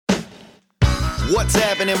What's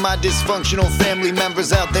happening, my dysfunctional family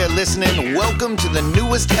members out there listening? Welcome to the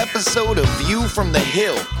newest episode of View from the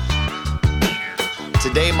Hill.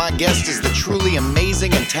 Today, my guest is the truly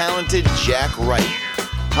amazing and talented Jack Wright.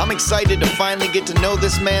 I'm excited to finally get to know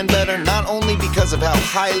this man better, not only because of how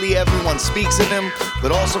highly everyone speaks of him,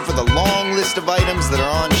 but also for the long list of items that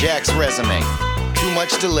are on Jack's resume. Too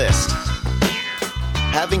much to list.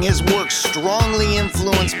 Having his work strongly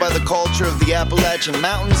influenced by the culture of the Appalachian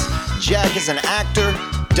Mountains, Jack is an actor,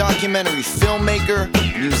 documentary filmmaker,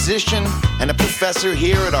 musician, and a professor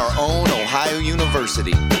here at our own Ohio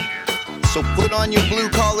University. So put on your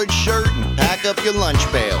blue-collared shirt and pack up your lunch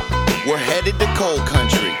pail. We're headed to coal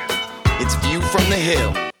country. It's View from the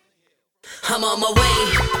Hill. I'm on my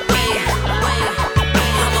way.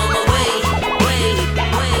 I'm on my way.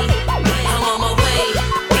 I'm on my way.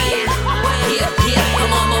 Yeah,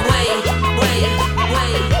 I'm on my way.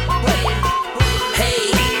 Hey,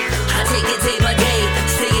 I take it day by day.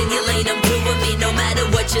 Stay in your lane, I'm doing me. No matter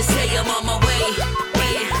what you say, I'm on my way.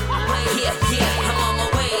 Yeah, I'm on my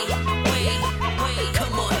way.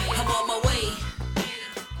 Come on, I'm on my way.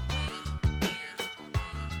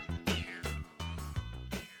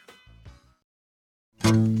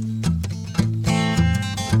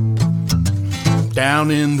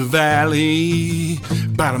 Down in the valley,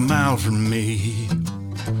 about a mile from me,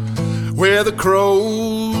 where the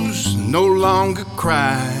crows no longer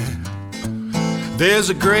cry, there's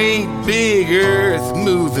a great big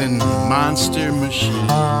earth-moving monster machine,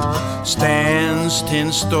 stands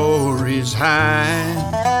 10 stories high.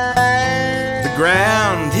 The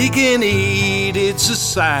ground he can eat, it's a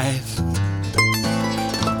sight,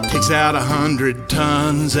 takes out 100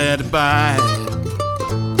 tons at a bite.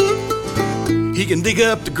 He can dig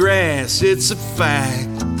up the grass, it's a fact,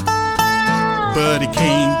 but he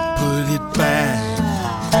can't put it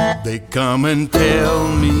back. They come and tell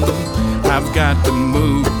me I've got to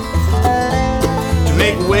move to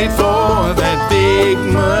make way for that big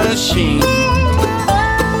machine,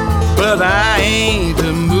 but I ain't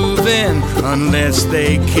a-moving unless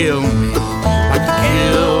they kill me, like they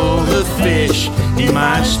kill the fish in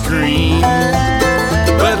my stream.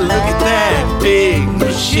 But look at that big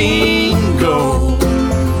machine go.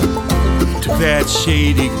 Took that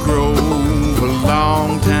shady grove a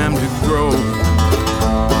long time to grow.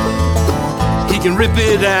 He can rip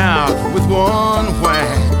it out with one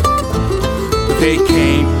whack, but they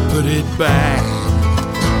can't put it back.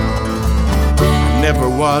 I never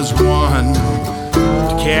was one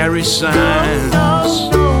to carry signs,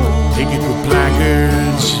 ticket with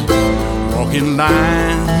placards, walking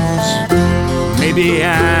lines. Maybe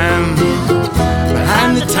I'm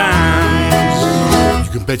behind the times.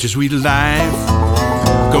 You can bet your sweet life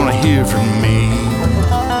you're gonna hear from me,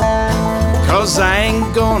 'cause I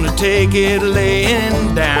ain't gonna take it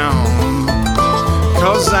laying down,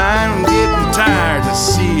 'cause I'm getting tired of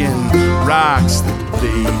seeing rocks that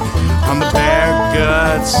bleed on the bare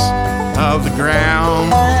guts of the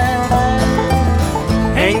ground.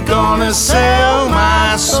 Ain't gonna sell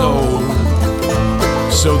my soul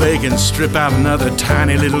so they can strip out another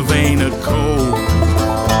tiny little vein of coal.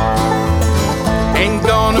 Ain't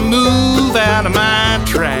gonna move out of my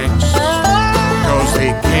tracks, 'cause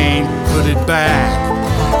they can't put it back.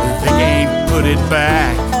 They can't put it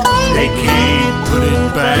back. They can't put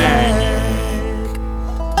it back.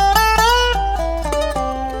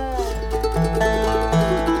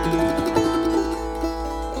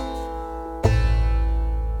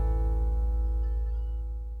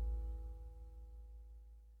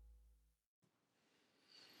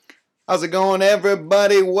 How's it going,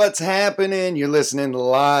 everybody? What's happening? You're listening to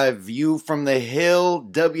Live View from the Hill,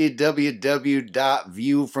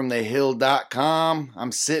 www.viewfromthehill.com.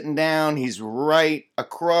 I'm sitting down. He's right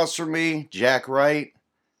across from me, Jack Wright.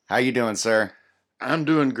 How you doing, sir? I'm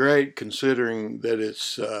doing great, considering that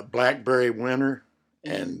it's blackberry winter,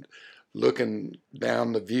 and looking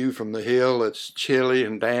down the view from the hill, it's chilly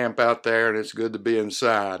and damp out there, and it's good to be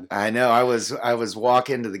inside. I know. I was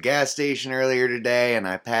walking to the gas station earlier today, and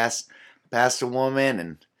I passed a woman,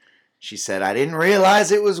 and she said, "I didn't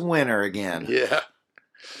realize it was winter again." Yeah.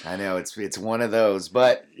 I know, it's one of those,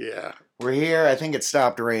 but yeah, we're here. I think it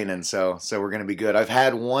stopped raining, so we're going to be good. I've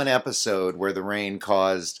had one episode where the rain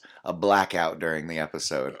caused a blackout during the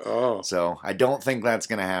episode. Oh. So I don't think that's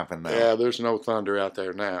going to happen, though. Yeah, there's no thunder out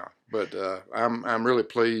there now. But I'm really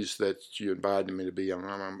pleased that you invited me to be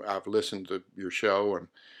on. I've listened to your show and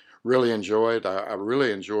really enjoyed. I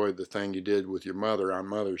really enjoyed the thing you did with your mother on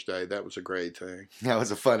Mother's Day. That was a great thing. That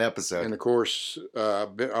was a fun episode. And of course,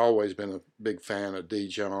 I've always been a big fan of D.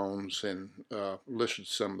 Jones and listened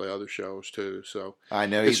to some of the other shows too. So I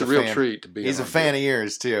know it's a real treat to be. He's a fan of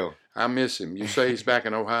yours too. I miss him. You say he's back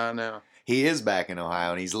in Ohio now? He is back in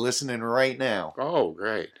Ohio, and he's listening right now. Oh,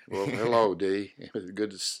 great. Well, hello, D.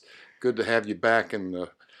 Good to have you back in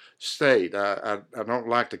the state. I don't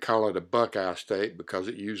like to call it a Buckeye state because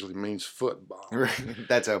it usually means football.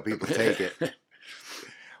 That's how people take it.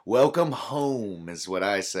 Welcome home is what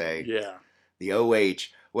I say. Yeah. The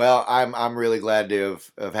OH. Well, I'm really glad to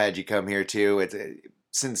have had you come here too.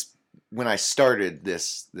 Since when I started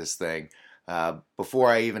this thing. Before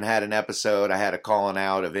I even had an episode, I had a calling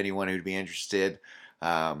out of anyone who'd be interested.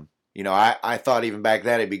 I thought even back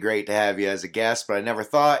then it'd be great to have you as a guest, but I never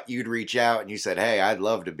thought you'd reach out and you said, hey, I'd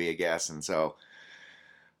love to be a guest. And so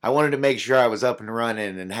I wanted to make sure I was up and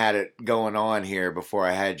running and had it going on here before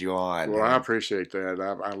I had you on. Well, I appreciate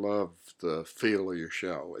that. I love the feel of your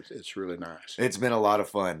show. It's really nice. It's been a lot of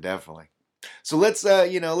fun, definitely. So let's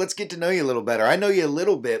get to know you a little better. I know you a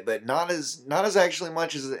little bit, but not as actually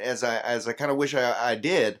much as I kind of wish I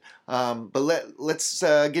did. But let's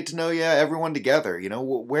get to know you, everyone together.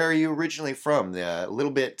 Where are you originally from? A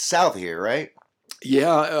little bit south here, right?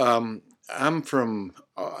 Yeah, I'm from.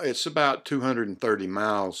 It's about 230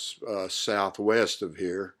 miles southwest of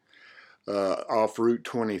here, off Route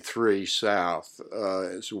 23 south.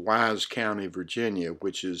 It's Wise County, Virginia,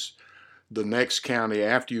 which is the next county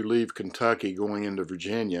after you leave Kentucky going into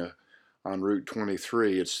Virginia on Route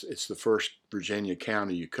 23. It's the first Virginia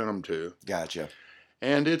county you come to. Gotcha.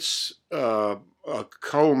 And it's a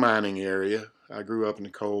coal mining area. I grew up in a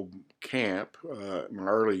coal camp in my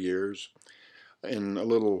early years in a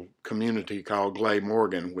little community called Glay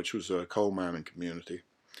Morgan, which was a coal mining community.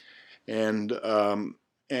 And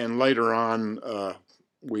later on,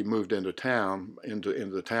 we moved into town, into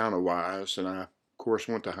the town of Wise, and I of course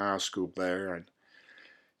went to high school there,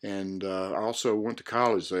 and also went to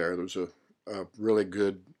college there. There was a really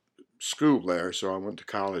good school there, so I went to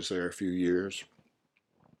college there a few years,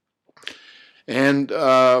 and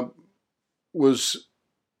was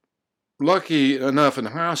lucky enough in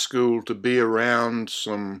high school to be around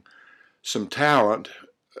some talent.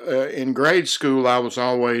 In grade school, I was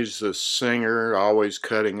always a singer, always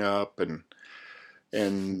cutting up,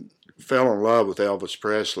 and fell in love with Elvis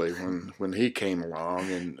Presley when he came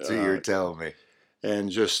along. And so you're telling me. And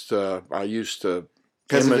just I used to,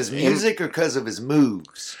 because of his music or because of his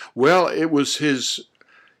moves? Well, it was his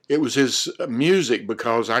music,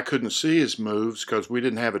 because I couldn't see his moves because we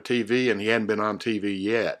didn't have a TV and he hadn't been on TV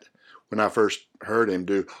yet when I first heard him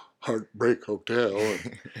do Heartbreak Hotel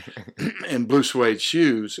and Blue Suede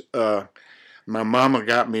Shoes. My mama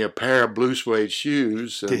got me a pair of blue suede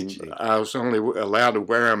shoes, and I was only allowed to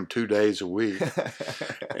wear them 2 days a week.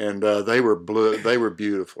 And they were blue. They were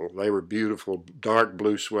beautiful. They were beautiful, dark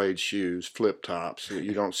blue suede shoes, flip tops.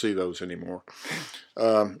 You don't see those anymore.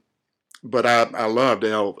 But I loved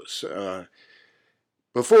Elvis.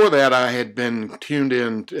 Before that, I had been tuned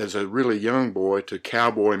in as a really young boy to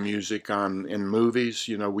cowboy music in movies.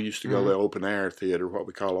 We used to go to the open air theater, what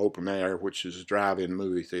we call open air, which is a drive-in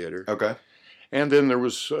movie theater. Okay. And then there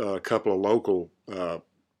was a couple of local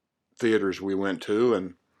theaters we went to,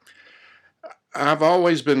 and I've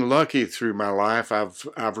always been lucky through my life.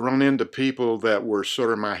 I've run into people that were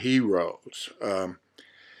sort of my heroes.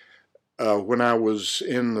 When I was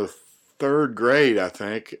in the third grade, I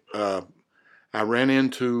think, I ran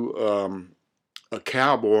into a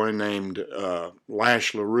cowboy named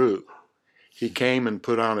Lash LaRue. He came and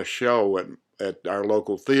put on a show at our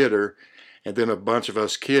local theater, and then a bunch of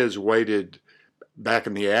us kids waited back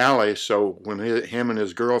in the alley, so when him and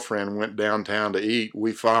his girlfriend went downtown to eat,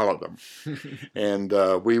 we followed them. And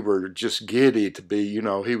we were just giddy to be,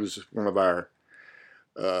 he was one of our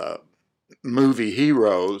movie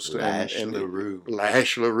heroes. Lash LaRue.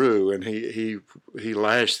 Lash LaRue, and he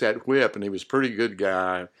lashed that whip, and he was a pretty good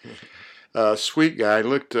guy. Sweet guy.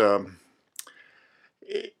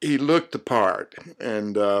 He looked the part,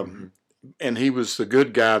 and he was the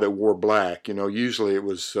good guy that wore black. Usually it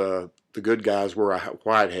was the good guys wore a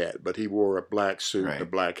white hat, but he wore a black suit and a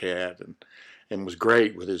black hat, and was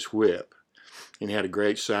great with his whip. And he had a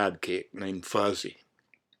great sidekick named Fuzzy.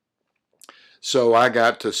 So I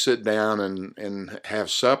got to sit down and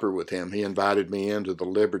have supper with him. He invited me into the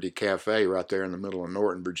Liberty Cafe right there in the middle of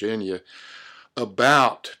Norton, Virginia,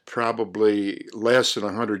 about probably less than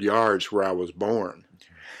 100 yards where I was born.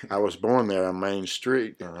 I was born there on Main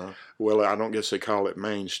Street. Well, I don't guess they call it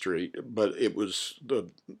Main Street, but it was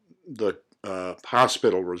the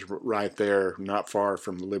hospital was right there, not far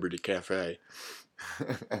from the Liberty Cafe.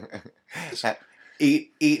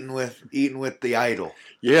 Eating with the idol.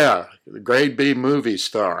 Yeah, the grade B movie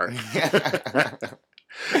star.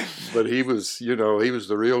 But he was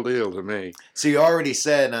the real deal to me. So you already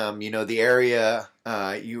said, the area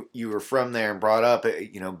you were from there and brought up,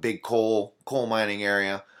 big coal mining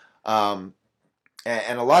area, and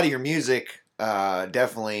a lot of your music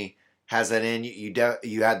definitely has that in you.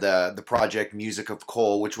 You had the project Music of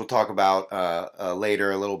Coal, which we'll talk about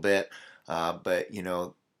later a little bit, but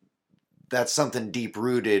that's something deep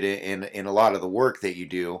rooted in a lot of the work that you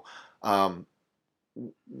do.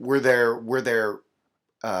 Were there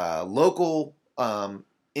local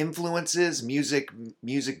influences, music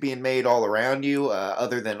being made all around you,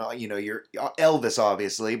 other than your Elvis,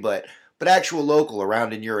 obviously, but actual local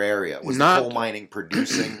around in your area? Was the coal mining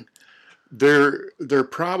producing? There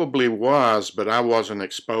probably was, but I wasn't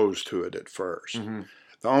exposed to it at first. Mm-hmm.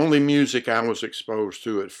 The only music I was exposed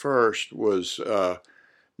to at first was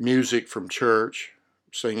music from church,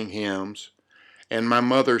 singing hymns, and my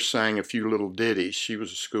mother sang a few little ditties. She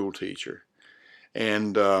was a school teacher.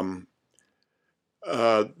 And then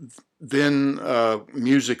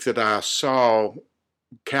music that I saw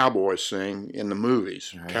cowboys sing in the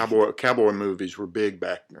movies. Right. Cowboy movies were big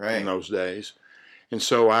back in those days. And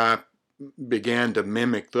so I began to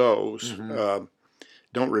mimic those. Mm-hmm.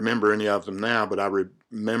 Don't remember any of them now, but I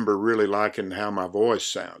remember really liking how my voice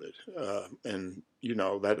sounded. And,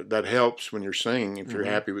 that helps when you're singing if you're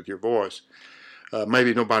happy with your voice.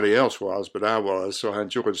 Maybe nobody else was, but I was, so I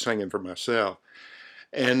enjoyed singing for myself.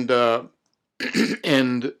 And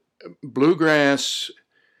and bluegrass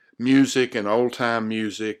music and old-time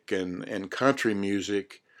music and country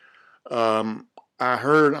music, I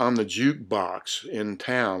heard on the jukebox in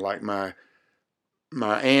town. Like my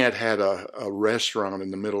aunt had a restaurant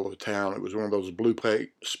in the middle of the town. It was one of those blue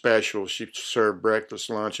plate specials. She served breakfast,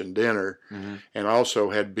 lunch, and dinner, and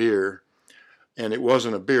also had beer. And it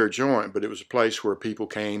wasn't a beer joint, but it was a place where people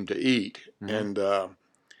came to eat.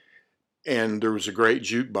 And there was a great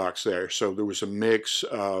jukebox there. So there was a mix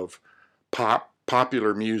of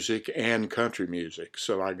popular music and country music.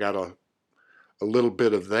 So I got a little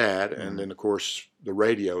bit of that. And then, of course, the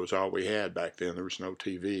radio is all we had back then. There was no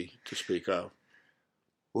TV to speak of.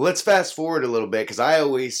 Well, let's fast forward a little bit, because I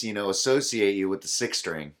always, associate you with the six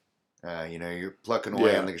string. You're plucking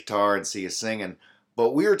away on the guitar and see you singing.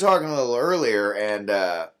 But we were talking a little earlier, and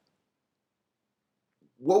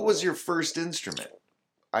what was your first instrument?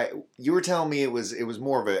 You were telling me it was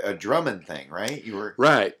more of a drumming thing, right? You were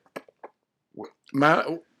right. When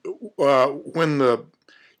the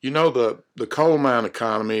coal mine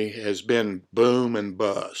economy has been boom and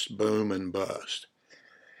bust,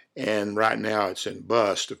 and right now it's in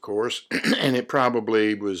bust, of course, and it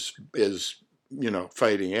probably is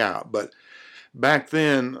fading out. But back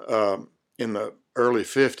then, in the early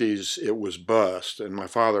 50s, it was bust, and my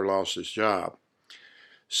father lost his job.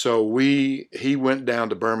 So he went down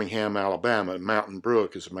to Birmingham, Alabama, Mountain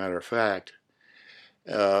Brook, as a matter of fact,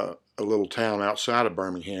 a little town outside of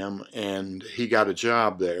Birmingham, and he got a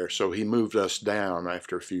job there. So he moved us down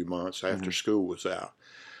after a few months after school was out.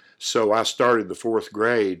 So I started the 4th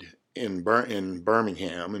grade in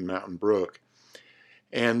Birmingham, in Mountain Brook,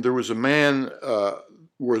 and there was a man,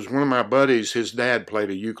 was one of my buddies. His dad played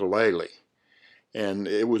a ukulele. And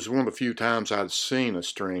it was one of the few times I'd seen a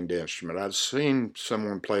stringed instrument. I'd seen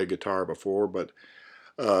someone play a guitar before, but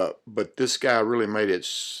this guy really made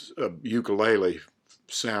ukulele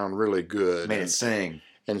sound really good. Made it sing.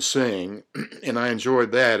 And I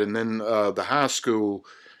enjoyed that. And then the high school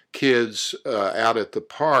kids out at the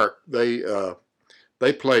park, they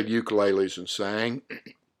played ukuleles and sang,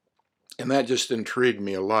 and that just intrigued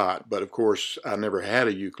me a lot. But of course, I never had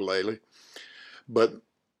a ukulele. But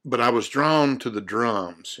I was drawn to the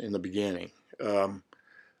drums in the beginning.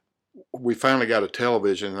 We finally got a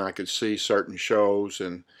television, and I could see certain shows,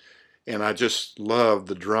 and I just loved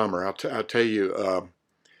the drummer. I'll tell you,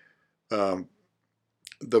 the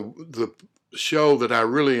show that I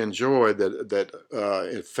really enjoyed that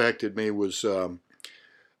affected me was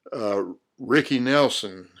Ricky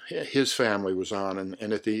Nelson. His family was on, and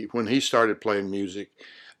when he started playing music,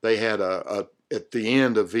 they had at the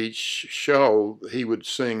end of each show, he would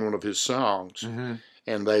sing one of his songs,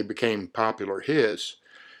 and they became popular hits.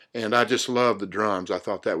 And I just loved the drums. I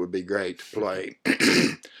thought that would be great to play.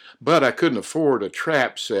 But I couldn't afford a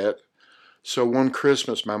trap set, so one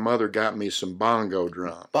Christmas my mother got me some bongo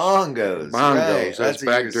drums. Bongos. Right. That's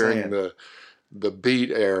back during the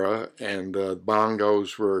beat era, and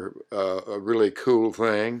bongos were a really cool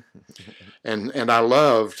thing. And I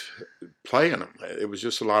loved playing them. It was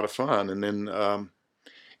just a lot of fun.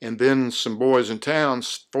 And then some boys in town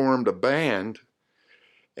formed a band,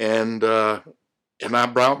 and I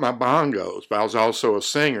brought my bongos. But I was also a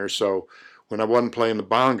singer, so when I wasn't playing the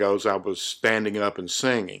bongos, I was standing up and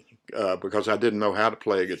singing because I didn't know how to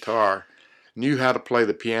play a guitar. Knew how to play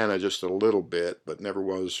the piano just a little bit, but never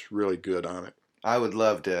was really good on it. I would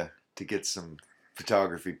love to get some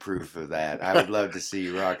photography proof of that. I would love to see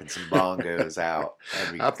you rocking some bongos out.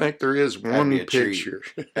 I think there is one picture.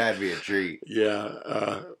 That'd be a treat.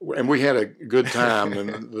 Yeah, and we had a good time.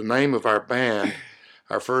 And the name of our band,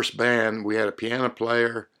 our first band, we had a piano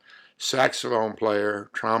player, saxophone player,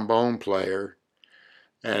 trombone player,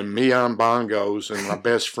 and me on bongos, and my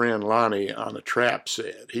best friend Lonnie on a trap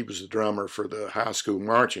set. He was the drummer for the high school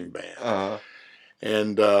marching band. Uh-huh.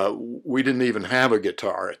 And we didn't even have a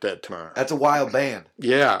guitar at that time. That's a wild band.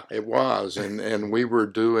 Yeah, it was. And we were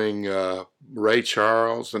doing Ray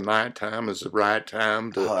Charles, The Nighttime is the Right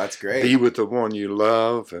Time to that's great. Be with the One You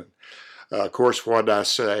Love. And, of course, What'd I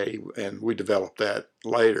Say? And we developed that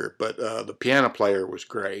later. But the piano player was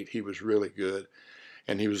great. He was really good.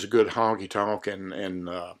 And he was a good honky-tonk and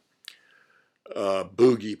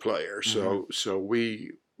boogie player. So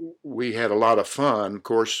we had a lot of fun. Of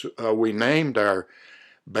course, we named our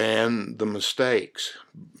band The Mistakes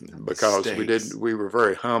because we were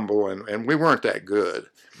very humble and we weren't that good.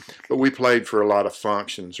 But we played for a lot of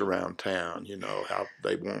functions around town, you know, how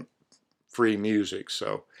they want free music.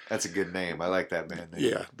 So that's a good name. I like that band name.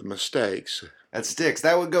 Yeah, The Mistakes. That sticks.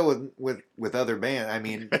 That would go with other bands. I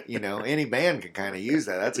mean, you know, any band can kind of use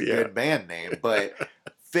that. That's a good band name, but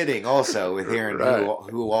fitting also with hearing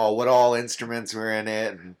what all instruments were in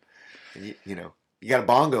it, and you know, you got a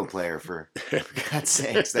bongo player for God's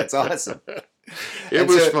sakes. That's awesome. It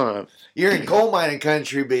was fun. You're in coal mining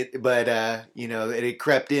country, but you know, it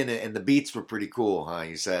crept in, and the beats were pretty cool, huh?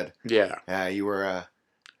 You said, yeah, you were a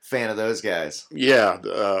fan of those guys. Yeah,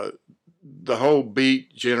 the whole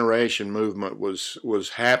beat generation movement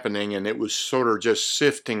was happening, and it was sort of just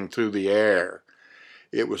sifting through the air.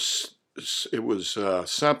 It was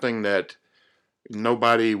something that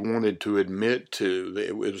nobody wanted to admit to.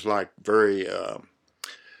 It was like very,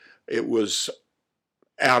 it was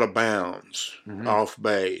out of bounds, off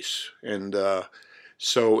base. And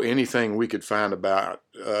so anything we could find about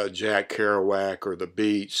Jack Kerouac or the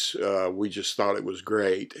Beats, we just thought it was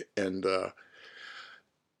great. And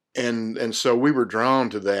so we were drawn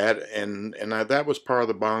to that, and that was part of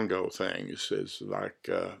the bongo thing. Is like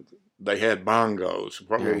they had bongos.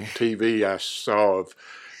 What little TV I saw of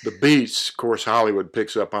the Beats, of course, Hollywood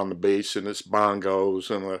picks up on the Beats, and it's bongos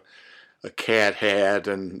and a cat hat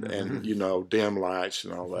and you know, dim lights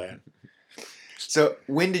and all that. So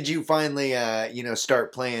when did you finally you know,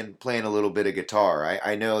 start playing a little bit of guitar?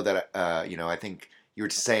 I know that you know, I think you were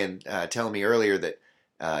telling me earlier that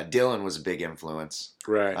Dylan was a big influence.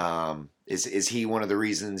 Right. Is he one of the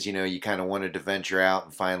reasons, you know, you kind of wanted to venture out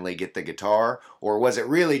and finally get the guitar? Or was it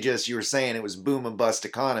really just, you were saying it was boom and bust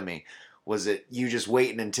economy? Was it you just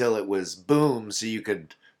waiting until it was boom so you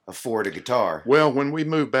could afford a guitar? Well, when we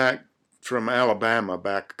moved back from Alabama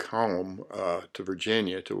back home to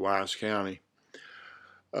Virginia, to Wise County,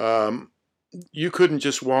 you couldn't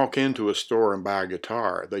just walk into a store and buy a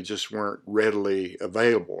guitar. They just weren't readily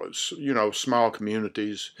available. It's, you know, small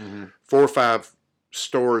communities, 4 or 5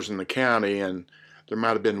 stores in the county, and there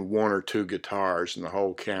might have been 1 or 2 guitars in the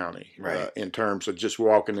whole county. Right. In terms of just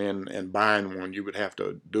walking in and buying one, you would have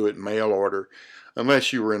to do it mail order,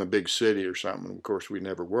 unless you were in a big city or something. Of course, we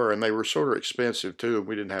never were, and they were sort of expensive too, and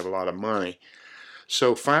we didn't have a lot of money.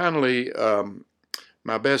 So finally,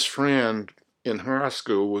 my best friend in high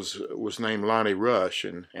school was named Lonnie Rush,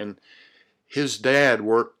 and his dad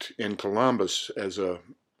worked in Columbus as a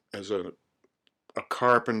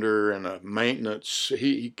carpenter and a maintenance.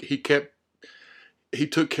 He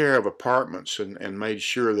took care of apartments and made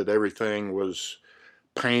sure that everything was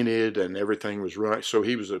painted and everything was right. So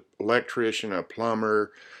he was an electrician, a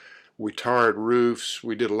plumber. We tarred roofs.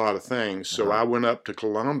 We did a lot of things. So I went up to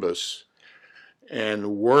Columbus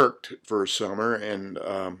and worked for a summer,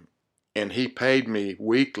 and he paid me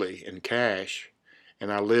weekly in cash,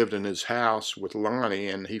 and I lived in his house with Lonnie,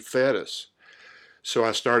 and he fed us. So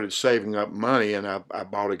I started saving up money, and I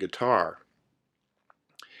bought a guitar.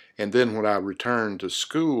 And then when I returned to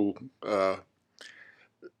school,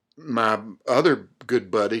 my other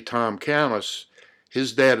good buddy, Tom Callis,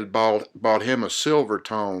 his dad had bought him a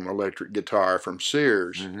Silvertone electric guitar from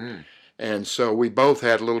Sears. And so we both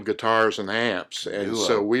had little guitars and amps. And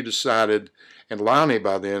so we decided, and Lonnie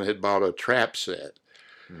by then had bought a trap set.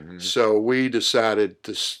 So we decided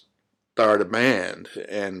to start a band.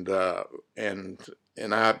 And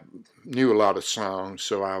I knew a lot of songs,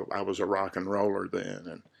 so I was a rock and roller then,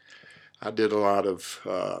 and I did a lot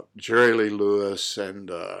of Jerry Lee Lewis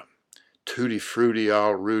and Tutti Frutti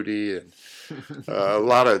All Rudy, and a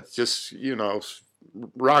lot of just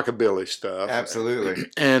rockabilly stuff. Absolutely.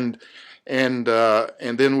 And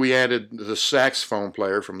then we added the saxophone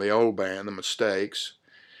player from the old band, the Mistakes,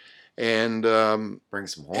 and bring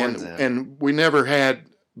some horns in. And we never had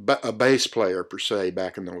a bass player per se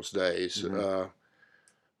back in those days.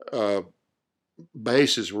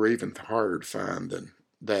 Basses were even harder to find than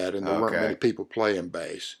that, and there weren't many people playing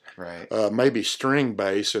bass. Right. Maybe string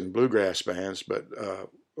bass in bluegrass bands, but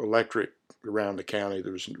electric around the county,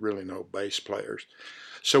 there was really no bass players.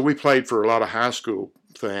 So we played for a lot of high school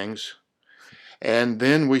things, and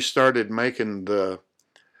then we started making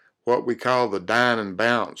what we call the dine and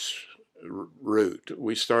bounce route.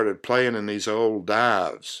 We started playing in these old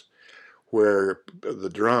dives where the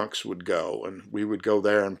drunks would go, and we would go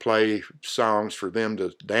there and play songs for them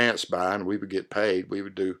to dance by, and we would get paid. We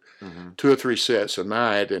would do 2 or 3 sets a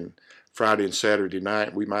night, and Friday and Saturday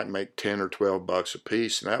night we might make $10 or $12 a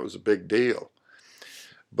piece, and that was a big deal.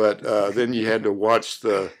 But then you had to watch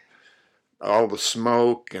all the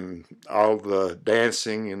smoke and all the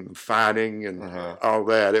dancing and fighting and all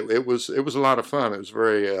that. It was a lot of fun. It was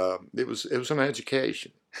very it was an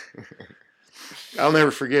education. I'll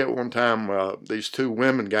never forget one time these 2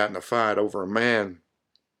 women got in a fight over a man,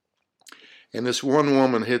 and this one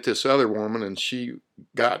woman hit this other woman, and the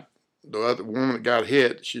other woman that got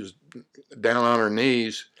hit, she was down on her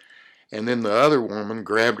knees, and then the other woman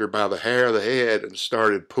grabbed her by the hair of the head and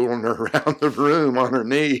started pulling her around the room on her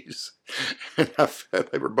knees. And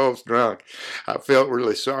they were both drunk. I felt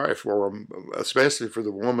really sorry for them, especially for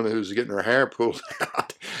the woman who was getting her hair pulled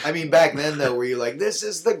out. I mean, back then, though, were you like, this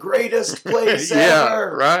is the greatest place yeah,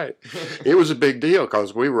 ever? Right. It was a big deal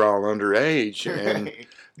because we were all underage, and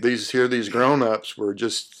these grown-ups were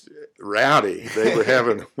just rowdy. They were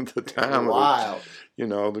having the time Wow. of it.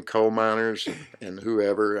 The coal miners and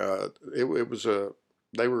whoever.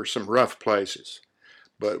 They were some rough places,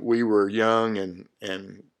 but we were young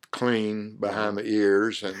and clean behind the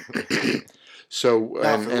ears, and so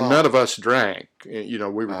and none of us drank. We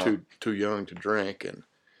were too young to drink, and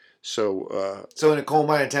so. So in a coal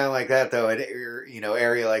mining town like that, though,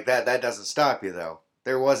 area like that, that doesn't stop you though.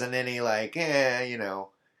 There wasn't any like,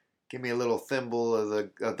 give me a little thimble of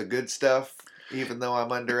the good stuff. Even though I'm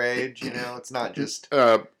underage, it's not just.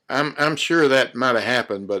 I'm sure that might have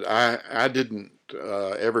happened, but I didn't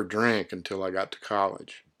ever drink until I got to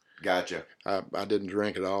college. Gotcha. I didn't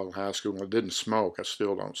drink at all in high school. I didn't smoke. I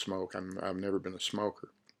still don't smoke. I've never been a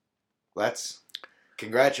smoker.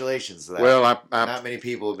 Congratulations to that. Well, not many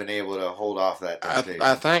people have been able to hold off that temptation.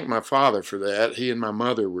 I thank my father for that. He and my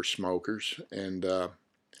mother were smokers, and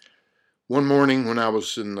one morning when I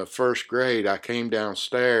was in the first grade, I came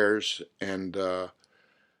downstairs and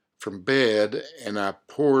from bed, and I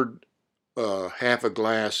poured half a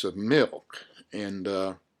glass of milk, and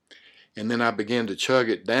then I began to chug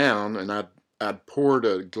it down, and I'd poured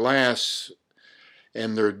a glass,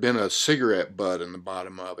 and there had been a cigarette butt in the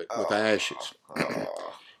bottom of it with ashes.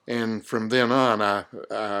 And from then on,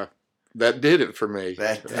 that did it for me.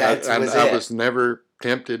 I was never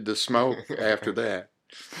tempted to smoke after that.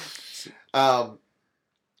 I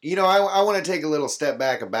want to take a little step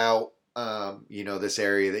back about, this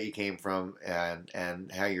area that you came from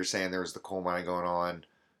and how you're saying there was the coal mine going on.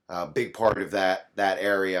 Big part of that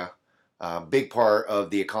area, big part of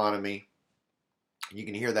the economy. You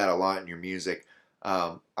can hear that a lot in your music.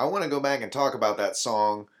 I want to go back and talk about that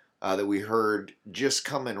song that we heard just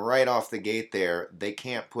coming right off the gate there. They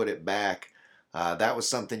Can't Put It Back. That was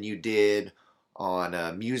something you did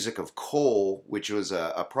on Music of Coal, which was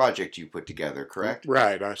a project you put together, correct?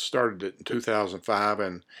 Right. I started it in 2005,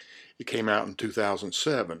 and it came out in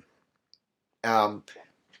 2007. Can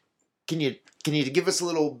you give us a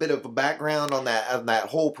little bit of a background on that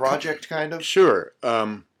whole project, kind of? Sure.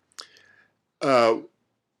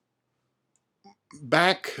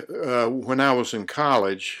 Back when I was in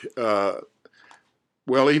college,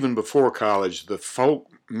 even before college, the folk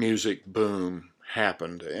music boom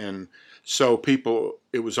happened, and so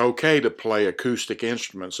it was okay to play acoustic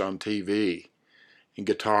instruments on TV, and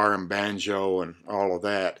guitar and banjo and all of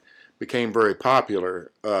that became very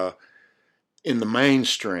popular in the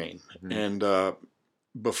mainstream. Mm-hmm. And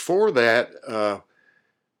before that,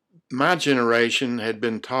 my generation had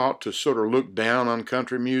been taught to sort of look down on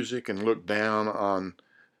country music and look down on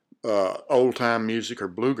old-time music or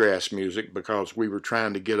bluegrass music because we were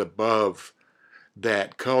trying to get above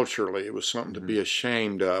that culturally. It was something to be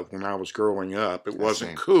ashamed of when I was growing up. It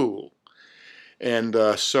wasn't cool. And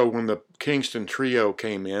so when the Kingston Trio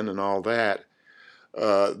came in and all that,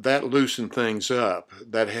 that loosened things up.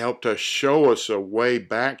 That helped us show us a way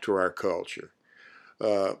back to our culture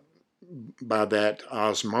by that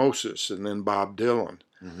osmosis, and then Bob Dylan.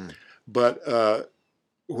 Mm-hmm. But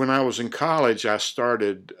when I was in college, I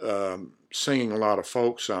started singing a lot of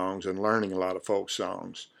folk songs and learning a lot of folk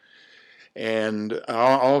songs. And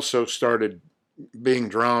I also started being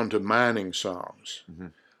drawn to mining songs.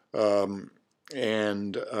 Mm-hmm.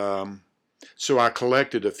 So I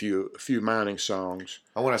collected a few mining songs.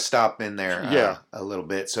 I want to stop in there Yeah. a little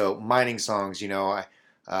bit. So mining songs,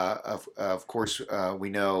 of course, we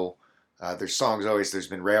know there's songs always. There's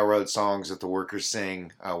been railroad songs that the workers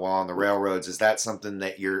sing while on the railroads. Is that something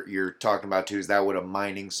that you're talking about too? Is that what a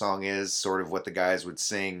mining song is? Sort of what the guys would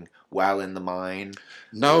sing while in the mine?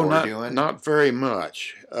 No, not very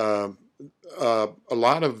much. A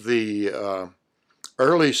lot of the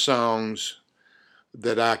early songs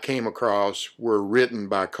that I came across were written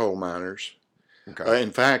by coal miners. Okay.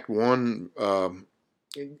 In fact, one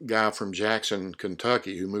guy from Jackson,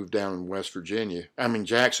 Kentucky, who moved down in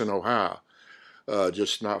Jackson, Ohio,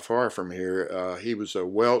 just not far from here. He was a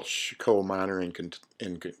Welch coal miner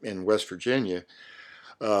in West Virginia.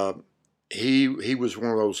 He was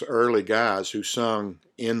one of those early guys who sung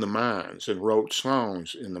in the mines and wrote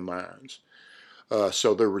songs in the mines.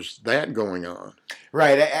 So there was that going on.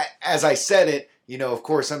 Right. As I said it, of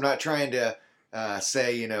course, I'm not trying to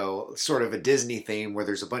say, sort of a Disney theme where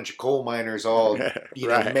there's a bunch of coal miners all,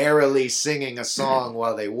 Right. merrily singing a song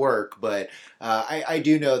while they work. But I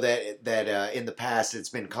do know that in the past it's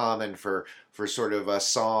been common for sort of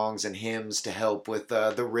songs and hymns to help with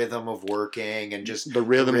the rhythm of working and just The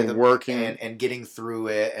rhythm of working. and getting through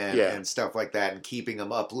it and stuff like that and keeping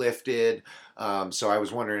them uplifted. So I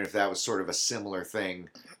was wondering if that was sort of a similar thing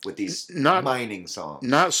with these mining songs.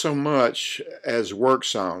 Not so much as work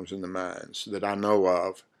songs in the mines that I know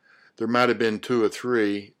of. There might have been 2 or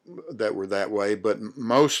 3 that were that way, but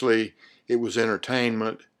mostly it was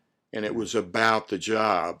entertainment and it was about the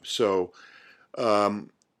job. So,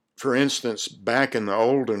 for instance, back in the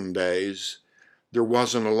olden days, there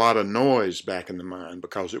wasn't a lot of noise back in the mine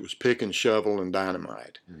because it was pick and shovel and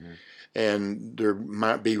dynamite. Mm-hmm. And there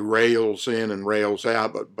might be rails in and rails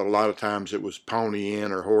out, but a lot of times it was pony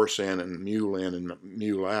in or horse in and mule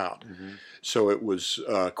out. Mm-hmm. So it was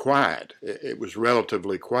quiet. It was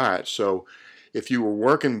relatively quiet. So if you were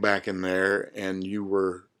working back in there and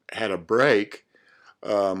you had a break,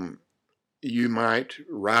 you might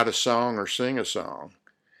write a song or sing a song.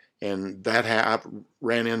 And I've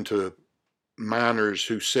ran into miners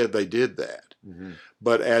who said they did that. Mm-hmm.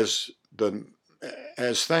 But as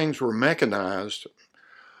things were mechanized,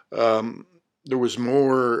 there was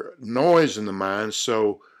more noise in the mines,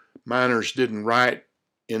 so miners didn't write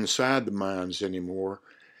inside the mines anymore.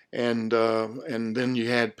 And then you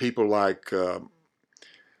had people like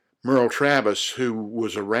Merle Travis, who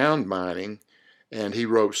was around mining, and he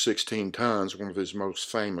wrote 16 Tons, one of his most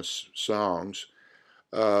famous songs.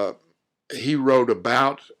 He wrote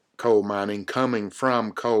about coal mining, coming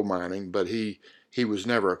from coal mining, but he was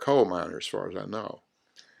never a coal miner as far as I know.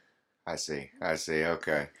 I see.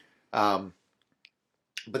 Okay.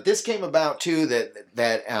 But this came about too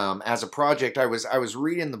that as a project, I was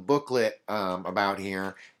reading the booklet about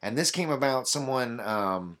here, and this came about someone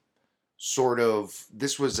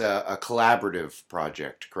this was a collaborative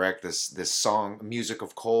project, correct? This song, Music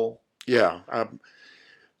of Coal. Yeah.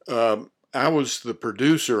 I was the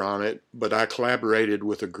producer on it, but I collaborated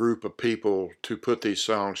with a group of people to put these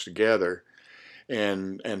songs together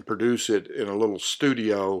and produce it in a little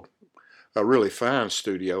studio, a really fine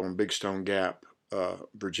studio in Big Stone Gap,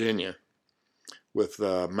 Virginia, with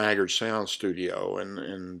Maggard Sound Studio,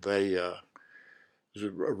 and they it was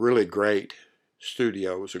a really great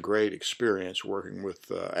studio. It was a great experience working with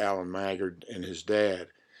Alan Maggard and his dad,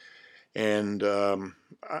 and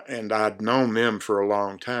I'd known them for a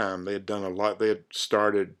long time. They had done a lot. They had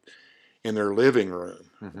started in their living room,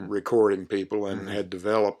 Mm-hmm. recording people, and had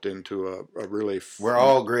developed into a really... Where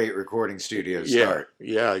all great recording studios start.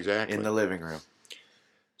 Yeah, exactly. In the living room.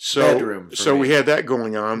 So we had that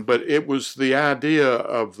going on, but it was the idea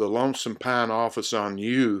of the Lonesome Pine Office on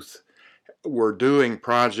Youth were doing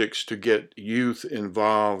projects to get youth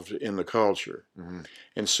involved in the culture. Mm-hmm.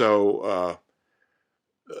 And so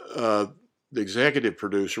the executive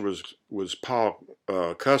producer was Paul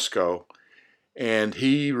Cusco, and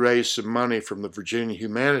he raised some money from the Virginia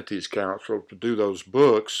Humanities Council to do those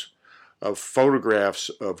books of photographs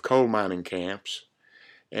of coal mining camps.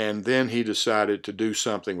 And then he decided to do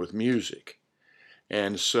something with music.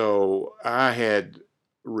 And so I had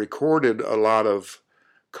recorded a lot of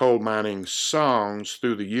coal mining songs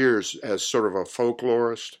through the years as sort of a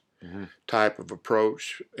folklorist type of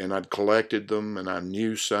approach, and I'd collected them, and I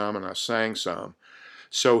knew some, and I sang some.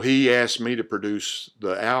 So he asked me to produce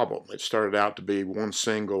the album. It started out to be one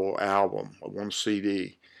single album, one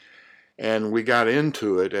CD, and we got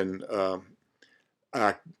into it, and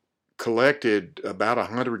I collected about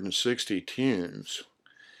 160 tunes.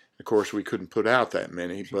 Of course, we couldn't put out that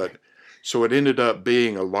many, but so it ended up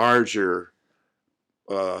being a larger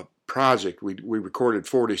project. We recorded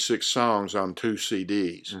 46 songs on 2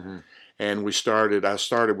 CDs. And I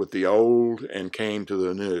started with the old and came to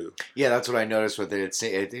the new. Yeah, that's what I noticed with it.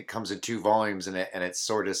 It comes in 2 volumes, and it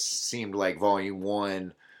sort of seemed like volume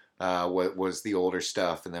 1 was the older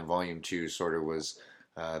stuff, and then volume 2 sort of was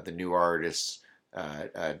the new artists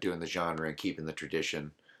doing the genre and keeping the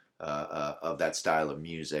tradition of that style of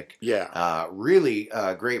music. Yeah. Really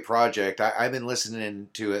great project. I've been listening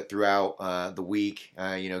to it throughout the week,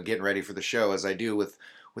 getting ready for the show, as I do with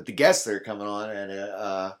the guests that are coming on,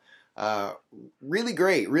 and really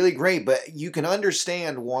great. But you can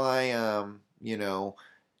understand why,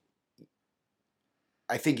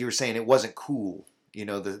 I think you were saying it wasn't cool.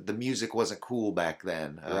 The music wasn't cool back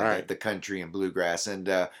then. Right. The country and bluegrass, and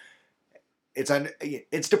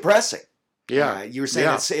it's depressing. Yeah. You were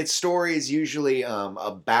saying it's stories usually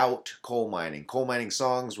about coal mining. Coal mining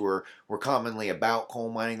songs were commonly about coal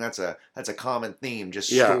mining. That's a common theme. Just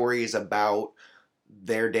stories about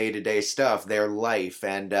their day-to-day stuff, their life,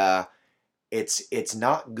 and it's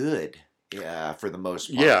not good for the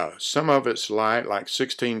most part. Yeah, some of it's light, like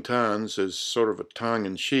 16 Tons is sort of a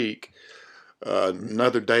tongue-in-cheek.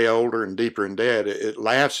 Another Day Older and Deeper in Dead, it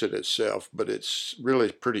laughs at itself, but it's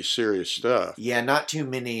really pretty serious stuff. Yeah, not too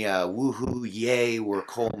many woohoo, yay, we're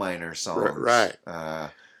coal miner songs. Right.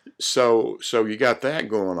 So you got that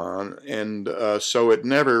going on, and so it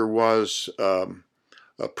never was a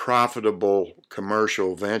profitable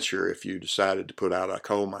commercial venture if you decided to put out a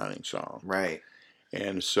coal mining song. Right.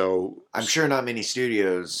 And so I'm sure not many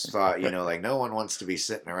studios thought, like no one wants to be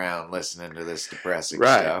sitting around listening to this depressing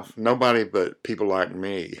right. stuff. Nobody but people like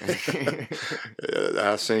me.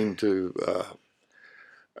 I seem to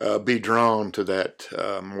be drawn to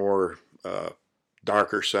that more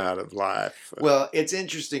darker side of life. Well, it's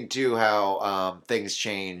interesting too how things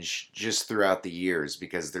change just throughout the years,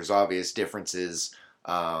 because there's obvious differences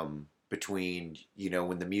between,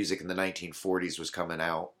 when the music in the 1940s was coming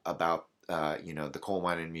out about the coal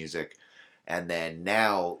mining music, and then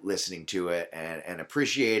now listening to it and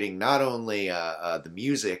appreciating not only the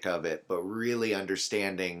music of it, but really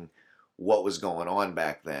understanding what was going on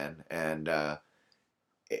back then. And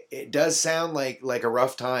it does sound like a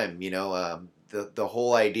rough time, the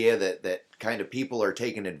whole idea that kind of people are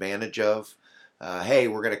taken advantage of. Hey,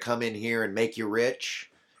 we're going to come in here and make you rich.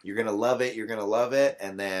 You're going to love it.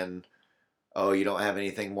 And then, oh, you don't have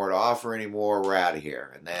anything more to offer anymore. We're out of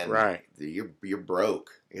here. And then right. you're broke.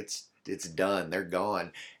 It's done. They're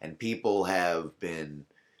gone. And people have been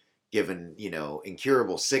given,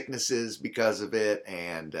 incurable sicknesses because of it,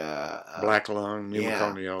 and black lung,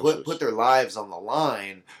 pneumoconiosis. Put their lives on the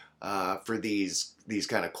line for these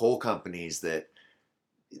kind of coal companies that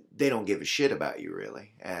they don't give a shit about you,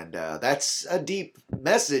 really. And that's a deep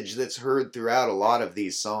message that's heard throughout a lot of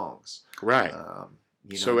these songs. Right.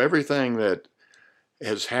 So everything that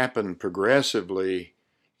has happened progressively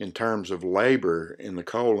in terms of labor in the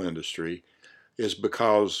coal industry is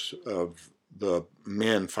because of the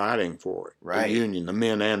men fighting for it. Right. The union, the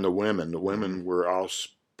men and the women. The women were all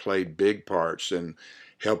played big parts in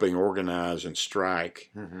helping organize and strike.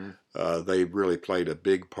 Mm-hmm. They really played a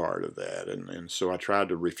big part of that. And so I tried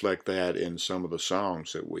to reflect that in some of the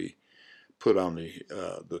songs that we put on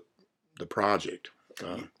the project.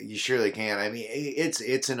 You surely can. I mean,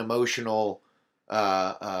 it's an emotional,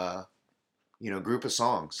 group of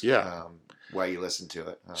songs. Yeah. While you listen to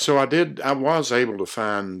it. So I was able to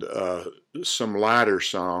find some lighter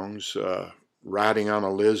songs. Riding on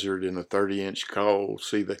a lizard in a 30-inch coal,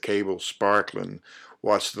 see the cable sparkling,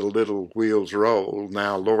 watch the little wheels roll.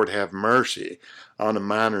 Now, Lord have mercy on a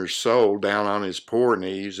miner's soul, down on his poor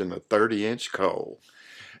knees in a 30-inch coal.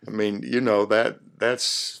 I mean,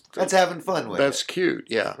 that's having fun with that's it. cute,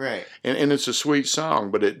 yeah. Right. And it's a sweet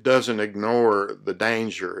song, but it doesn't ignore the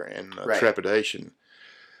danger and right. trepidation.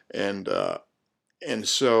 And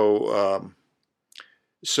so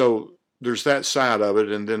there's that side of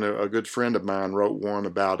it. And then a good friend of mine wrote one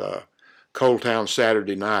about a Coal Town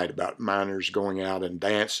Saturday night, about miners going out and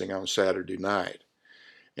dancing on Saturday night.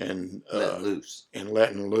 And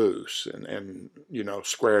letting loose and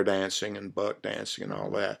square dancing and buck dancing and all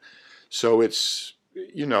that. So it's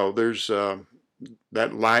there's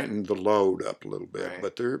that lightened the load up a little bit. Right.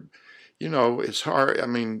 But they're, you know, it's hard. I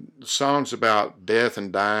mean, songs about death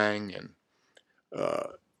and dying and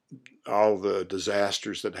all the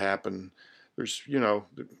disasters that happen. There's, you know,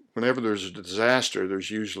 whenever there's a disaster,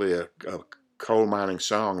 there's usually a coal mining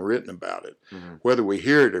song written about it. Mm-hmm. Whether we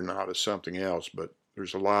hear it or not is something else, but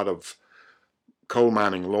there's a lot of coal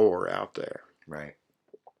mining lore out there. Right.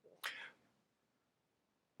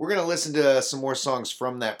 We're going to listen to some more songs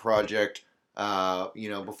from that project. You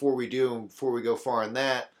know, before we go far in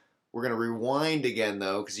that, we're going to rewind again,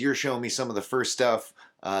 though, because you're showing me some of the first stuff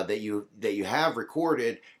that you have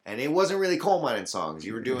recorded, and it wasn't really coal mining songs.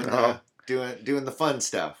 You were doing doing the fun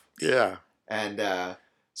stuff. Yeah. And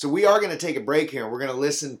so we are going to take a break here, and we're going to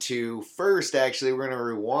listen to first. Actually, we're going to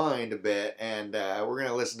rewind a bit, and we're going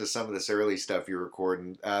to listen to some of this early stuff you're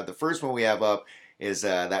recording. The first one we have up is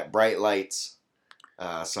that "Bright Lights"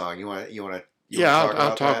 song. You want to? Yeah,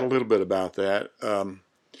 I'll talk a little bit about that.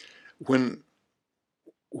 When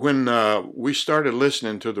we started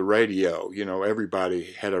listening to the radio, you know,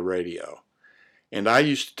 everybody had a radio, and I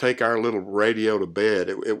used to take our little radio to bed.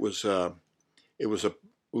 It was a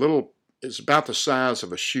little. It's about the size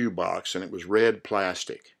of a shoebox, and it was red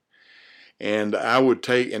plastic. And I would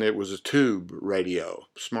take, and it was a tube radio,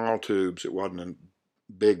 small tubes. It wasn't a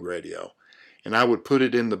big radio, and I would put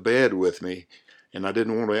it in the bed with me. And I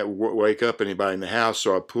didn't want to wake up anybody in the house,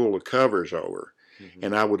 so I'd pull the covers over. Mm-hmm.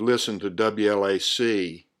 And I would listen to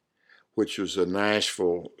WLAC, which was a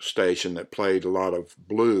Nashville station that played a lot of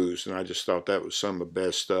blues, and I just thought that was some of the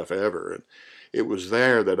best stuff ever. And it was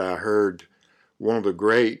there that I heard one of the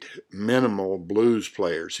great minimal blues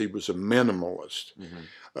players. He was a minimalist.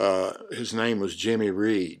 Mm-hmm. His name was Jimmy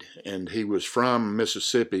Reed, and he was from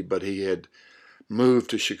Mississippi, but he had moved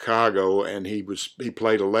to Chicago, and he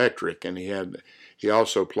played electric, and he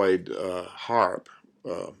also played harp,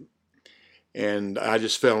 and I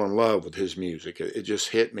just fell in love with his music. It just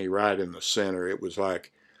hit me right in the center. It was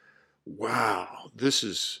like, wow, this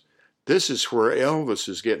is where Elvis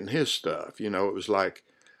is getting his stuff. You know, it was like,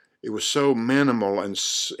 it was so minimal and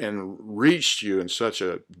reached you in such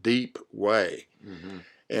a deep way. Mm-hmm.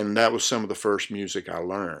 And that was some of the first music I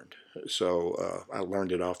learned. So I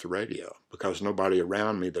learned it off the radio because nobody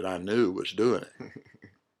around me that I knew was doing it.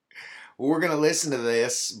 Well, we're going to listen to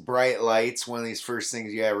this, Bright Lights, one of these first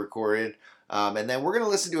things you had recorded. And then we're going to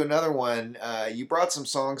listen to another one. You brought some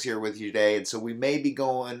songs here with you today, and so we may be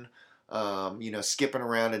going, skipping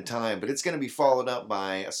around in time. But it's going to be followed up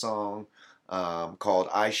by a song called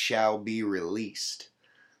I Shall Be Released.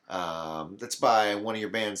 That's by one of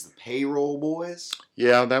your bands, the Payroll Boys.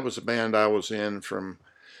 Yeah, that was a band I was in from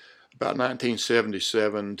about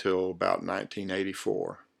 1977 till about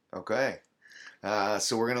 1984. Okay.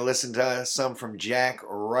 So we're going to listen to some from Jack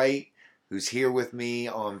Wright, who's here with me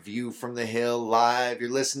on View from the Hill Live. You're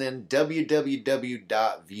listening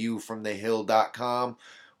www.viewfromthehill.com.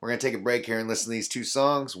 We're going to take a break here and listen to these two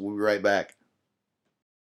songs. We'll be right back.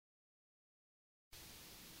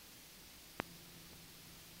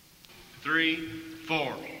 3,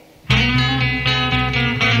 4.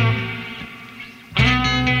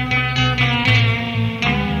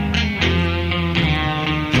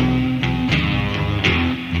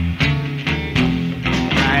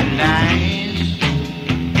 Bright lights,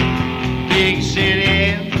 big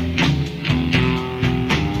city,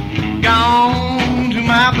 gone to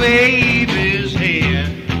my baby's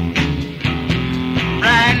head.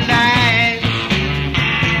 Bright lights,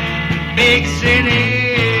 big city.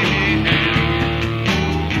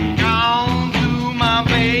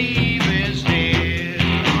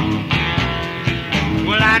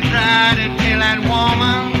 Try to tell that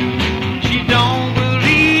woman she don't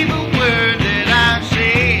believe a word that I've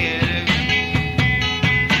said.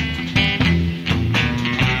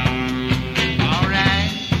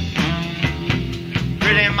 Alright,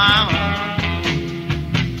 pretty mama,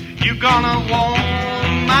 you're gonna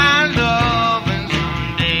want my loving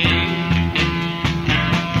someday.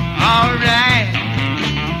 Alright,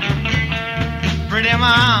 pretty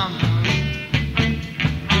mama,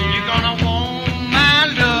 you're gonna want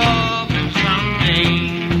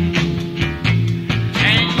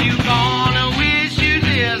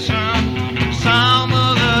some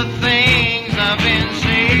of the things I've been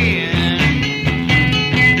saying.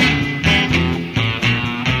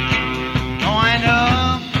 Going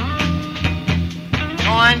up,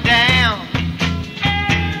 going down,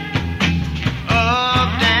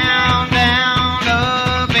 up, down, down,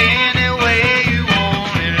 up, any way you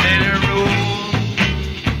want it, let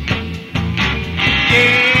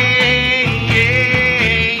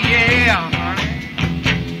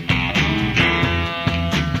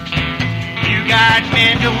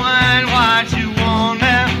been doing what you want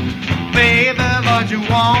now, baby, but you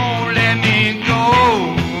won't let me go.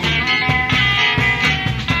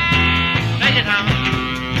 Take it, Tom.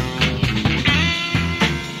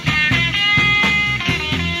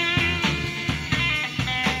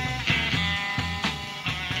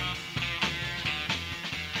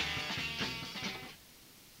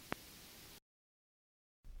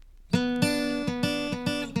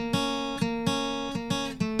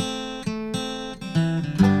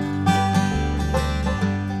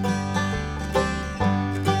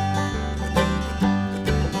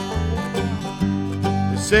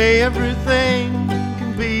 Say everything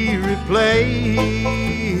can be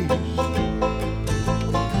replaced.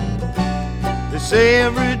 They say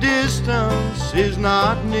every distance is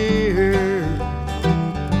not near.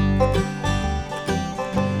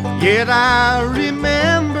 Yet I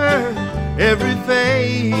remember every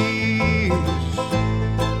face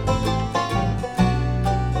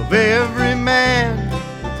of every man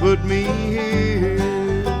who put me here.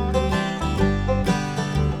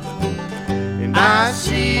 I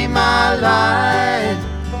see my light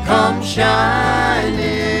come shining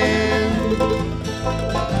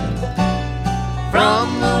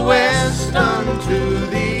from the west unto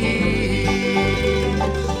the east.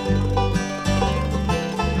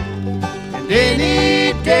 And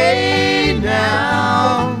any day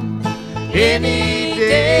now, any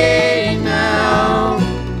day now,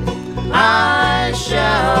 I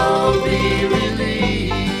shall be released.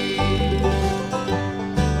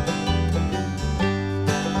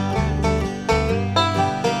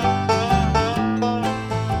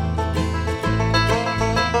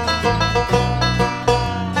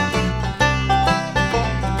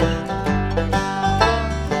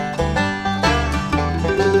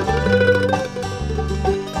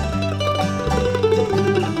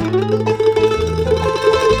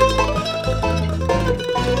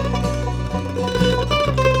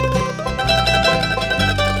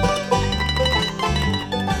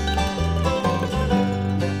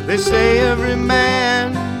 They say every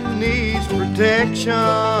man needs protection.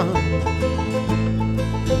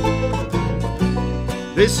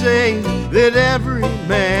 They say that every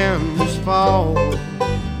man must fall.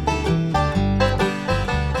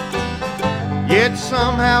 Yet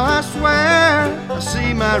somehow I swear I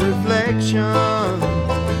see my reflection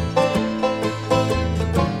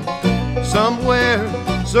somewhere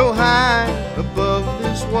so high above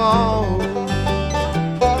this wall.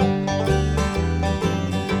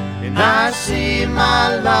 I see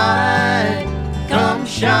my light come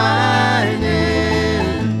shining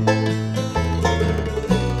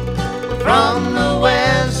from the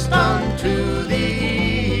west unto the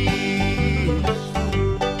east.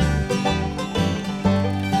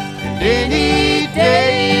 And any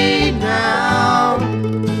day now,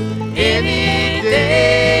 any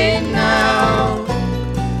day now,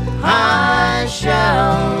 I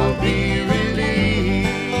shall be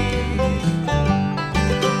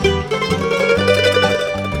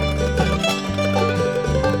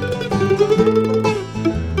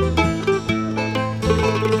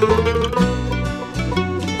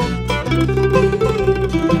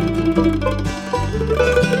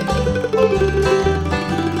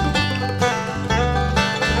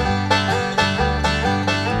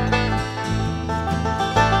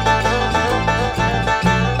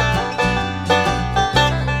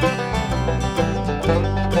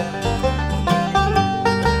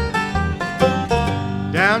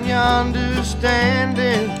down yonder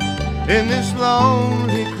standing in this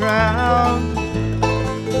lonely crowd.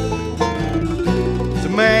 It's a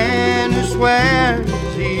man who swears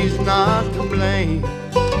he's not to blame.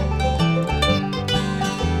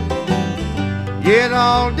 Yet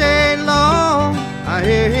all day long I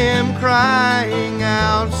hear him crying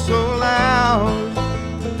out so loud.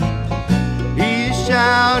 He's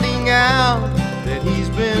shouting out that he's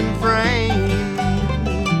been framed.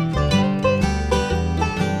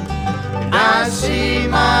 I see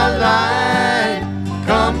my light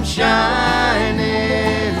come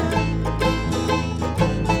shining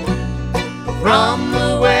from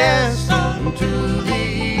the west to the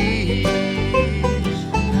east.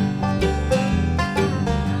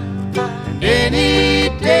 And any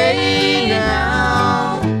day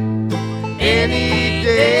now, any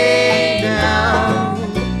day now,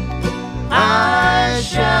 I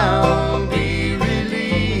shall be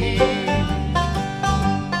released.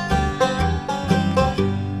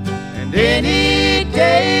 And any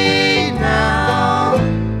day now,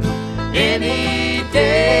 any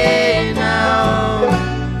day now,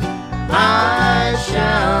 I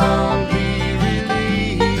shall be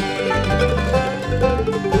released.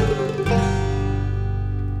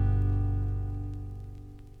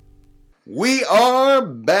 We are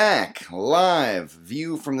back live.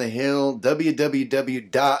 View from the Hill,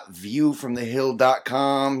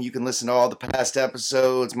 www.viewfromthehill.com. You can listen to all the past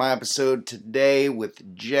episodes. My episode today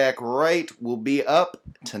with Jack Wright will be up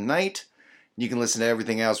tonight. You can listen to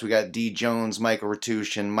everything else. We got D. Jones, Michael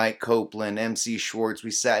Ratushin, Mike Copeland, MC Schwartz.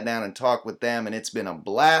 We sat down and talked with them, and it's been a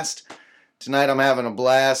blast. Tonight I'm having a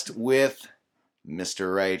blast with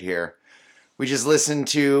Mr. Wright here. We just listened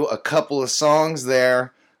to a couple of songs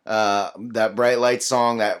there. That Bright Light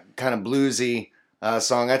song, that kind of bluesy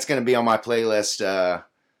song, that's going to be on my playlist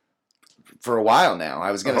for a while now.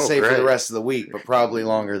 I was going to say great. For the rest of the week, but probably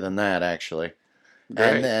longer than that, actually.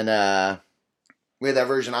 Great. And then we had that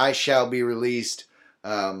version, I Shall Be Released,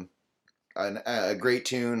 a great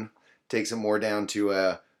tune, takes it more down to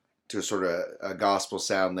a sort of a gospel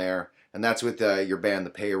sound there. And that's with your band, the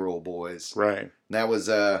Payroll Boys. Right. And that was...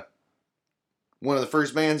 one of the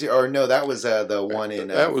first bands, or no, that was the one in...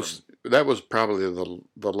 that was probably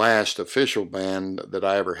the last official band that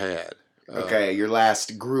I ever had. Okay, your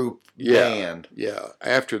last group band. Yeah.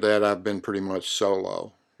 After that, I've been pretty much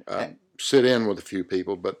solo. I sit in with a few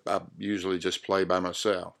people, but I usually just play by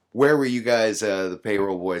myself. Where were you guys, the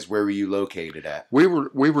Payroll Boys? Where were you located at? We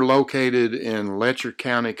were located in Letcher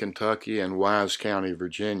County, Kentucky, and Wise County,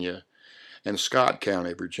 Virginia, and Scott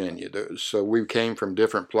County, Virginia. So we came from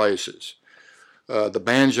different places. The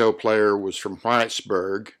banjo player was from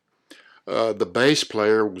Whitesburg. The bass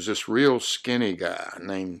player was this real skinny guy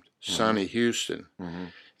named Sonny Houston. Mm-hmm.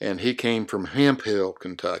 And he came from Hemp Hill,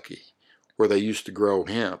 Kentucky, where they used to grow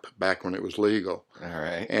hemp back when it was legal. All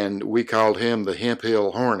right. And we called him the Hemp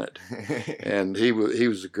Hill Hornet. And he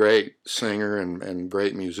was a great singer and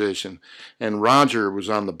great musician. And Roger was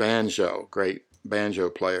on the banjo, great banjo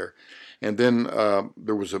player. And then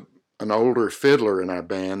there was an older fiddler in our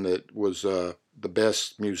band that was... the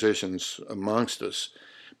best musicians amongst us,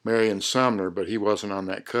 Marion Sumner, but he wasn't on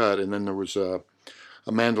that cut. And then there was a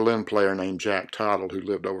mandolin player named Jack Tottle who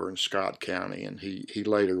lived over in Scott County, and he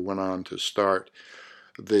later went on to start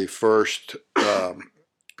the first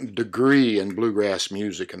degree in bluegrass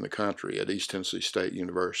music in the country at East Tennessee State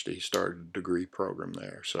University. He started a degree program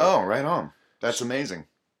there. So, right on. That's amazing.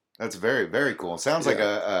 That's very, very cool. Sounds like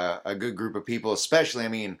a good group of people, especially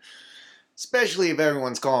if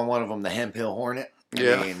everyone's calling one of them the Hemp Hill Hornet. I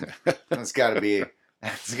mean, it's got to be a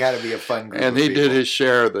fun group. And he did his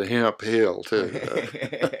share of the Hemp Hill too.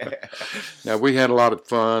 Now we had a lot of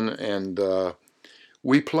fun, and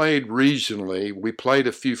we played regionally. We played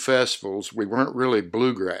a few festivals. We weren't really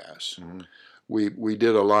bluegrass. Mm-hmm. We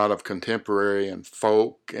did a lot of contemporary and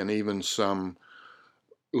folk, and even some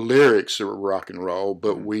lyrics that were rock and roll.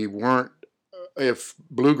 But we weren't. If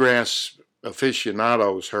bluegrass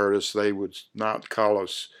aficionados heard us, they would not call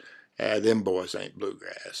us, them boys ain't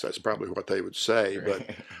bluegrass. That's probably what they would say.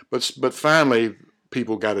 But finally,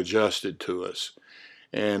 people got adjusted to us.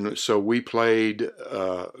 And so we played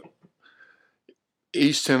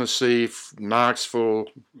East Tennessee, Knoxville,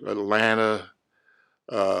 Atlanta,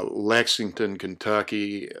 Lexington,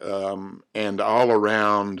 Kentucky, and all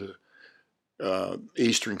around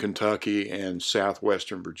eastern Kentucky and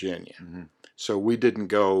southwestern Virginia. Mm-hmm. So we didn't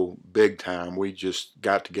go big time. We just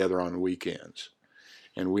got together on the weekends.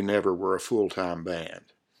 And we never were a full-time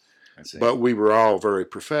band. But we were all very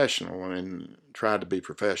professional and tried to be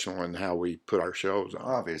professional in how we put our shows on.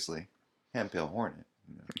 Obviously. Hemp Hill Hornet.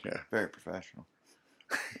 Yeah. Very professional.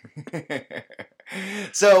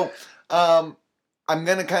 So, I'm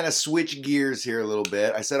going to kind of switch gears here a little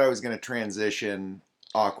bit. I said I was going to transition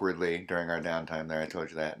awkwardly during our downtime there. I told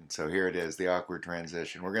you that. And so here it is, the awkward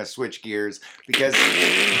transition. We're going to switch gears because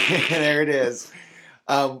there it is.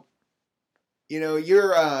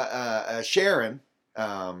 You're Sharon,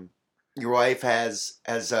 your wife has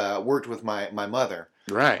worked with my mother.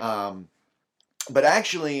 Right. But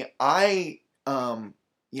actually in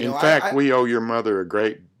fact, we owe your mother a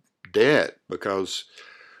great debt because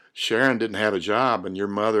Sharon didn't have a job and your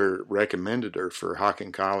mother recommended her for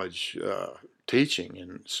Hocking College teaching,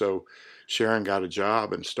 and so Sharon got a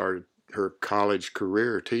job and started her college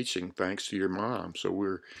career teaching thanks to your mom. So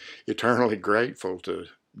we're eternally grateful to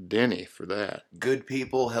Denny for that. Good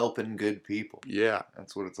people helping good people. Yeah.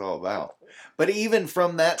 That's what it's all about. But even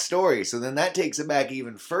from that story, so then that takes it back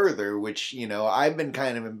even further, which, I've been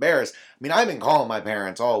kind of embarrassed. I mean, I've been calling my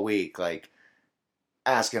parents all week, like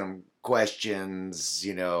asking them questions,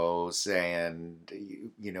 saying,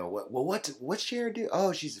 what's Sharon do?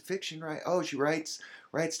 Oh, she's a fiction writer. Oh, she writes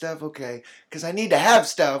stuff. Okay. Because I need to have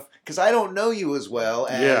stuff because I don't know you as well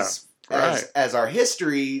as as our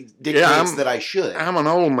history dictates that I should. I'm an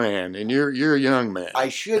old man and you're a young man. I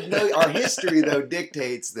should know. Our history though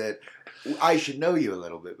dictates that I should know you a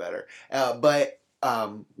little bit better. But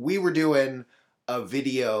we were doing a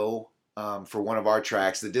video for one of our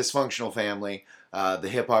tracks, the Dysfunctional Family, the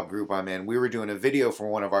hip hop group I'm in. We were doing a video for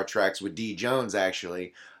one of our tracks with D Jones,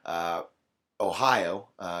 actually, Ohio.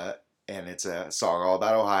 And it's a song all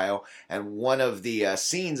about Ohio. And one of the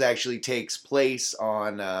scenes actually takes place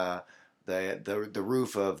on the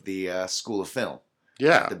roof of the School of Film.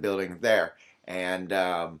 Yeah. The building there. And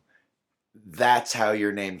that's how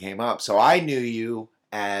your name came up. So I knew you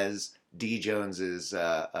as D. Jones's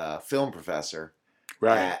film professor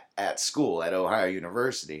Right. at school at Ohio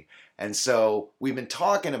University. And so we've been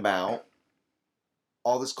talking about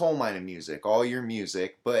all this coal mining music, all your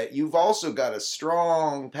music, but you've also got a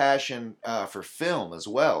strong passion for film as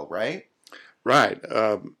well, right? Right.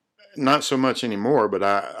 Not so much anymore, but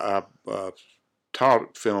I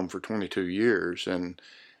taught film for 22 years, and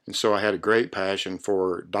so I had a great passion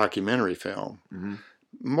for documentary film,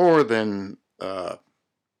 more than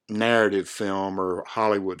narrative film or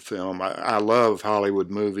Hollywood film. I love Hollywood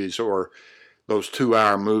movies, or those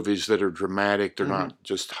 2-hour movies that are dramatic. They're not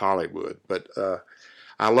just Hollywood, but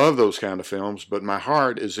I love those kind of films. But my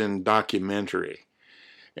heart is in documentary,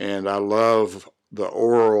 and I love the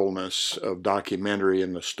oralness of documentary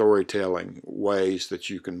and the storytelling ways that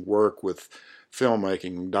you can work with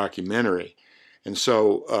filmmaking documentary. And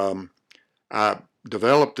so I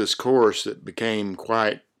developed this course that became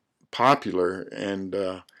quite popular, and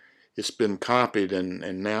it's been copied,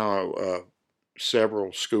 and now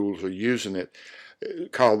several schools are using it,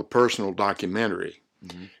 called the personal documentary.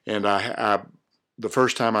 And I the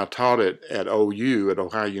first time I taught it at OU, at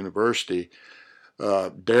Ohio University,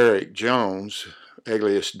 Derek Jones,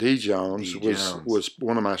 alias D. Jones, was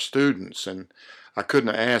one of my students, and I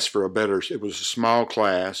couldn't have asked for a better. It was a small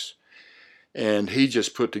class, and he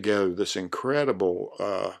just put together this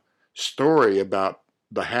incredible story about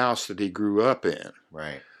the house that he grew up in,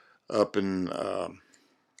 right, up in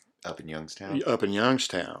Youngstown. Up in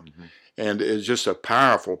Youngstown, and it's just a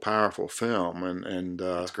powerful, powerful film, and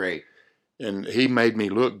that's great. And he made me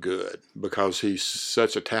look good because he's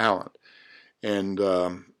such a talent, and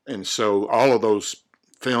so all of those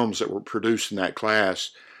films that were produced in that class,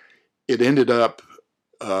 it ended up.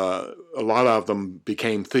 A lot of them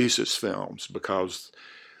became thesis films because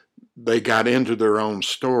they got into their own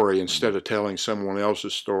story instead of telling someone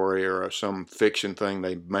else's story or some fiction thing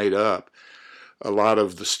they made up. A lot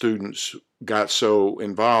of the students got so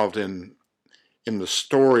involved in the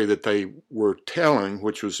story that they were telling,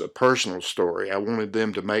 which was a personal story. I wanted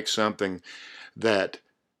them to make something that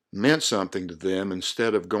meant something to them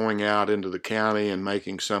instead of going out into the county and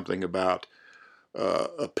making something about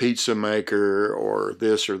a pizza maker or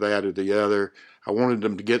this or that or the other. I wanted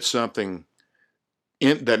them to get something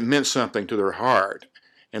that meant something to their heart,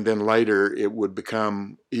 and then later it would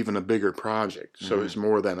become even a bigger project. So it's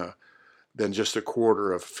more than just a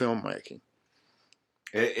quarter of filmmaking.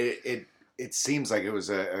 It seems like it was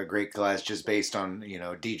a great class just based on,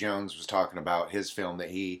 D. Jones was talking about his film that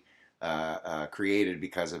he created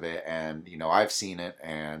because of it, and I've seen it,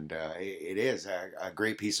 and it is a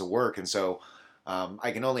great piece of work. And so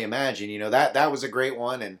I can only imagine, that was a great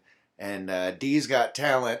one, and D's got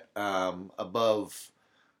talent above,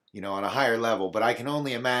 on a higher level, but I can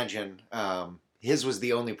only imagine his was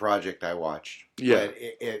the only project I watched. Yeah. But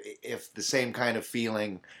if the same kind of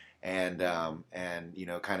feeling and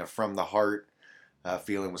kind of from the heart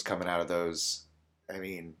feeling was coming out of those, I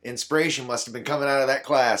mean, inspiration must have been coming out of that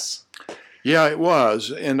class. Yeah, it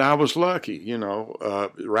was, and I was lucky,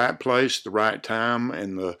 right place, the right time,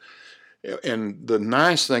 and the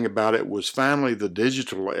nice thing about it was finally the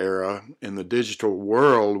digital era and the digital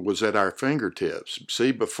world was at our fingertips.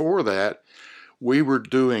 See, before that, we were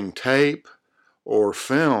doing tape or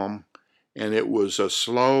film, and it was a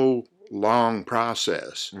slow, long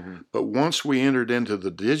process. But once we entered into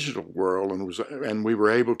the digital world and we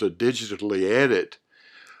were able to digitally edit,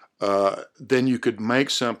 then you could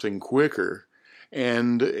make something quicker,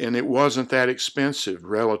 and it wasn't that expensive,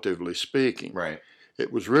 relatively speaking. Right.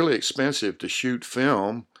 It was really expensive to shoot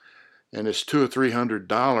film, and it's $200 or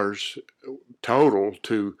 $300 total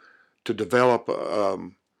to develop a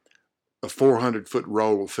 400-foot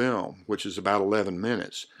roll of film, which is about 11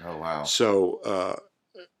 minutes. Oh wow!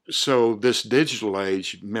 So this digital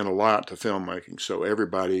age meant a lot to filmmaking. So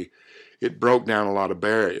it broke down a lot of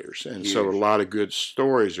barriers, and so a lot of good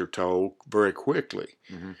stories are told very quickly,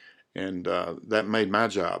 and that made my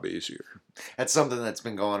job easier. That's something that's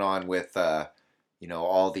been going on with.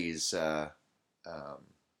 All these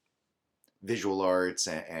visual arts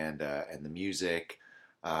and the music,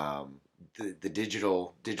 the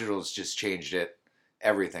digital's just changed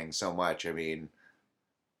everything so much. I mean,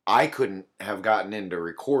 I couldn't have gotten into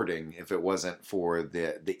recording if it wasn't for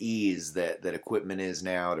the ease that equipment is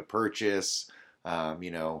now to purchase.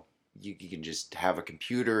 You know, you can just have a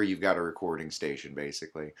computer. You've got a recording station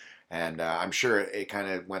basically, and I'm sure it kind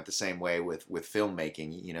of went the same way with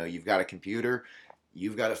filmmaking. You know, you've got a computer.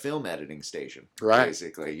 You've got a film editing station, Right.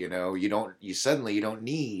 basically. You know, you don't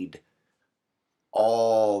need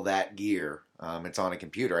all that gear. It's on a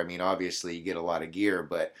computer. I mean, obviously you get a lot of gear,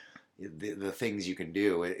 but the things you can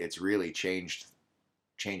do, it's really changed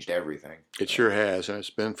everything. It sure has, and it's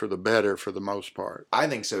been for the better for the most part. I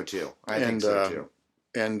think so too. I think so too.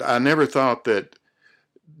 And I never thought that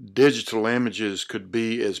digital images could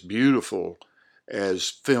be as beautiful as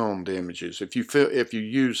filmed images. If you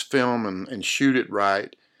use film and shoot it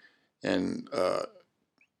right, and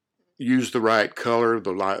use the right color,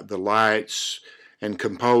 the lights, and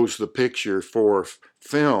compose the picture for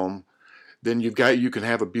film, then you can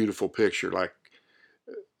have a beautiful picture. Like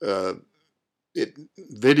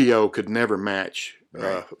video could never match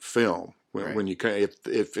film. When you can,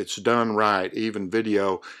 if it's done right, even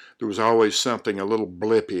video, there was always something a little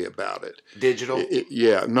blippy about it. Digital?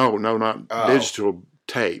 No, not digital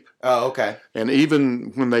tape. Oh, okay. And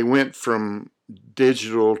even when they went from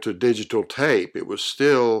digital to digital tape, it was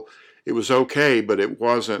okay, but it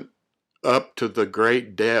wasn't up to the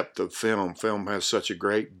great depth of film. Film has such a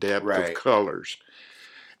great depth of colors.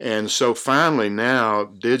 And so finally now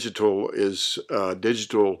digital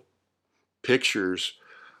pictures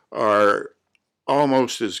are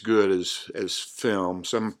almost as good as film.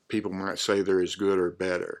 Some people might say they're as good or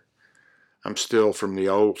better. I'm still from the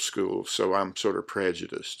old school, so I'm sort of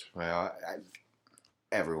prejudiced. Well,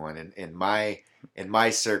 everyone in my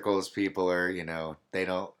circles, people are, you know, they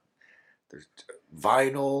don't. There's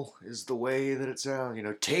vinyl is the way that it sounds. You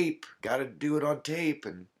know, tape, got to do it on tape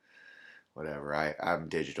and whatever. I'm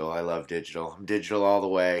digital. I love digital. I'm digital all the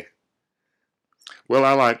way. Well,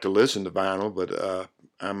 I like to listen to vinyl, but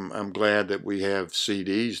I'm glad that we have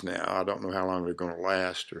CDs now. I don't know how long they're going to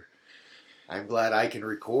last. I'm glad I can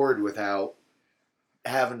record without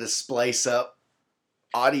having to splice up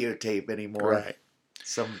audio tape anymore. Right.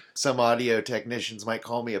 Some audio technicians might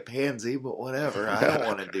call me a pansy, but whatever. I don't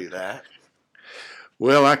want to do that.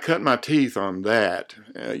 Well, I cut my teeth on that,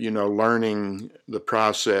 learning the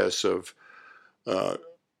process of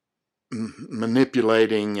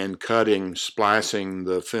manipulating and cutting, splicing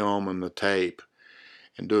the film and the tape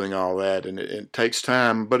and doing all that. And it takes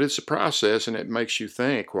time, but it's a process and it makes you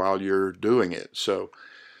think while you're doing it. So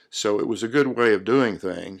it was a good way of doing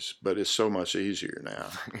things, but it's so much easier now.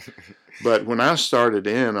 But when I started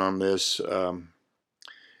in on this,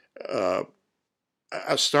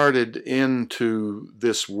 I started into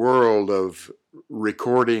this world of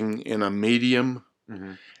recording in a medium,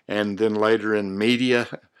 mm-hmm. and then later in media.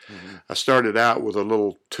 Mm-hmm. I started out with a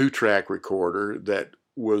little 2-track recorder that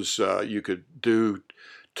was, you could do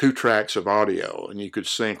 2 tracks of audio and you could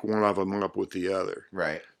sync one of them up with the other.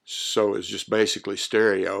 Right. So it's just basically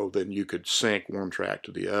stereo, then you could sync one track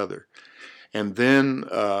to the other. And then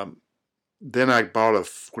I bought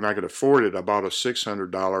when I could afford it, I bought a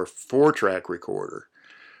 $600 4-track recorder,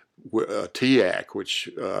 a TIAC, which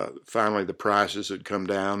finally the prices had come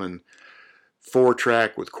down, and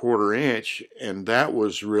 4-track with 1/4 inch, and that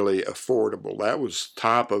was really affordable. That was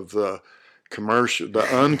top of the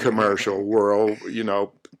uncommercial world. You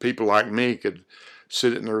know, people like me could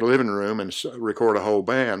sit in their living room and record a whole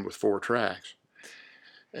band with 4 tracks.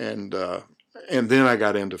 And then I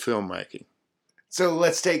got into filmmaking. So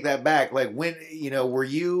let's take that back. Like, when, were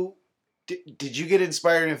you, did you get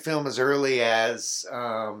inspired in film as early as,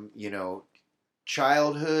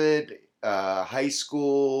 childhood, high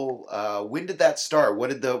school? When did that start?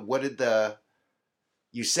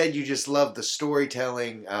 You said you just loved the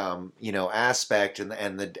storytelling, aspect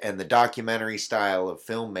and the documentary style of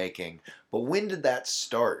filmmaking. But when did that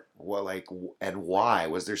start? And why?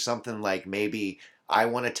 Was there something like, maybe I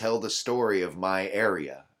want to tell the story of my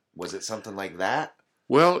area? Was it something like that?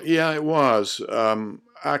 Well, yeah, it was.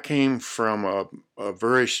 I came from a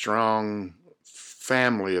very strong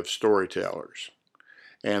family of storytellers,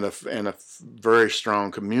 and a very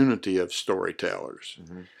strong community of storytellers.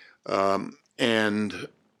 Mm-hmm.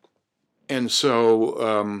 And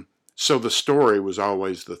so the story was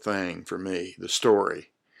always the thing for me, the story.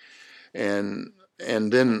 And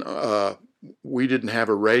then we didn't have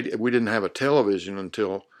a television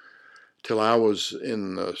until I was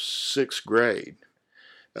in the 6th grade.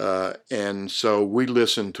 And so we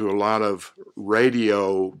listened to a lot of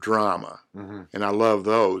radio drama, mm-hmm. and I love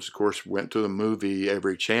those. Of course, went to the movie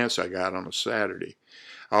every chance I got on a Saturday.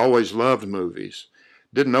 I always loved movies.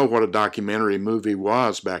 Didn't know what a documentary movie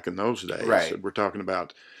was back in those days. Right. We're talking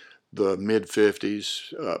about the mid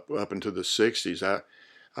 50s up into the 60s.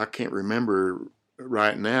 I can't remember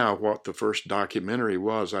right now what the first documentary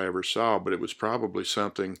was I ever saw, but it was probably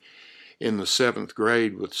something in the 7th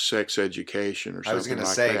grade with sex education or something like that. I was going to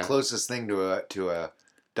say, closest thing to a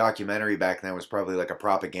documentary back then was probably like a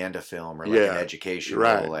propaganda film or like an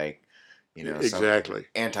educational, like, you know, exactly,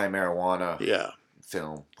 anti-marijuana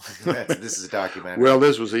film. This is a documentary. Well,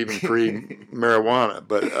 this was even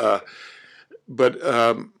pre-marijuana, but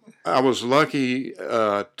I was lucky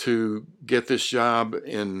to get this job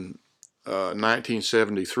in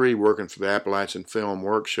 1973 working for the Appalachian Film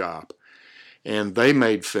Workshop. And they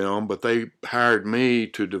made film, but they hired me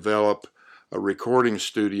to develop a recording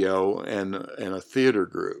studio and a theater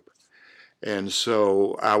group. And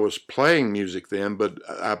so I was playing music then, but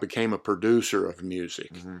I became a producer of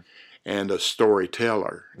music and a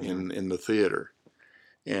storyteller in the theater.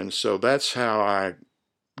 And so that's how I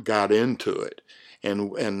got into it.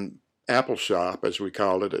 And Apple Shop, as we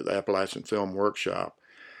called it, at the Appalachian Film Workshop,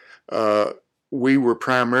 we were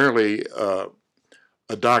primarily a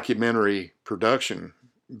documentary production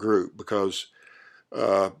group because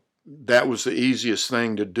that was the easiest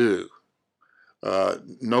thing to do.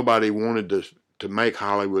 Nobody wanted to make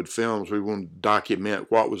Hollywood films. We wanted to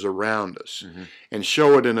document what was around us and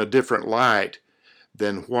show it in a different light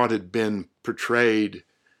than what had been portrayed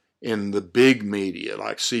in the big media,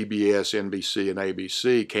 like CBS, NBC, and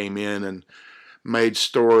ABC came in and made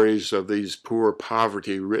stories of these poor,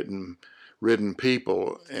 poverty-ridden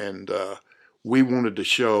people, and we wanted to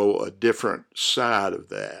show a different side of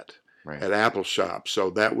that at Apple Shop.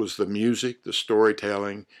 So that was the music, the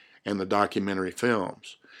storytelling, and the documentary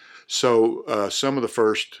films. So some of the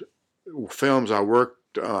first films I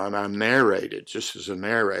worked on, I narrated just as a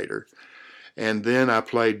narrator. And then I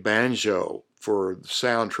played banjo for the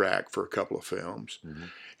soundtrack for a couple of films.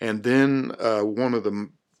 And then one of the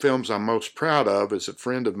films I'm most proud of is a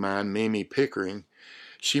friend of mine, Mimi Pickering.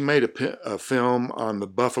 She made a film on the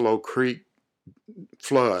Buffalo Creek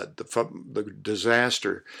flood, the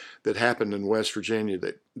disaster that happened in West Virginia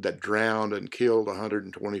that drowned and killed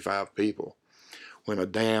 125 people when a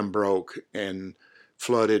dam broke and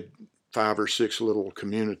flooded 5 or 6 little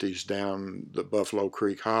communities down the Buffalo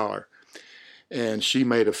Creek holler. And she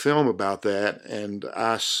made a film about that, and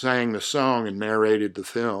I sang the song and narrated the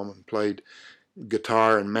film and played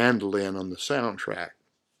guitar and mandolin on the soundtrack.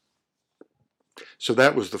 So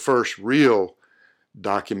that was the first real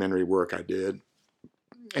documentary work I did.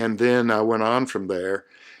 And then I went on from there.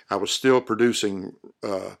 I was still producing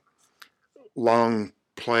long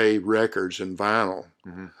play records and vinyl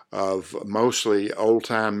of mostly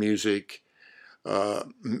old-time music,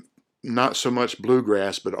 not so much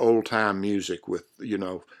bluegrass, but old-time music with, you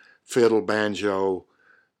know, fiddle, banjo,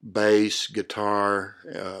 bass, guitar,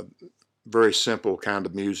 very simple kind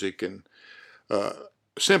of music, and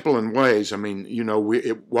simple in ways. I mean, you know,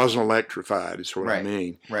 it wasn't electrified, is what I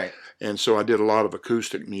mean. Right. And so I did a lot of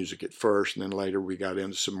acoustic music at first, and then later we got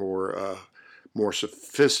into some more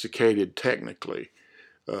sophisticated, technically,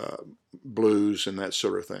 blues and that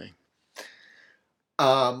sort of thing.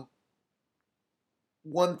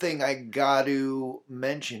 One thing I got to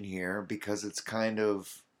mention here, because it's kind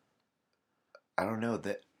of, I don't know,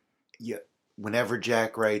 that whenever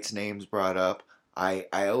Jack Wright's name's brought up, I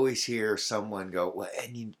always hear someone go, "Well,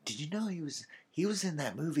 and did you know he was in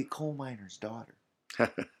that movie Coal Miner's Daughter?"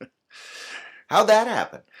 How'd that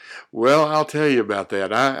happen? Well, I'll tell you about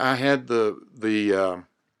that. I had the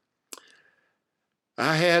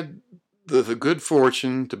good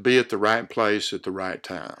fortune to be at the right place at the right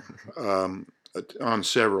time on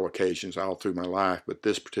several occasions all through my life, but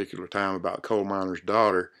this particular time about Coal Miner's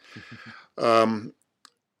Daughter.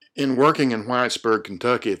 In working in Whitesburg,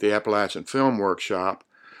 Kentucky at the Appalachian Film Workshop,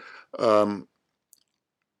 Coal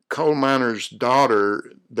Miner's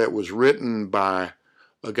Daughter, that was written by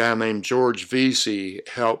a guy named George Vesey,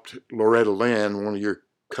 helped Loretta Lynn, one of your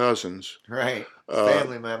cousins. Right,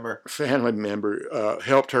 family member,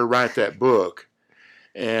 helped her write that book.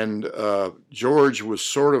 And George was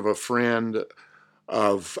sort of a friend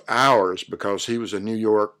of ours because he was he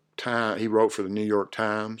wrote for the New York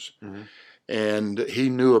Times. And he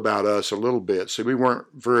knew about us a little bit. So we weren't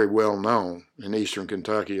very well known in eastern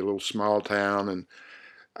Kentucky, a little small town, and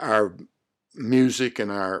our music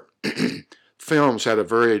and our films had a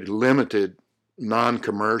very limited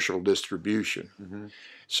non-commercial distribution.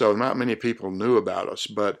 So not many people knew about us,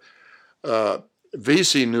 but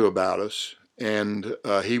VC knew about us, and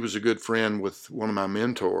he was a good friend with one of my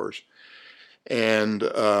mentors. And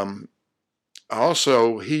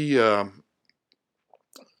also he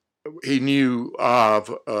knew of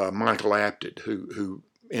Michael Apted, who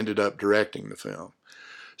ended up directing the film.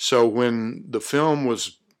 So when the film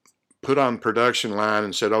was put on production line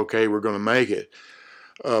and said, okay, we're going to make it,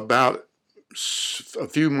 about a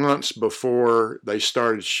few months before they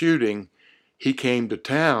started shooting, he came to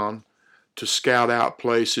town to scout out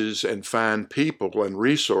places and find people and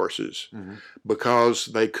resources because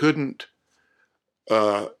they couldn't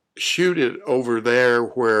shoot it over there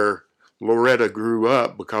where Loretta grew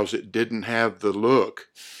up because it didn't have the look.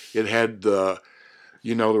 It had there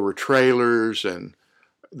were trailers and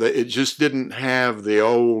it just didn't have the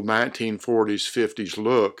old 1940s, 50s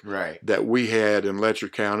look that we had in Letcher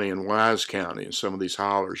County and Wise County. And some of these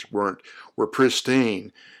hollers were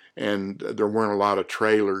pristine, and there weren't a lot of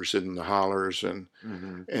trailers in the hollers, and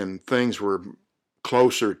things were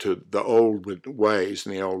closer to the old ways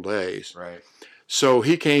in the old days. Right. So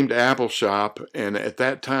he came to Appalachia, and at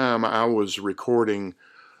that time I was recording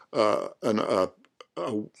an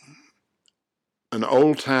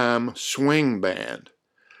old-time swing band.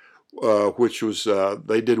 Which was,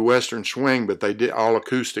 they did Western swing, but they did all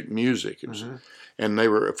acoustic music. And they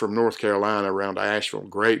were from North Carolina around Asheville.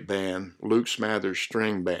 Great band, Luke Smathers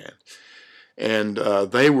String Band. And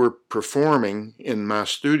they were performing in my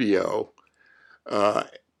studio on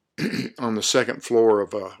the second floor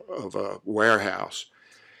of a warehouse.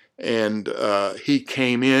 And he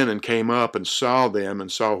came in and came up and saw them and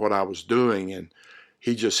saw what I was doing, and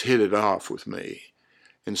he just hit it off with me.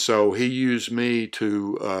 And so he used me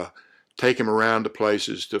to take him around to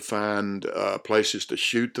places to find places to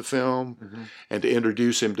shoot the film and to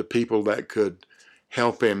introduce him to people that could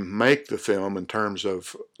help him make the film in terms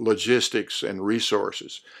of logistics and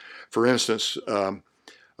resources. For instance, a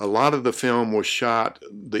lot of the film was shot,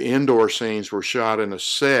 the indoor scenes were shot in a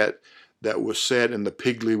set that was set in the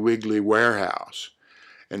Piggly Wiggly warehouse.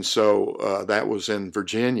 And so that was in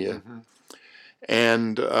Virginia.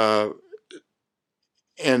 And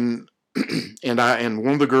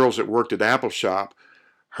one of the girls that worked at Appalachia,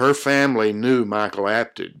 her family knew Michael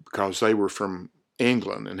Apted because they were from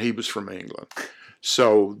England and he was from England.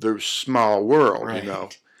 So there's small world,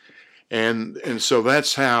 And so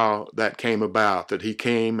that's how that came about, that he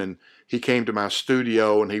came to my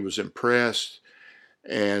studio and he was impressed.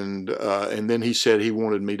 And then he said he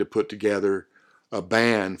wanted me to put together a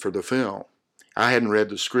band for the film. I hadn't read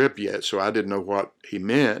the script yet, so I didn't know what he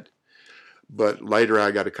meant. But later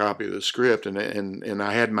I got a copy of the script, and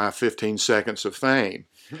I had my 15 seconds of fame.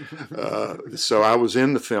 So I was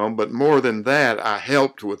in the film, but more than that, I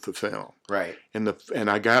helped with the film. Right. And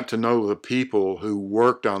I got to know the people who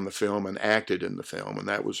worked on the film and acted in the film, and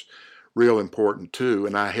that was real important too.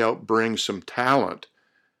 And I helped bring some talent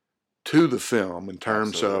to the film in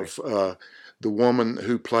terms of the woman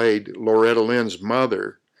who played Loretta Lynn's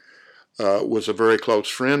mother was a very close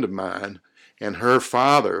friend of mine, and her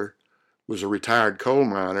father was a retired coal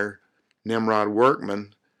miner, Nimrod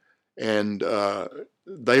Workman, and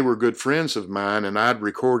they were good friends of mine, and I'd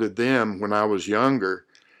recorded them when I was younger,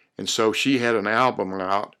 and so she had an album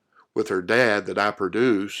out with her dad that I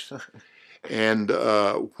produced, and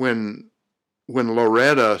when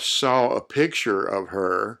Loretta saw a picture of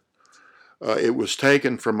her, it was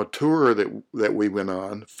taken from a tour that we went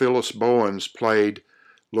on. Phyllis Bowens played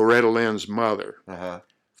Loretta Lynn's mother.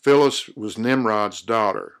 Phyllis was Nimrod's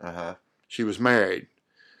daughter. She was married.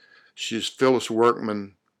 She's Phyllis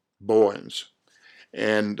Workman Bowens.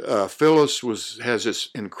 And Phyllis has this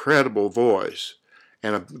incredible voice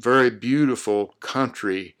and a very beautiful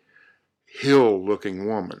country hill-looking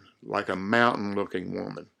woman, like a mountain-looking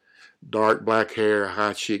woman. Dark black hair,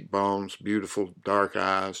 high cheekbones, beautiful dark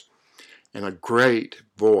eyes, and a great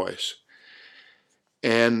voice.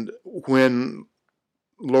 And when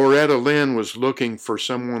Loretta Lynn was looking for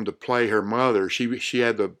someone to play her mother, she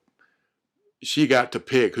got to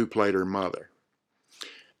pick who played her mother.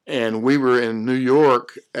 And we were in New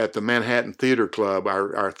York at the Manhattan Theater Club.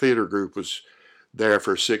 Our theater group was there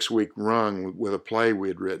for a 6-week run with a play we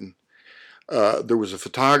had written. There was a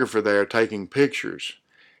photographer there taking pictures,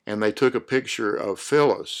 and they took a picture of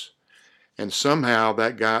Phyllis. And somehow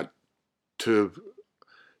that got to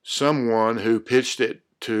someone who pitched it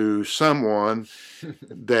to someone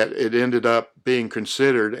that it ended up being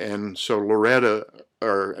considered. And so Loretta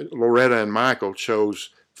and Michael chose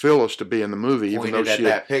Phyllis to be in the movie, even though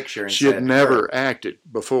she had never acted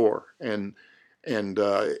before, and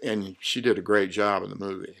she did a great job in the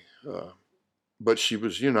movie. But she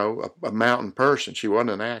was, a mountain person. She wasn't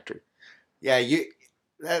an actor. Yeah,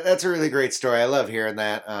 that's a really great story. I love hearing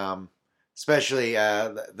that, especially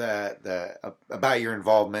the about your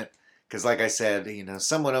involvement. Because, like I said,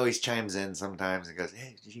 someone always chimes in sometimes and goes,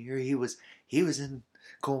 "Hey, did you hear he was in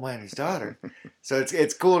coal miner's daughter. So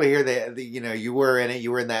it's cool to hear that you were in it.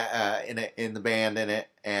 You were in that in the band in it,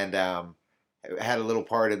 and had a little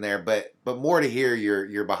part in there. But more to hear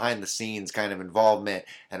your behind the scenes kind of involvement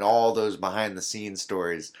and all those behind the scenes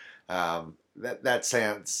stories. That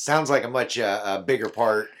sounds like a much bigger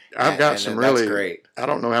part. I've got some really great. I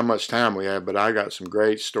don't know how much time we have, but I got some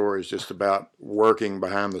great stories just about working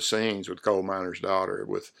behind the scenes with Coal Miner's Daughter,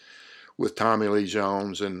 with Tommy Lee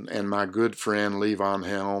Jones and my good friend Levon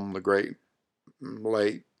Helm. The great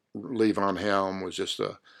late Levon Helm was just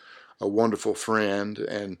a wonderful friend,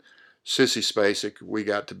 and Sissy Spacek. We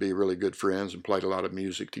got to be really good friends and played a lot of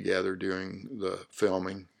music together during the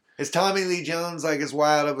filming. Is Tommy Lee Jones like as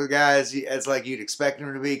wild of a guy as like you'd expect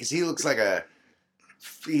him to be? Because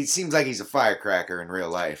he seems like he's a firecracker in real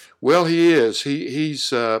life. Well, he is. He's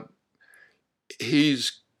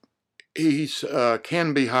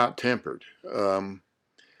can be hot tempered,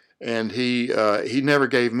 and he never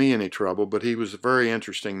gave me any trouble. But he was a very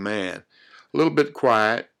interesting man, a little bit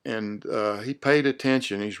quiet, and he paid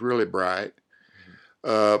attention. He's really bright.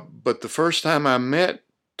 But the first time I met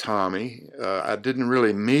Tommy, I didn't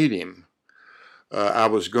really meet him. I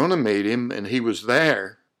was going to meet him, and he was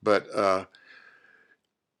there, but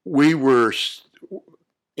we were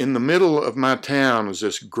in the middle of my town. Was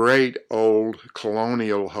this great old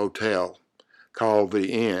colonial hotel called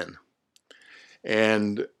the Inn,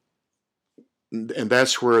 and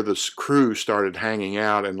that's where the crew started hanging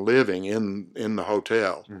out and living in the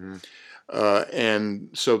hotel. Mm-hmm. And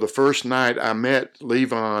so the first night I met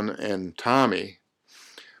Levon and Tommy,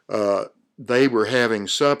 they were having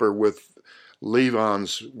supper with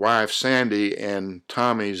Levon's wife, Sandy, and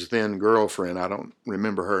Tommy's then girlfriend. I don't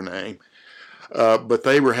remember her name. But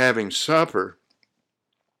they were having supper,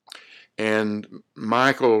 and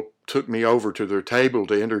Michael took me over to their table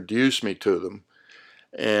to introduce me to them,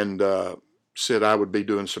 and said I would be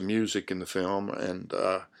doing some music in the film. And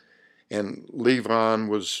Levon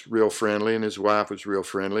was real friendly, and his wife was real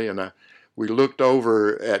friendly, and we looked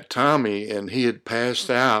over at Tommy, and he had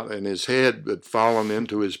passed out, and his head had fallen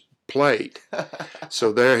into his plate.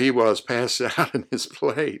 So there he was, passed out in his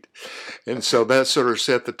plate. And so that sort of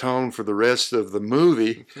set the tone for the rest of the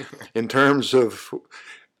movie. In terms of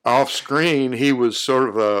off screen, he was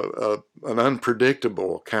sort of an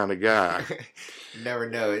unpredictable kind of guy. You never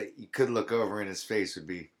know. You could look over and his face would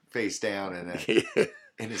be face down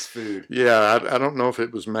in his food. Yeah, I don't know if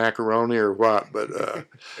it was macaroni or what,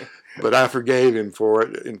 but I forgave him for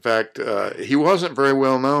it. In fact, he wasn't very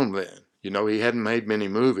well known then. He hadn't made many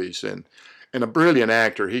movies, and a brilliant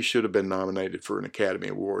actor. He should have been nominated for an Academy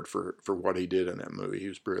Award for what he did in that movie. He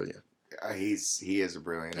was brilliant. He is a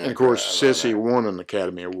brilliant actor. And of course, Sissy won an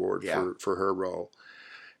Academy Award for her role.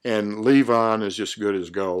 And Levon is just good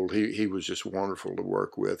as gold. He was just wonderful to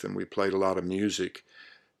work with, and we played a lot of music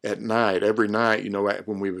at night. Every night,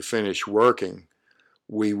 when we would finish working,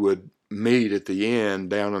 we would meet at the inn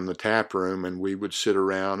down in the tap room, and we would sit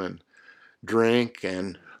around and drink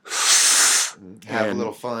and have a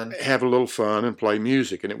little fun. Have a little fun and play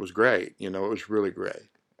music, and it was great. It was really great.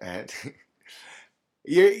 And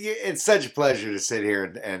it's such a pleasure to sit here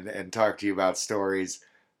and talk to you about stories.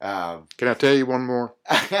 Can I tell you one more?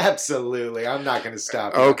 Absolutely. I'm not going to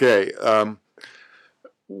stop you. Okay.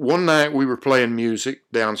 One night we were playing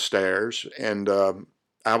music downstairs, and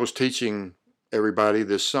I was teaching everybody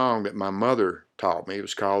this song that my mother taught me. It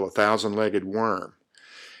was called "A Thousand-Legged Worm,"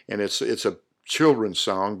 and it's a children's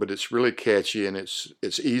song, but it's really catchy, and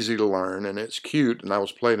it's easy to learn, and it's cute. And I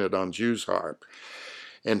was playing it on Jew's harp,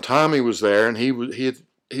 and Tommy was there, and he was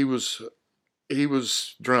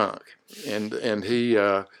drunk, and he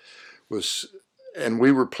was, and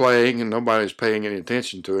we were playing, and nobody was paying any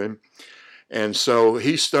attention to him. And so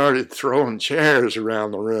he started throwing chairs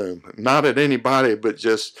around the room, not at anybody, but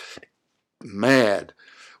just mad.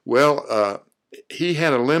 Well, he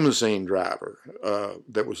had a limousine driver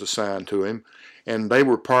that was assigned to him, and they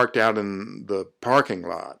were parked out in the parking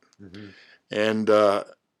lot. Mm-hmm.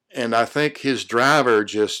 And I think his driver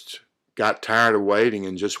just got tired of waiting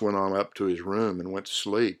and just went on up to his room and went to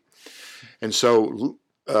sleep. And so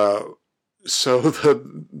the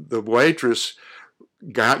waitress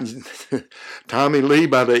got Tommy Lee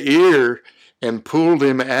by the ear and pulled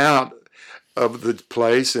him out of the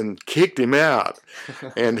place and kicked him out.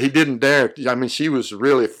 And he didn't dare. I mean, she was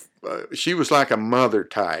really, she was like a mother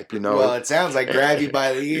type, Well, it sounds like grab you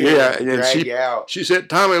by the ear, yeah, and drag you out. She said,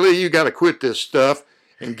 "Tommy Lee, you got to quit this stuff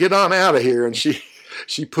and get on out of here." And she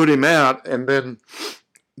put him out. And then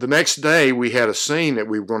the next day we had a scene that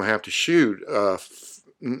we were going to have to shoot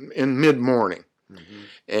in mid-morning.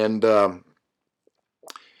 Mm-hmm.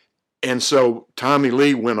 And so Tommy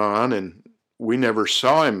Lee went on, and we never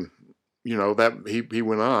saw him. That he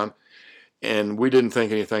went on, and we didn't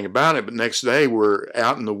think anything about it. But next day we're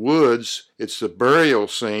out in the woods. It's the burial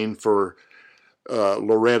scene for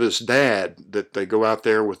Loretta's dad, that they go out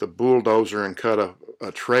there with a bulldozer and cut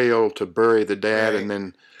a trail to bury the dad. Right. And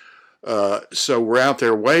then so we're out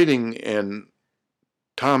there waiting, and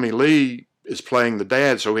Tommy Lee is playing the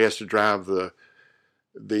dad, so he has to drive the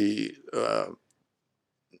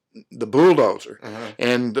bulldozer. Uh-huh.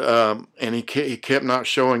 And he kept not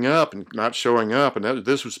showing up, and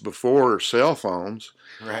this was before cell phones.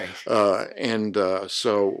 Right.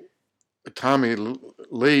 So Tommy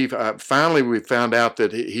Lee, finally we found out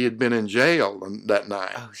that he had been in jail that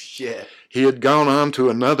night. Oh, shit. He had gone on to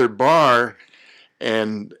another bar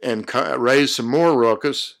and raised some more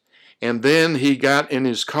ruckus, and then he got in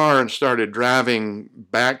his car and started driving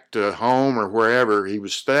back to home or wherever he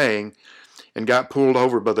was staying, and got pulled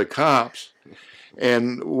over by the cops.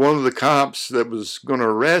 And one of the cops that was going to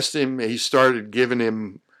arrest him, he started giving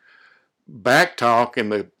him back talk,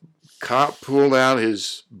 and the cop pulled out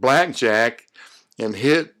his blackjack and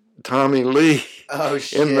hit Tommy Lee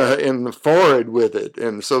in the forehead with it.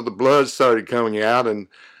 And so the blood started coming out, and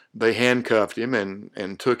they handcuffed him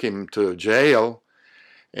and took him to jail.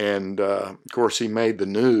 And, of course, he made the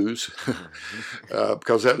news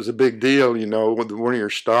because that was a big deal, one of your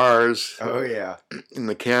stars in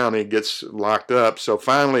the county gets locked up. So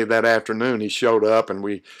finally that afternoon he showed up, and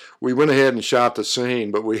we went ahead and shot the scene,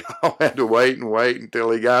 but we all had to wait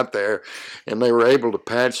until he got there. And they were able to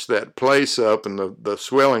patch that place up, and the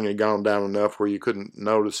swelling had gone down enough where you couldn't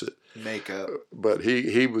notice it. Makeup. But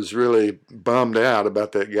he was really bummed out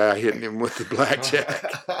about that guy hitting him with the blackjack.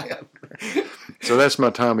 So that's my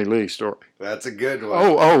Tommy Lee story. That's a good one.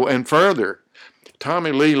 Oh, and further,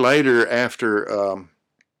 Tommy Lee later, after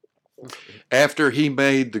he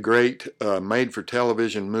made the great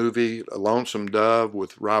made-for-television movie Lonesome Dove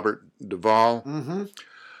with Robert Duvall,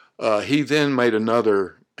 he then made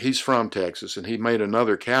another. He's from Texas, and he made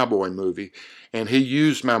another cowboy movie, and he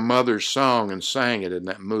used my mother's song and sang it in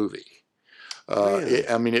that movie. Really?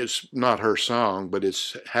 It's not her song, but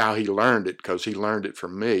it's how he learned it, because he learned it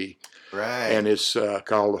from me. Right. And it's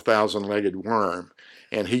called A Thousand-Legged Worm.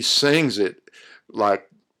 And he sings it like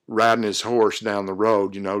riding his horse down the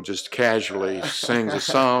road, just casually sings a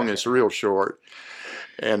song. It's real short.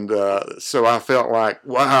 And so I felt like,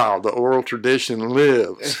 wow, the oral tradition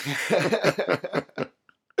lives.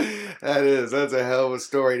 That's a hell of a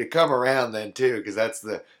story to come around then, too, because that's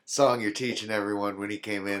the song you're teaching everyone when he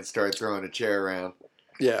came in, started throwing a chair around.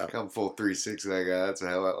 Yeah. Come full 360, that guy. That's a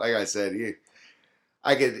hell of, like I said,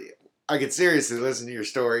 I could seriously listen to your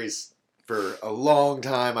stories for a long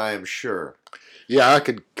time, I am sure. Yeah, I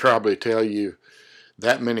could probably tell you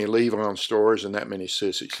that many Levon stories and that many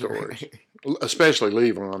Sissy stories. Especially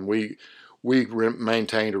Levon. We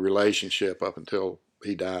maintained a relationship up until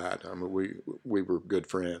he died. We were good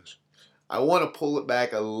friends. I want to pull it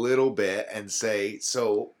back a little bit and say,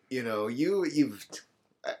 so you've.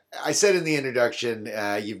 I said in the introduction,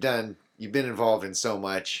 you've been involved in so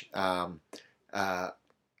much, and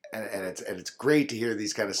it's great to hear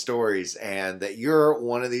these kind of stories, and that you're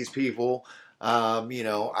one of these people. I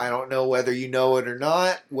don't know whether you know it or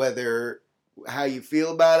not, how you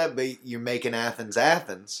feel about it, but you're making Athens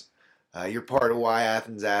Athens. You're part of Why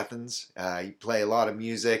Athens. You play a lot of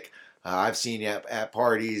music. I've seen you at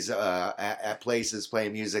parties, at places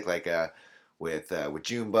playing music like with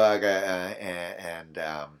Junebug and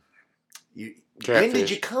when did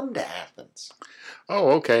you come to Athens? Oh,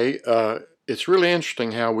 okay. It's really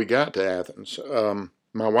interesting how we got to Athens.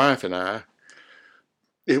 My wife and I.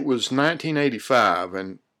 It was 1985,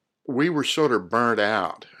 and we were sort of burnt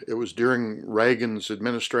out. It was during Reagan's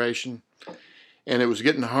administration, and it was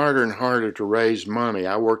getting harder and harder to raise money.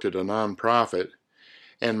 I worked at a nonprofit,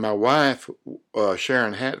 and my wife,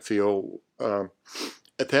 Sharon Hatfield, at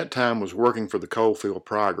that time was working for the Coalfield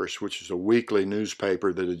Progress, which is a weekly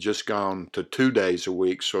newspaper that had just gone to 2 days a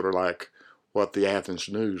week, sort of like what the Athens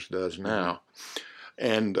News does now.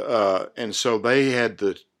 And so they had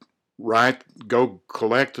to go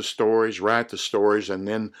collect the stories, write the stories, and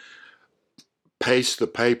then paste the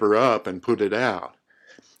paper up and put it out.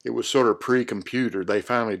 It was sort of pre-computer. They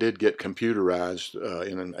finally did get computerized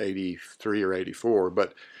in an 83 or 84,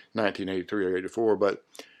 but 1983 or 84. But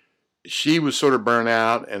she was sort of burnt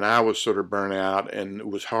out, and I was sort of burnt out, and it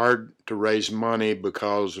was hard to raise money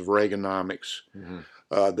because of Reaganomics.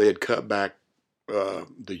 Mm-hmm. They had cut back the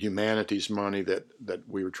humanities money that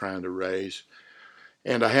we were trying to raise.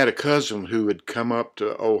 And I had a cousin who had come up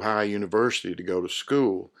to Ohio University to go to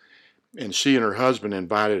school, and she and her husband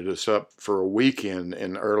invited us up for a weekend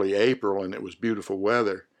in early April, and it was beautiful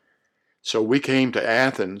weather. So we came to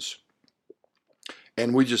Athens,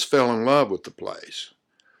 and we just fell in love with the place.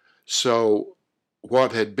 So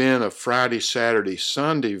what had been a Friday, Saturday,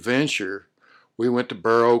 Sunday venture, we went to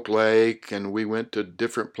Burr Oak Lake, and we went to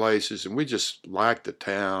different places, and we just liked the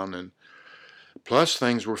town. And plus,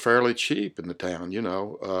 things were fairly cheap in the town.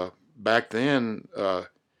 Back then,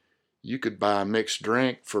 you could buy a mixed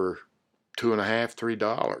drink for $2.50,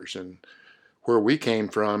 $3, and where we came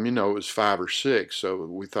from, it was 5 or 6. So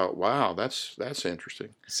we thought, wow, that's interesting.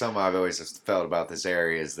 Something I've always felt about this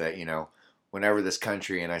area is that, whenever this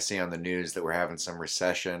country, and I see on the news that we're having some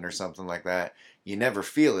recession or something like that, you never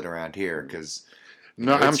feel it around here because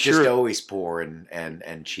it's just always poor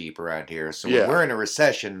and cheap around here. So when we're in a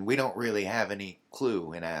recession, we don't really have any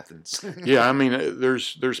clue in Athens. Yeah, I mean,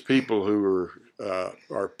 there's people who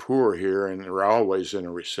are poor here and are always in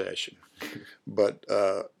a recession, but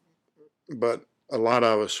a lot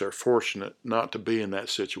of us are fortunate not to be in that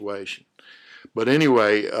situation. But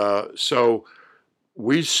anyway, so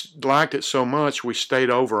we liked it so much, we stayed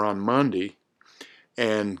over on Monday,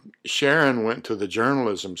 and Sharon went to the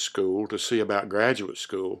journalism school to see about graduate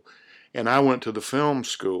school, and I went to the film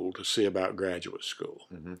school to see about graduate school.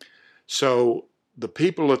 Mm-hmm. So the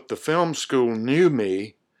people at the film school knew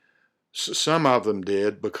me, some of them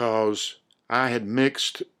did, because I had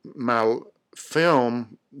mixed my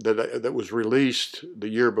film that was released the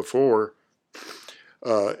year before.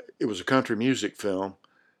 It was a country music film.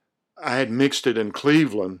 I had mixed it in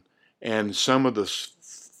Cleveland, and some of the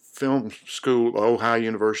film school, Ohio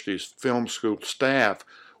University's film school staff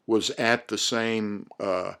was at the same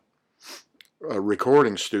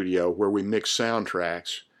recording studio where we mixed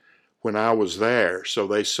soundtracks when I was there. So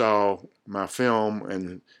they saw my film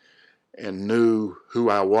and knew who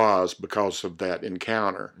I was because of that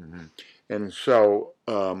encounter. Mm-hmm. And so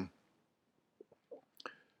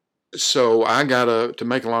I got to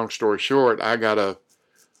make a long story short, I got a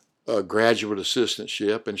graduate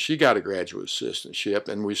assistantship, and she got a graduate assistantship,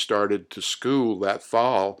 and we started to school that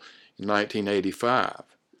fall in 1985.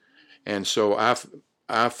 And so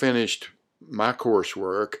I finished my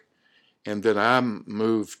coursework, and then I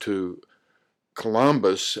moved to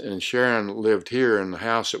Columbus, and Sharon lived here in the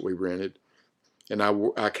house that we rented. And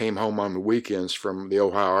I came home on the weekends from the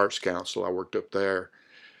Ohio Arts Council. I worked up there.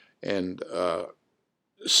 And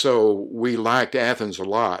so we liked Athens a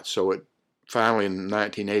lot. So finally in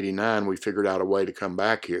 1989, we figured out a way to come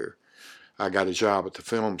back here. I got a job at the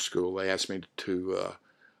film school. They asked me to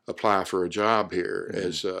apply for a job here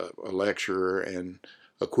as a lecturer and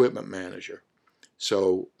equipment manager.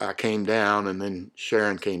 So I came down, and then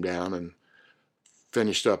Sharon came down and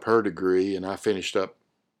finished up her degree, and I finished up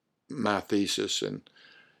my thesis,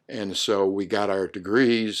 and so we got our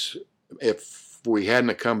degrees. If we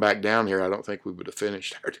hadn't come back down here, I don't think we would have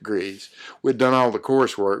finished our degrees. We'd done all the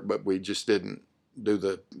coursework, but we just didn't do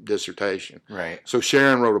the dissertation. Right. So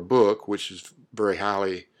Sharon wrote a book, which is very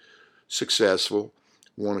highly successful,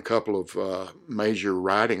 won a couple of major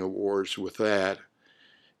writing awards with that,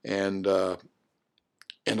 and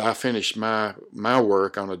I finished my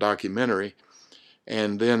work on a documentary.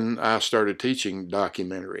 And then I started teaching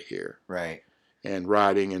documentary here. Right. And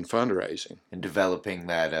writing and fundraising. And developing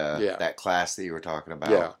that class that you were talking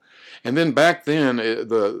about. Yeah. And then back then,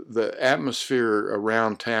 the atmosphere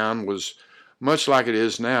around town was much like it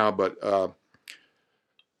is now, but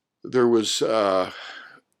there was the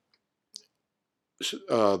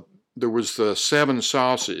Seven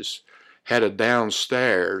Sauces had a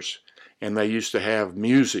downstairs, and they used to have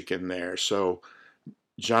music in there. So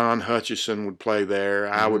John Hutchison would play there.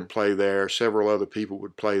 I would play there. Several other people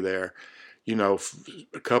would play there. A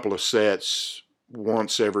couple of sets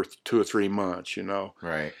once every 2 or 3 months.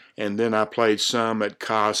 Right. And then I played some at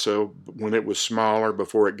Casa when it was smaller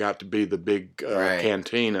before it got to be the big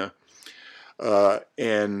cantina.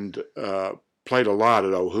 And played a lot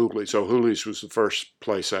at O'Hooley's. O'Hooley's was the first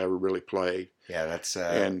place I ever really played. Yeah, that's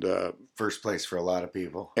first place for a lot of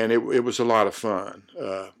people. And it was a lot of fun.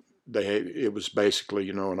 It was basically,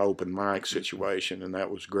 an open mic situation, and that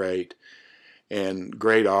was great. And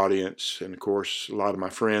great audience. And, of course, a lot of my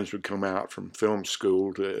friends would come out from film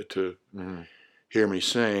school to hear me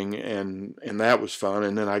sing, and that was fun.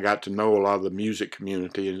 And then I got to know a lot of the music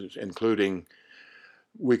community, including,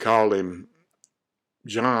 we called him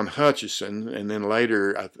John Hutchison, and then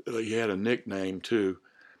later he had a nickname, too.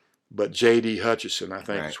 But J.D. Hutchison, I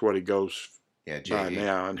think, is what he goes by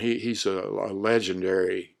now. And he's a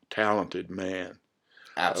legendary, talented man.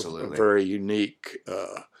 Absolutely. A very unique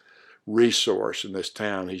resource in this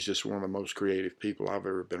town. He's just one of the most creative people I've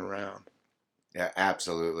ever been around. Yeah,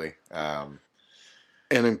 absolutely. And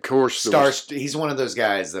of course, he's one of those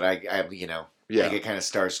guys that I Yeah. I get kind of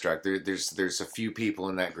starstruck. There's a few people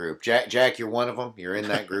in that group. Jack, you're one of them. You're in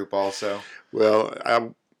that group also. Well,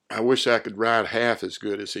 I wish I could ride half as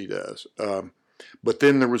good as he does. But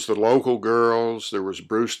then there was the local girls. There was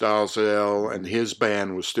Bruce Dalzell, and his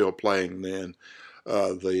band was still playing then.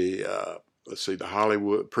 Let's see, the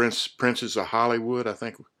Hollywood Princes of Hollywood, I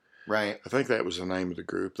think. Right. I think that was the name of the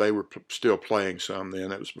group. They were still playing some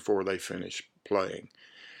then. It was before they finished playing,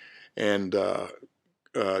 and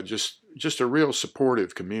just a real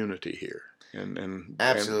supportive community here. And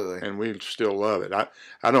Absolutely. and we still love it.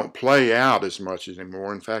 I don't play out as much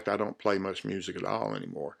anymore. In fact, I don't play much music at all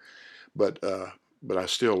anymore. But I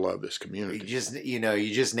still love this community.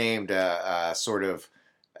 You just named sort of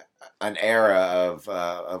an era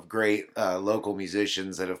of great local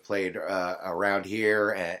musicians that have played around here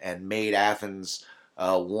and made Athens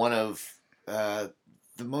one of the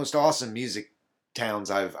most awesome music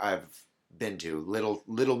towns I've been to.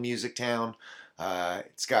 Little music town.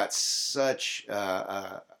 It's got such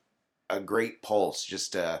a great pulse.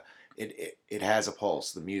 Just it has a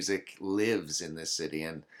pulse. The music lives in this city,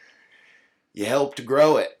 and you helped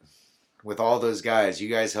grow it with all those guys. You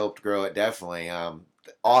guys helped grow it, definitely.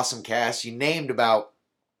 Awesome cast. You named about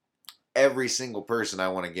every single person I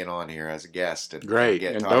want to get on here as a guest. And Great,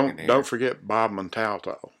 get and talking don't forget Bob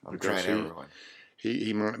Montalto. I'm trying everyone.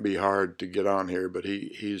 He might be hard to get on here, but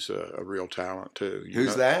he's a real talent too.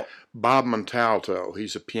 Who's that? Bob Montalto.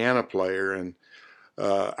 He's a piano player, and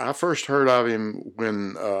I first heard of him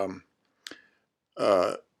when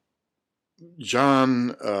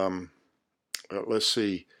John. Let's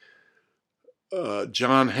see.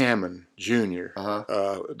 John Hammond Jr.,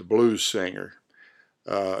 the blues singer.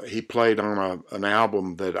 He played on an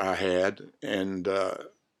album that I had, and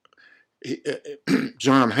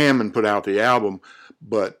John Hammond put out the album,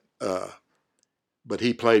 but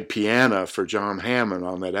he played piano for John Hammond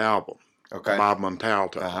on that album. Okay. Bob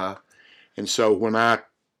Montalto. And so when I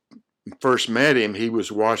first met him, he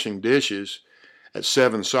was washing dishes at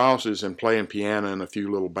Seven Sauces and playing piano in a few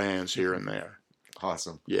little bands here and there.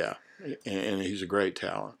 Awesome. Yeah, and he's a great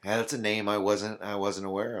talent. Yeah, that's a name I wasn't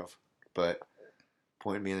aware of, but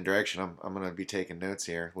pointing me in the direction. I'm going to be taking notes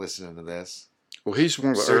here, listening to this. Well, he's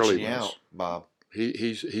one of the Searching early you ones. out, Bob.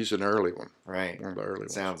 He's an early one. Right. One of the early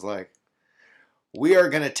ones. Sounds like. We are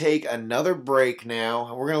going to take another break now,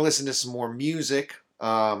 and we're going to listen to some more music. We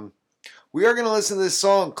are going to listen to this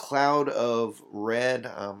song, Cloud of Red.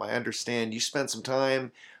 I understand you spent some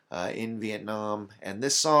time in Vietnam, and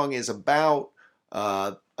this song is about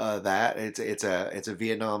that. It's a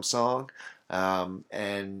Vietnam song,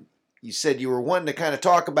 and you said you were wanting to kind of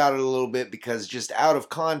talk about it a little bit because just out of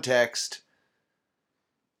context,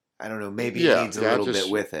 I don't know, maybe it needs a little bit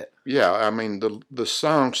with it. Yeah, I mean, the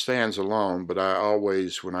song stands alone, but I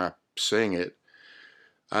always, when I sing it,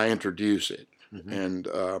 I introduce it. Mm-hmm. And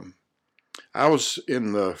I was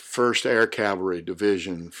in the 1st Air Cavalry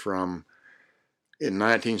Division in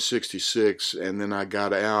 1966, and then I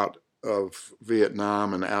got out of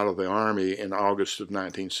Vietnam and out of the Army in August of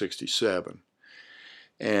 1967.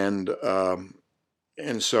 And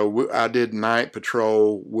so I did night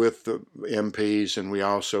patrol with the MPs, and we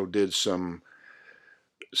also did some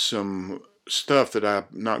stuff that I'm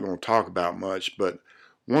not going to talk about much. But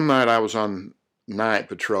one night I was on night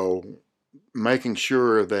patrol, making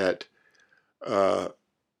sure that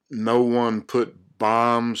no one put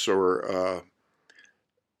bombs or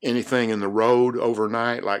anything in the road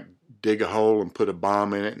overnight, like dig a hole and put a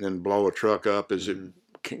bomb in it and then blow a truck up as it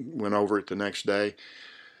went over it the next day.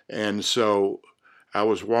 And so I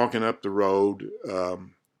was walking up the road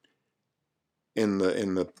in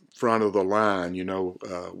the front of the line,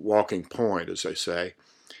 walking point, as they say.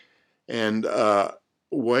 And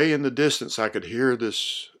way in the distance, I could hear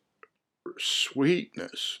this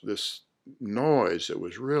sweetness, this noise that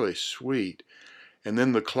was really sweet. And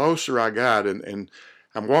then the closer I got, and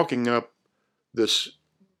I'm walking up this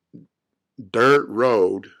dirt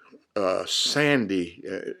road, sandy,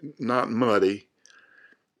 not muddy,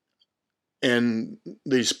 and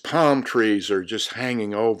these palm trees are just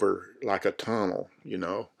hanging over like a tunnel,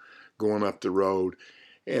 going up the road.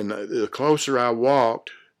 And the closer I walked,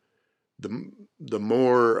 the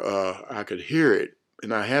more I could hear it.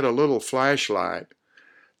 And I had a little flashlight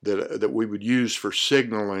that we would use for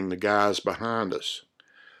signaling the guys behind us.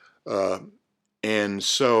 And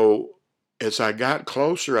so as I got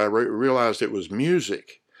closer, I realized it was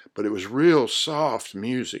music, but it was real soft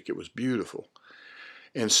music. It was beautiful.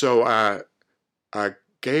 And so I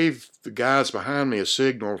gave the guys behind me a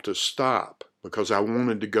signal to stop because I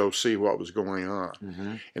wanted to go see what was going on.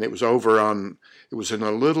 Mm-hmm. And it was it was in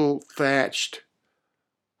a little thatched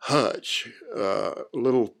hutch,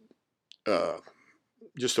 little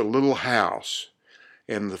just a little house,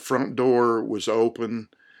 and the front door was open,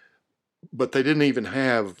 but they didn't even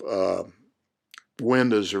have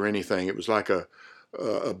windows or anything. It was like a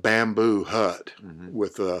bamboo hut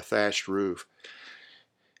with a thatched roof.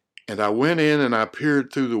 And I went in and I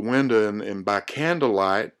peered through the window, and by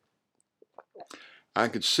candlelight, I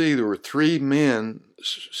could see there were three men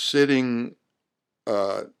sitting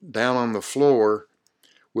down on the floor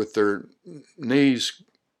with their knees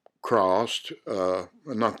crossed,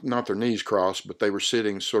 not their knees crossed, but they were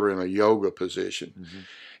sitting sort of in a yoga position.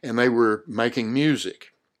 And they were making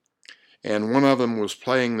music. And one of them was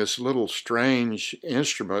playing this little strange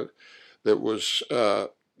instrument that was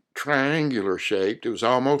triangular shaped. It was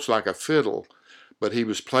almost like a fiddle, but he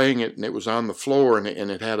was playing it, and it was on the floor, and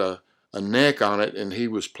it had a neck on it, and he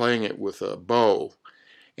was playing it with a bow.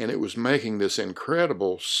 And it was making this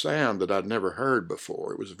incredible sound that I'd never heard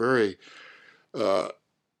before. It was very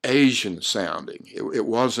Asian sounding. It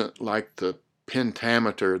wasn't like the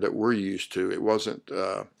pentameter that we're used to. It wasn't,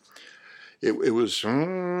 it was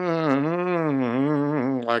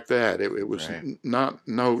like that. It was not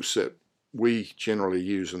notes that we generally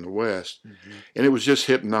use in the West. And it was just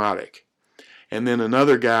hypnotic. And then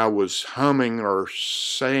another guy was humming or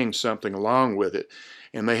saying something along with it,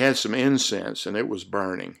 and they had some incense, and it was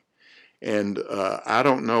burning. And I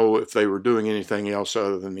don't know if they were doing anything else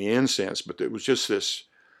other than the incense, but it was just this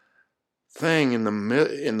thing in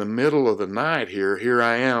the middle of the night here. Here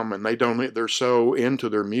I am, and they're so into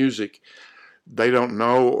their music, they don't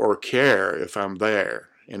know or care if I'm there.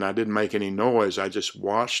 And I didn't make any noise. I just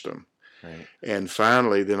watched them. Right. And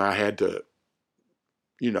finally, then I had to,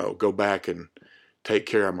 go back and take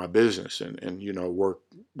care of my business and work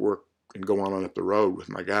and go on up the road with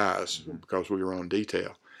my guys because we were on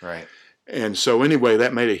detail. Right. And so anyway,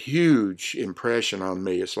 that made a huge impression on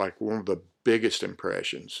me. It's like one of the biggest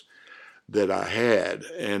impressions that I had.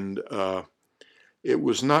 And it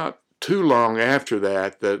was not too long after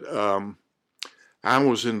that I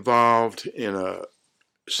was involved in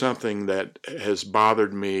something that has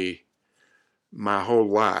bothered me my whole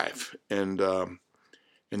life. And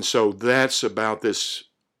so that's about this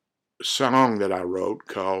song that I wrote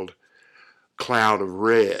called Cloud of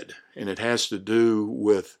Red. And it has to do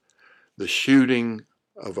with the shooting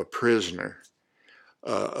of a prisoner,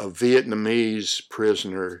 a Vietnamese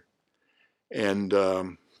prisoner. And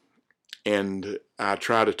I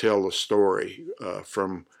try to tell the story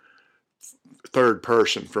from third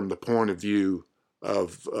person, from the point of view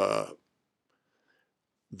of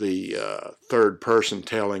the third person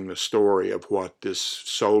telling the story of what this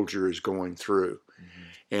soldier is going through.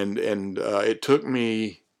 And it took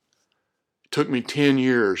me 10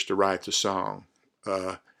 years to write the song.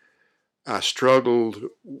 I struggled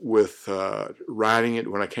with writing it.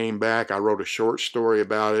 When I came back, I wrote a short story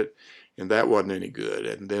about it, and that wasn't any good.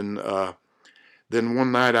 And then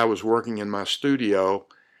one night I was working in my studio,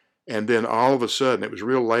 and then all of a sudden, it was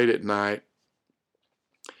real late at night,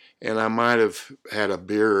 and I might have had a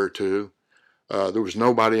beer or two. There was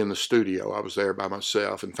nobody in the studio. I was there by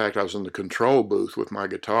myself. In fact, I was in the control booth with my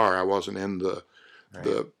guitar. I wasn't in the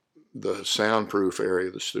soundproof area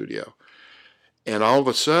of the studio. And all of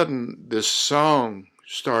a sudden, this song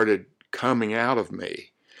started coming out of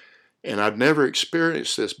me. And I'd never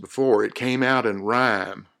experienced this before. It came out in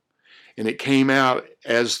rhyme. And it came out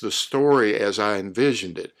as the story as I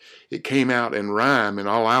envisioned it. It came out in rhyme, and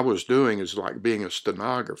all I was doing is like being a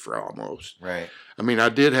stenographer almost. Right. I mean, I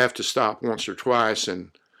did have to stop once or twice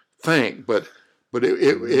and think, but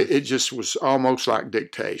it just was almost like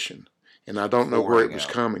dictation. And I don't know where it was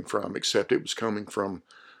coming from, except it was coming from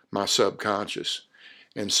my subconscious.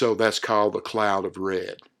 And so that's called The Cloud of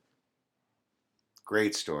Red.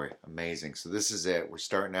 Great story. Amazing. So this is it. We're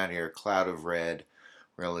starting out here, Cloud of Red.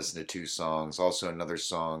 We're going to listen to two songs. Also another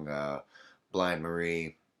song, Blind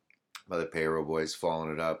Marie by the Payroll Boys,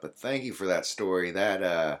 following it up. But thank you for that story.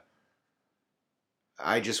 That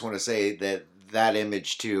I just want to say that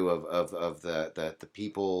image too of the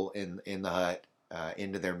people in the hut,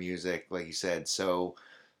 into their music, like you said, so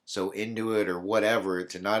into it or whatever,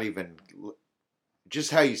 to not even,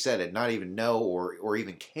 just how you said it, not even know or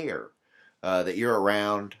even care that you're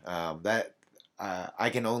around. That I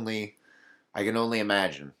can only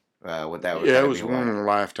imagine what that would be. Yeah, it was one in a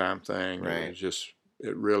lifetime thing. Right.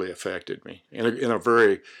 It really affected me in a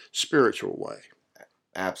very spiritual way.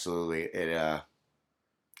 Absolutely.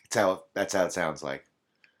 That's how it sounds like.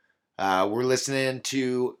 We're listening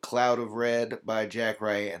to Cloud of Red by Jack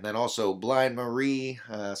Wright, and then also Blind Marie,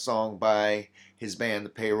 a song by his band, the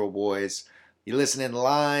Payroll Boys. You're listening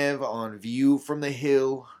live on View from the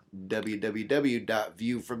Hill,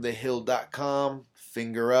 www.viewfromthehill.com.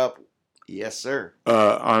 Finger up Yes, sir.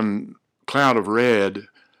 On Cloud of Red,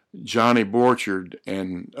 Johnny Borchard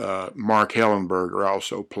and Mark Hellenberg are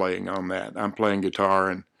also playing on that. I'm playing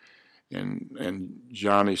guitar, and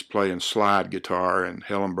Johnny's playing slide guitar, and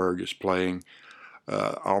Hellenberg is playing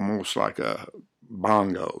almost like a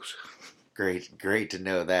bongos. Great to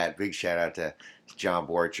know that. Big shout out to John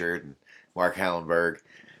Borchard and Mark Hallenberg.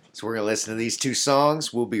 So we're going to listen to these two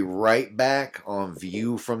songs. We'll be right back on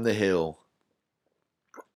View from the Hill.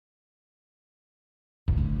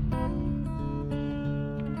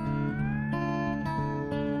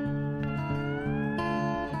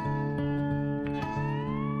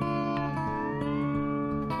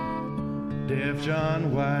 Deaf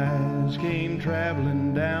John Wise came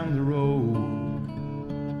traveling down the road,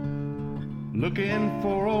 looking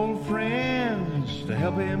for old friends to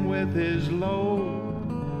help him with his load.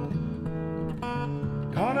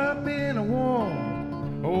 Caught up in a war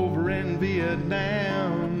over in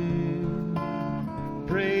Vietnam,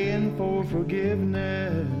 praying for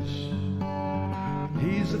forgiveness.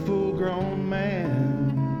 He's a full-grown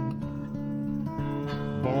man,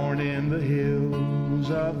 born in the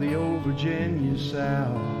hills of the old Virginia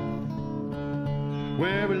South,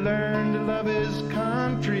 where he learned to love his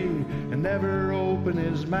country and never open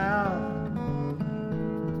his mouth.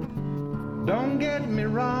 Don't get me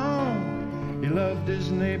wrong, he loved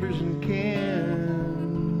his neighbors and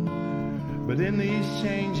kin, but in these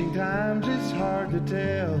changing times it's hard to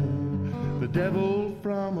tell the devil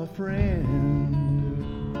from a friend.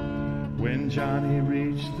 When Johnny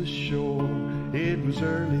reached the shore, it was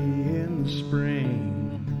early in the spring.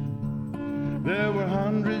 There were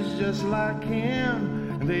hundreds just like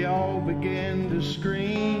him, and they all began to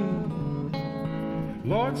scream,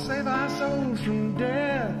 Lord, save our souls from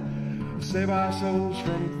death, save our souls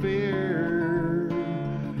from fear.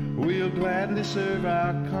 We'll gladly serve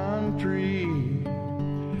our country,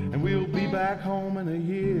 and we'll be back home in a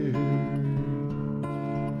year.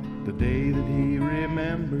 The day that he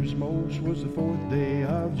remembers most was the 4th day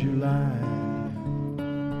of July.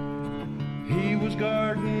 He was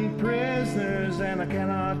guarding prisoners, and I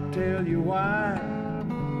cannot tell you why.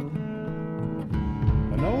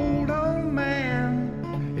 An old man,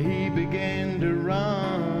 he began to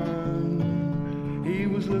run. He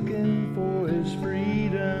was looking for his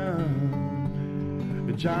freedom,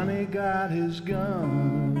 but Johnny got his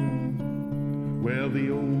gun. Well,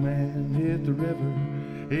 the old man hit the river.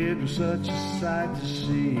 It was such a sight to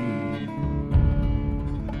see.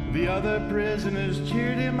 The other prisoners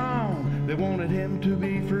cheered him on. They wanted him to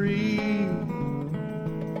be free.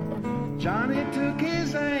 Johnny took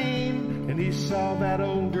his aim, and he saw that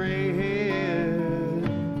old gray head.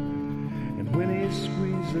 And when he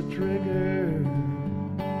squeezed the trigger,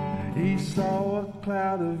 he saw a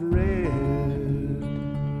cloud of red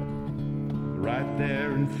right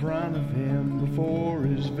there in front of him, before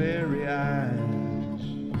his very eyes.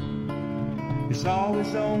 He saw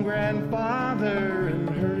his own grandfather and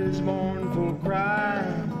heard his mournful cry.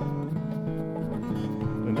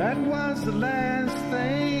 And that was the last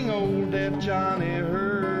thing old deaf Johnny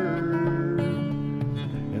heard.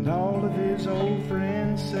 And all of his old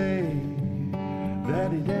friends say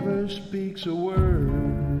that he never speaks a word.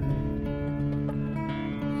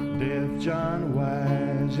 Deaf John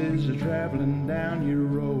Wise is a-traveling down your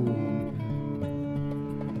road,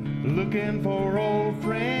 looking for old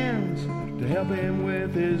friends to help him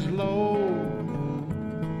with his load.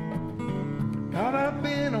 Caught up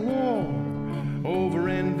in a war over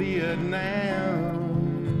in Vietnam,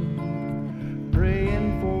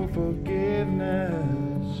 praying for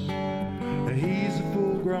forgiveness. He's a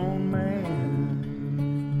full-grown man.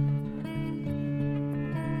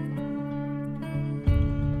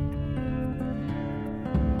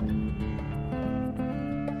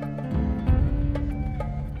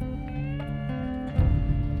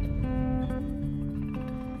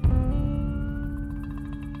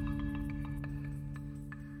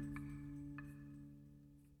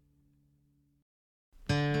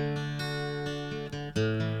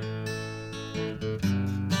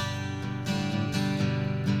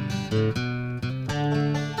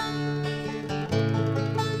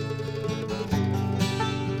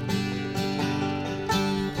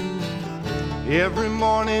 Every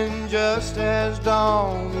morning just as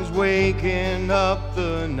dawn is waking up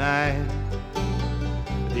the night,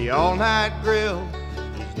 the all-night grill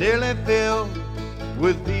is nearly filled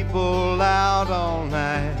with people out all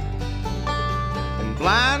night. And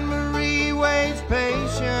blind Marie waits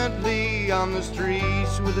patiently on the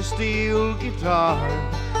streets with a steel guitar.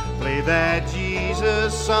 Play that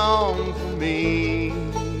Jesus song for me.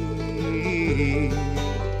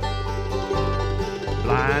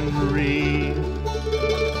 Blind Marie,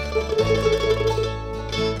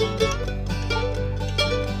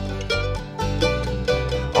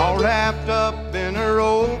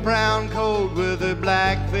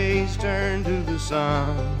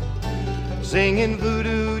 sun, singing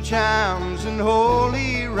voodoo chimes and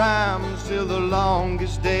holy rhymes till the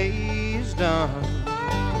longest day is done.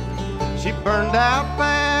 She burned out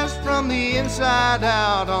fast from the inside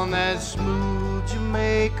out on that smooth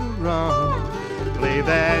Jamaica rum. Play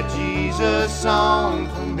that Jesus song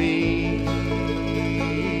for me,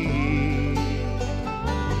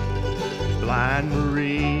 Blind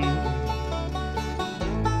Marie.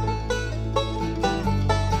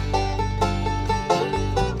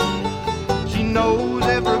 She knows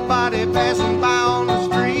everybody passing by on the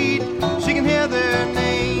street. She can hear their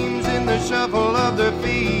names in the shuffle of their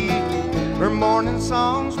feet. Her morning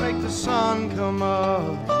songs make the sun come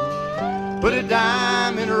up. Put a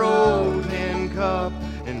dime in her old tin cup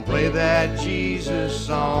and play that Jesus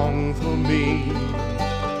song for me,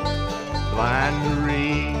 Blind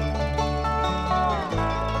Marie.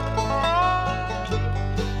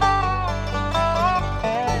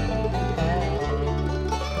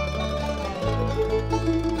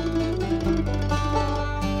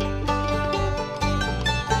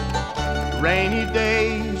 Rainy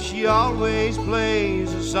days, she always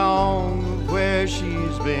plays a song of where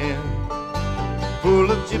she's been, full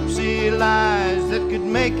of gypsy lies that could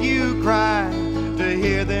make you cry to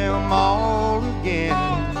hear them all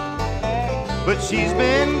again. But she's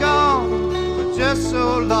been gone for just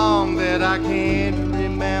so long that I can't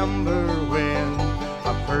remember when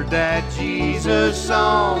I've heard that Jesus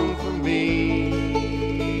song for me,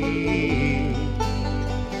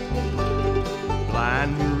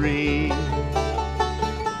 Blind Marie.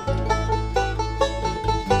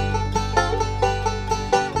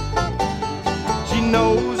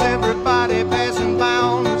 Knows everybody passing by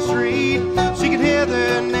on the street. She can hear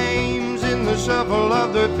their names in the shuffle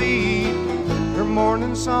of their feet. Her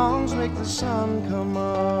morning songs make the sun come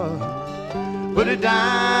up. Put a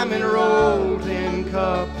dime in her old tin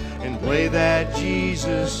cup and play that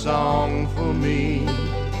Jesus song for me,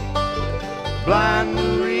 Blind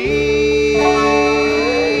Marie,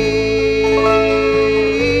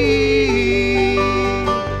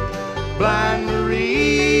 Blind Marie.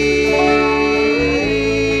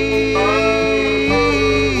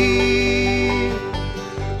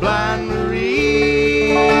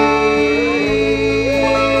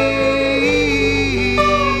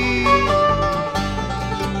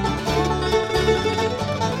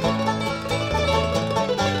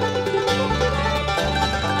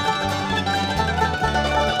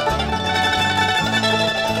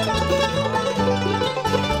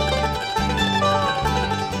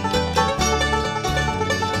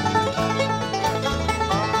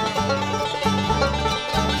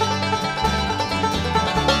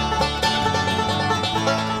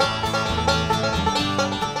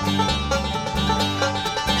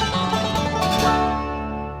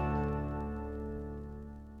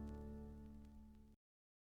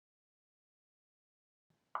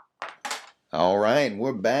 All right,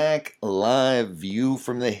 we're back live. View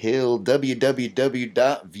from the Hill,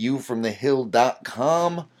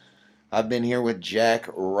 www.viewfromthehill.com. I've been here with Jack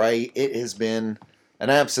Wright. It has been an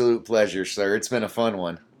absolute pleasure, sir. It's been a fun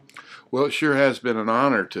one. Well, it sure has been an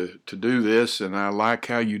honor to do this, and I like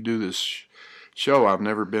how you do this show. I've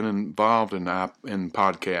never been involved in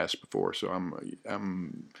podcasts before, so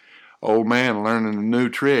I'm old man learning a new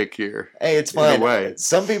trick here. Hey, it's fine.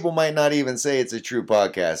 Some people might not even say it's a true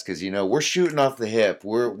podcast because, we're shooting off the hip.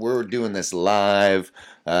 We're doing this live,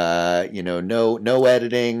 no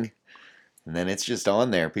editing, and then it's just on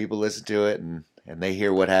there. People listen to it and they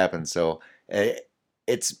hear what happens. So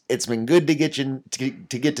it's been good to get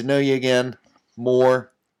to know you again,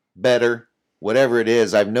 more, better, whatever it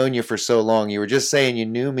is. I've known you for so long. You were just saying you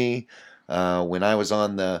knew me when I was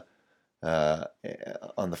on the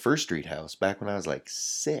First Street House back when I was like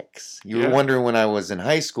 6. You were wondering when I was in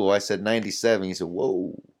high school. I said 97. You said,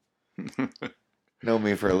 "Whoa." Know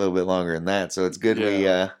me for a little bit longer than that, so it's good.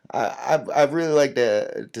 Yeah. I've really liked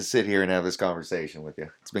to sit here and have this conversation with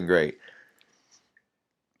you. It's been great.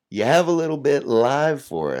 You have a little bit live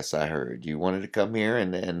for us. I heard you wanted to come here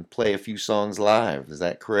and play a few songs live. Is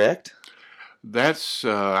that correct? That's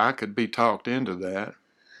I could be talked into that.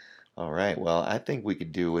 All right. Well, I think we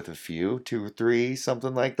could do with a few, 2 or 3,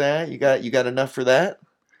 something like that. You got enough for that?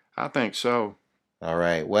 I think so. All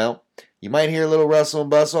right. Well, you might hear a little rustle and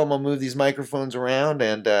bustle. I'm gonna move these microphones around,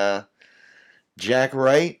 and Jack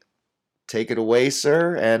Wright, take it away,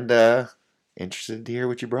 sir. And interested to hear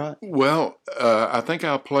what you brought. Well, I think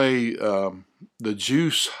I'll play the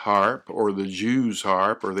Juice harp, or the Jews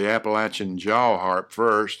harp, or the Appalachian jaw harp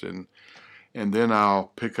first, and then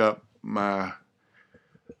I'll pick up my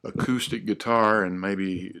acoustic guitar and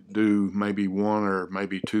do maybe 1 or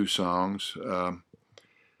maybe 2 songs.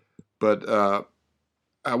 But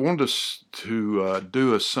I wanted to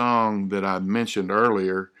do a song that I mentioned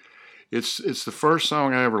earlier. It's the first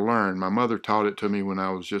song I ever learned. My mother taught it to me when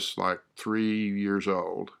I was just like 3 years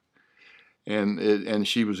old, and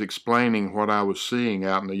she was explaining what I was seeing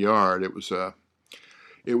out in the yard. It was a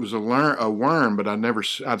worm, but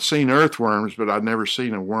I'd seen earthworms, but I'd never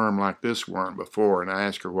seen a worm like this worm before. And I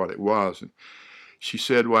asked her what it was, and she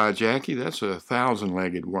said, "Why, Jackie, that's a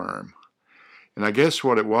 1,000-legged worm." And I guess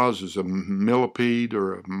what it was is a millipede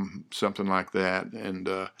or something like that. And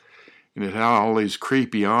it had all these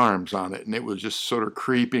creepy arms on it, and it was just sort of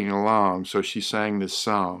creeping along. So she sang this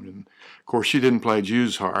song. And, of course, she didn't play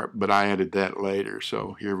Jew's harp, but I added that later.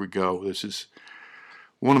 So here we go. This is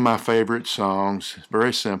one of my favorite songs.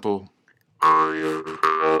 Very simple.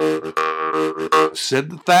 Said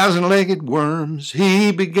the 1,000-legged worms,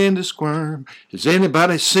 he began to squirm. Has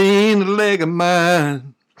anybody seen a leg of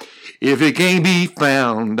mine? If it can't be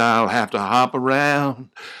found, I'll have to hop around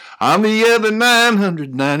on the other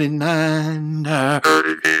 999.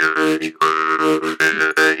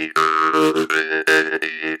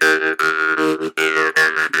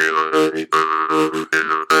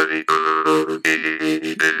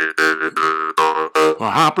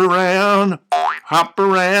 Hop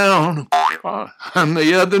around on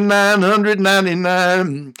the other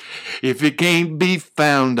 999. If it can't be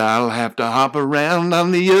found, I'll have to hop around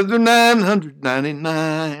on the other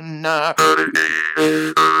 999.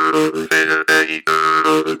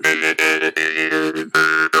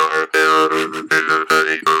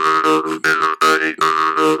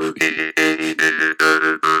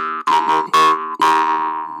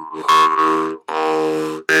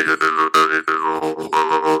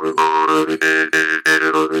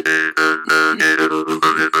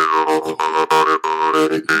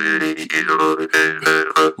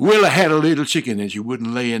 Well, I had a little chicken and she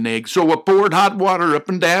wouldn't lay an egg, so I poured hot water up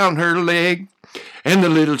and down her leg. And the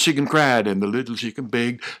little chicken cried and the little chicken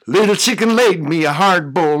begged. Little chicken laid me a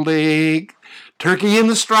hard-boiled egg. Turkey in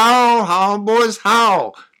the straw, haw, boys,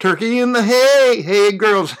 haw. Turkey in the hay, hey,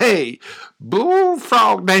 girls, hey.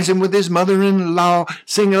 Bullfrog dancing with his mother-in-law.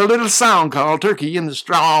 Sing a little song called Turkey in the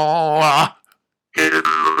Straw.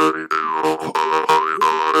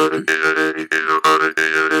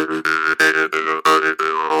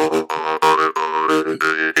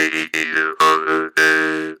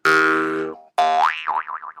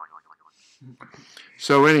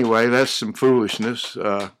 So anyway, that's some foolishness.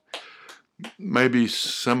 Maybe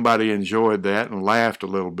somebody enjoyed that and laughed a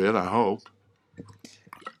little bit, I hope.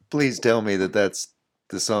 Please tell me that that's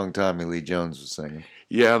the song Tommy Lee Jones was singing.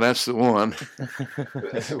 Yeah, that's the one.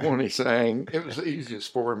 That's the one he sang. It was the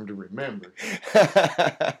easiest for him to remember.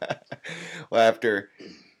 Well, after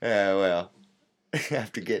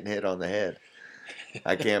getting hit on the head,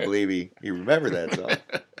 I can't believe he remembered that song.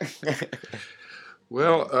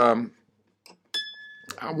 Well,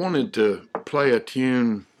 I wanted to play a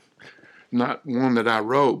tune, not one that I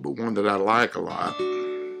wrote, but one that I like a lot.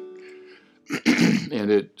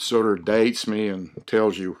 And it sort of dates me and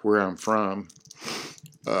tells you where I'm from.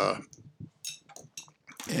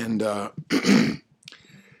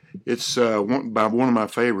 It's by one of my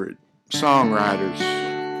favorite songwriters.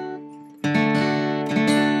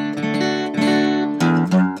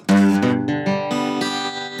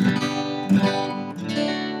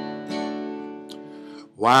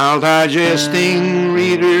 While digesting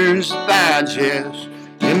Reader's Digest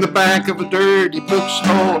in the back of a dirty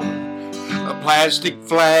bookstore, a plastic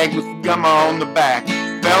flag with gum on the back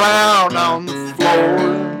fell out on the floor.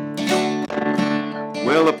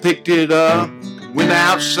 Well, I picked it up, went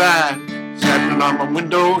outside, sat it on my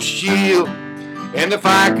window shield, and if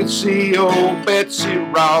I could see old Betsy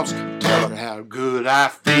Ross, tell her how good I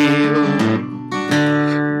feel.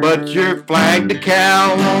 But your flag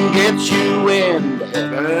decal won't get you into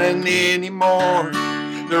heaven anymore.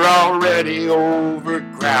 They're already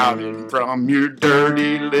overcrowded from your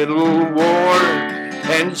dirty little ward.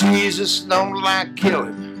 And Jesus don't like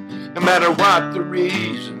killing, no matter what the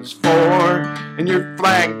reason's for. And your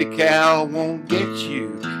flag decal won't get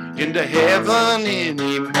you into heaven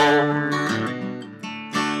anymore.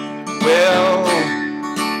 Well,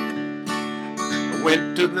 I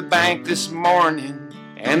went to the bank this morning,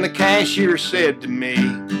 and the cashier said to me,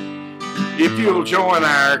 if you'll join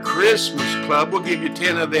our Christmas club, we'll give you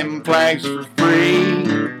 10 of them flags for free.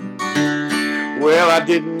 Well, I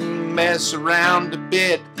didn't mess around a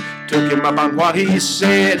bit, took him up on what he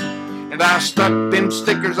said, and I stuck them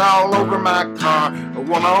stickers all over my car,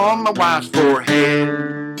 one on my wife's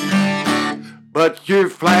forehead. But your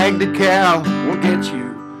flag decal won't get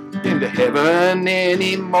you into heaven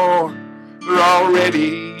anymore. They're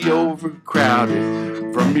already overcrowded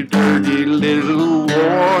from your dirty little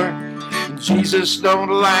war. Jesus don't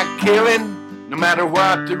like killing, no matter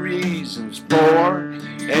what the reason's for.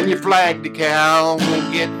 And your flag decal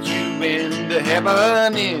won't get you into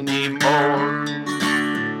heaven anymore.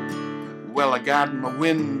 Well, I got my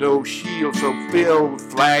window shield so filled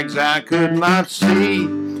with flags I could not see.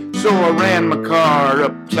 So I ran my car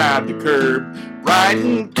upside the curb, right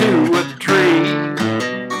into a tree.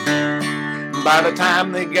 By the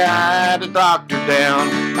time they got a doctor down,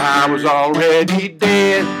 I was already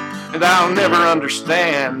dead. And I'll never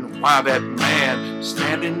understand why that man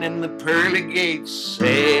standing in the pearly gates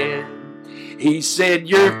said, he said,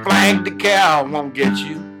 your flag decal won't get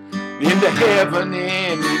you into heaven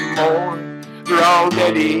anymore. They're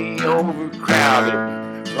already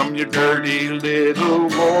overcrowded from your dirty little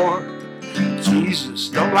war. Jesus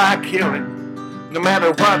don't like killing, no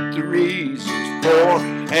matter what the reason's for.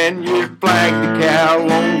 And your flag decal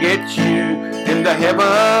won't get you into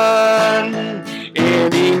heaven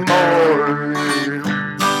anymore.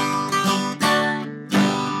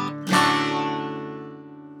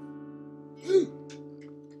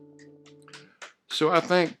 So I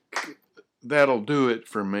think that'll do it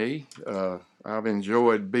for me. I've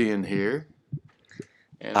enjoyed being here.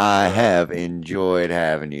 And, I have enjoyed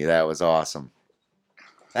having you. That was awesome.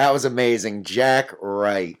 That was amazing. Jack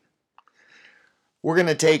Wright. We're going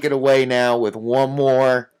to take it away now with one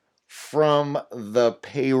more from the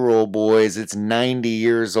Payroll Boys. It's 90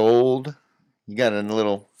 years old. You got a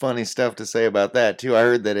little funny stuff to say about that, too. I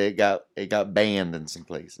heard that it got banned in some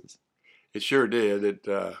places. It sure did.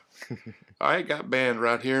 I got banned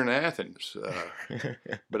right here in Athens,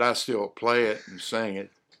 but I still play it and sing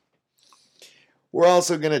it. We're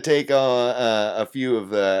also going to take a few of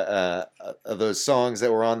those songs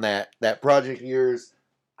that were on that project year's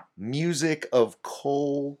Music of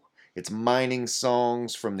Coal. It's mining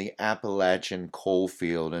songs from the Appalachian coal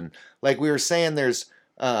field. And like we were saying, there's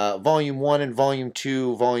Volume 1 and Volume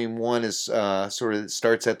 2. Volume 1 is sort of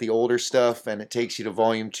starts at the older stuff, and it takes you to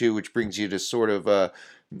Volume 2, which brings you to sort of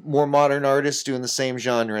more modern artists doing the same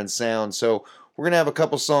genre and sound. So we're going to have a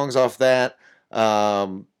couple songs off that. 2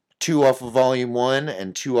 off of Volume 1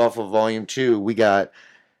 and 2 off of Volume 2. We got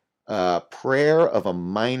Prayer of a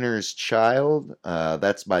Miner's Child.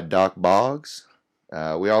 That's by Doc Boggs.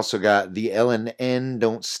 We also got The L&N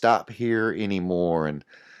Don't Stop Here Anymore. And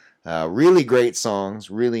really great songs,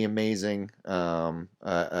 really amazing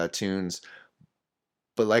tunes.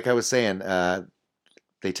 But like I was saying,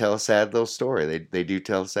 they tell a sad little story. They do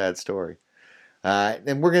tell a sad story.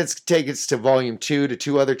 And we're going to take it to Volume 2 to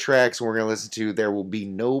 2 other tracks. And we're going to listen to There Will Be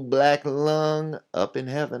No Black Lung Up in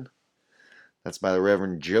Heaven. That's by the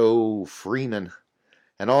Reverend Joe Freeman.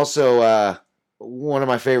 And also one of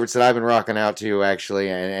my favorites that I've been rocking out to, actually,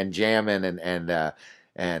 and jamming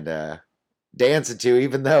and dancing to,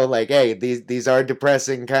 even though, like, hey, these are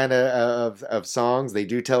depressing kind of songs. They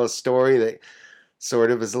do tell a story that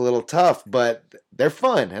sort of is a little tough, but they're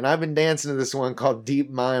fun. And I've been dancing to this one called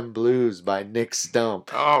Deep Mine Blues by Nick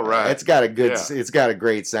Stump. All right. It's got a great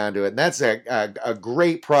sound to it. And that's a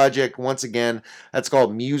great project. Once again, that's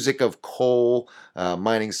called Music of Coal,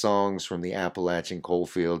 mining songs from the Appalachian coal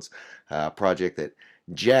fields, project that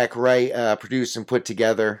Jack Wright produced and put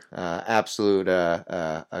together. Absolute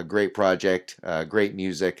a great project, great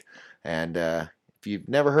music. And if you've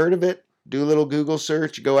never heard of it, do a little Google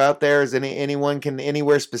search. Go out there. Is anyone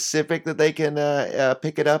anywhere specific that they can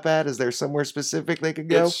pick it up at? Is there somewhere specific they could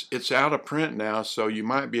go? It's out of print now, so you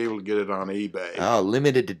might be able to get it on eBay. Oh,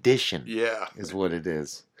 limited edition. Yeah, is what it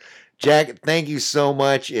is. Jack, thank you so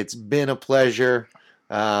much. It's been a pleasure.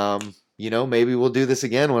 Maybe we'll do this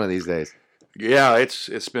again one of these days. Yeah,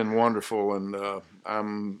 it's been wonderful, and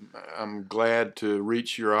I'm glad to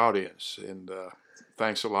reach your audience. And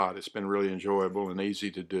thanks a lot. It's been really enjoyable and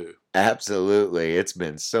easy to do. Absolutely. It's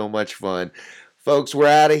been so much fun. Folks, we're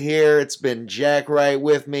out of here. It's been Jack Wright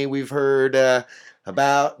with me. We've heard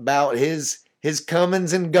about his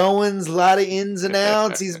comings and goings, a lot of ins and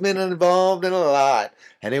outs. He's been involved in a lot.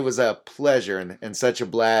 And it was a pleasure and such a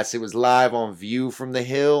blast. It was live on View from the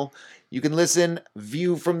Hill. You can listen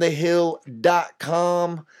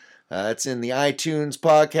viewfromthehill.com. It's in the iTunes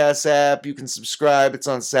podcast app. You can subscribe. It's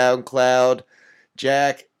on SoundCloud.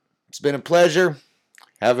 Jack, it's been a pleasure.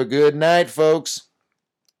 Have a good night, folks.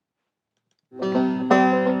 He's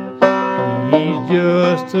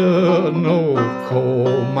just an old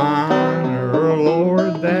coal miner,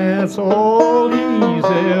 Lord, that's all he's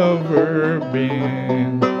ever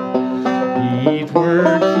been. He's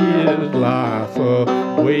worked his life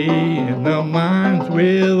away in the mines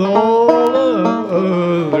with all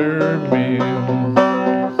other men.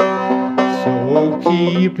 So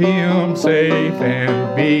keep him safe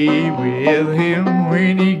and be with him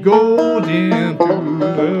when he goes into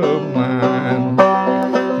the mine,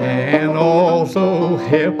 and also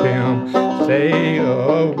help him stay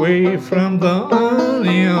away from the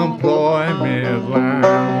unemployment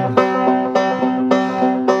line.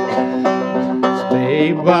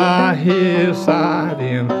 Stay by his side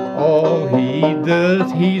in all he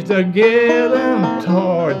does. He's to get him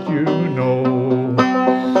taught, you know.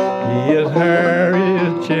 His hair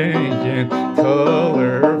is changing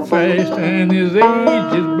color fast, and his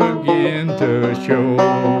age is begin to show.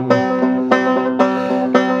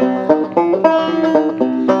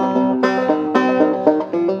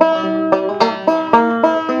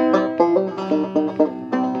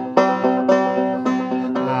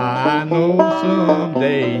 I know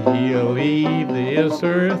someday he'll leave this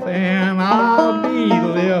earth and I'll be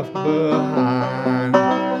left behind.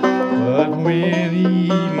 But when he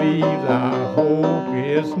leaves, I hope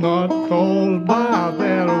it's not caused by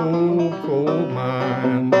that old coal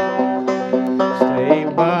mine. Stay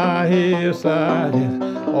by his side is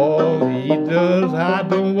all he does. I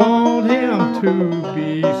don't want him to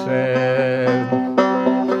be sad.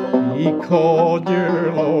 Because,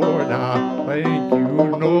 dear Lord, I think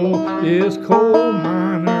you know this coal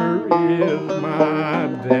miner is my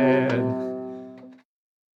dad.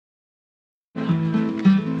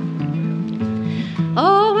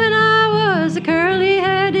 Oh, when I was a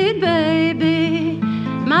curly-headed baby,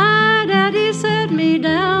 my daddy set me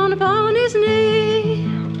down upon his knee.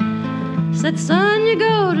 Said, son, you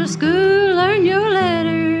go to school, learn your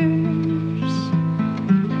letters.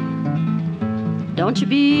 Don't you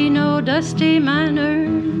be no dusty miner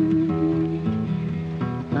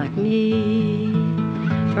like me.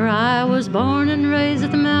 For I was born and raised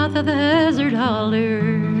at the mouth of the hazard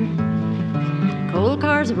holler. Coal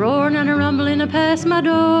cars roaring and a rumbling past my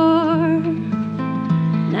door.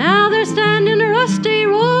 Now they're standing rusty,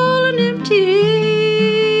 rolling empty,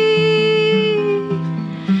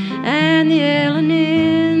 and the yelling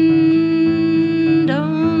in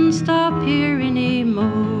don't stop here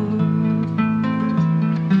anymore.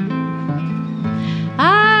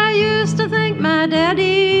 I used to think my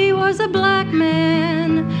daddy was a black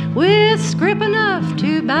man with scrip enough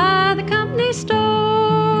to buy the company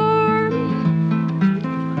store.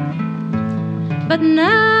 But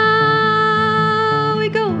now he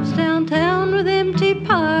goes downtown with empty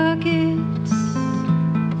pockets,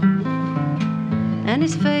 and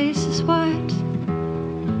his face is white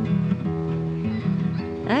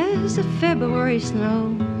as the February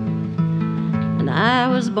snow. And I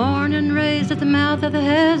was born and raised at the mouth of the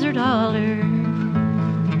hazard holler.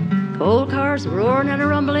 Coal cars roaring and a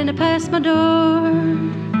rumbling past my door.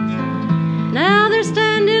 Now they're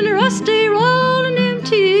standing rusty, rolling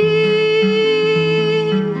empty,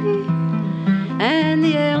 and the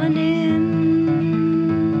yelling in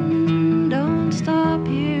don't stop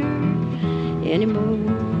here anymore.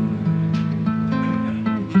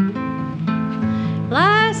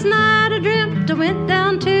 Last night I dreamt I went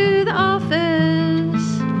down to the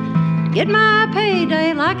office, get my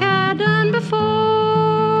payday like I done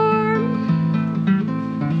before.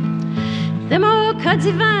 Them old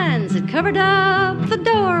cudsy vines had covered up the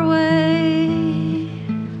doorway,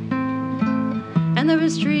 and there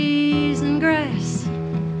was trees and grass,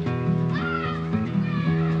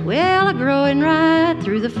 well, a-growing right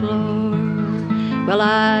through the floor. Well,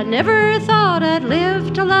 I never thought I'd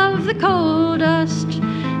live to love the coal dust,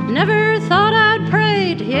 never thought I'd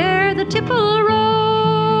pray to hear the tipple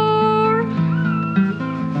roar.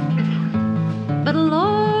 But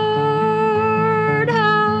Lord,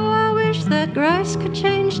 how I wish that grass could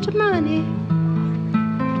change to money.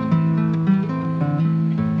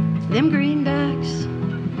 Them greenbacks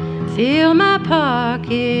fill my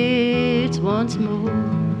pockets once more.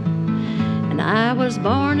 And I was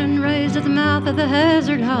born and raised at the mouth of the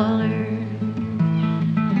hazard holler.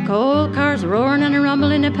 Coal cars roaring and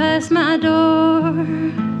rumbling past my door.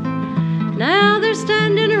 Now they're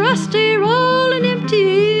standing rusty, rolling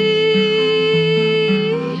empty,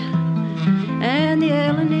 and the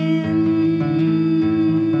yelling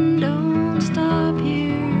in don't stop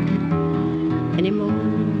here anymore.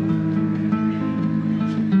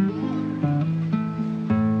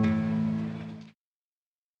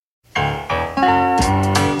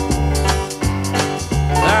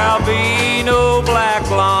 There'll be no black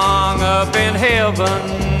lung up in heaven,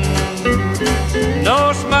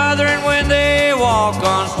 no smothering when they walk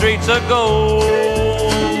on streets of gold.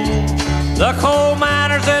 The coal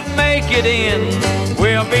miners that make it in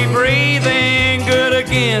will be breathing good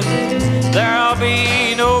again. There'll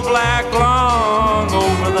be no black lung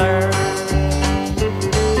over there.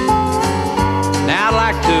 Now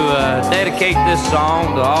dedicate this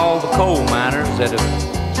song to all the coal miners that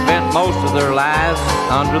have spent most of their lives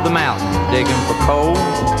under the mountain digging for coal.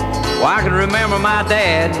 Well, I can remember my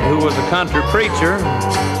dad, who was a country preacher.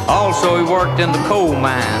 Also, he worked in the coal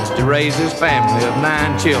mines to raise his family of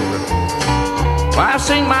 9 children. Well, I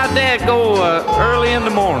seen my dad go early in the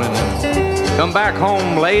morning and come back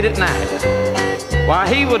home late at night.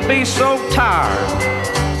 Why, he would be so tired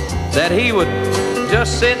that he would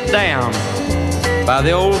just sit down by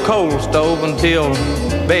the old coal stove until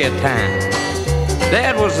bedtime.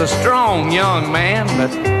 Dad was a strong young man,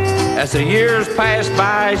 but as the years passed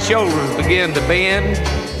by, his shoulders began to bend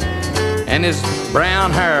and his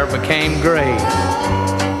brown hair became gray.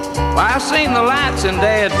 Well, I've seen the lights in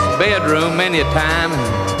Dad's bedroom many a time,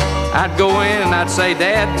 and I'd go in and I'd say,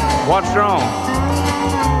 "Dad, what's wrong?"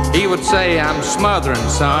 He would say, "I'm smothering,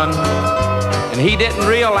 son." And he didn't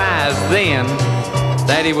realize then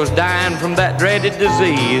that he was dying from that dreaded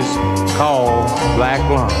disease called black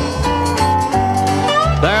lung.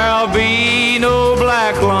 There'll be no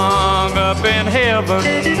black lung up in heaven,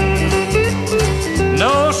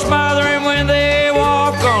 no smothering when they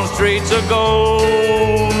walk on streets of gold.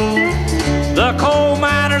 The coal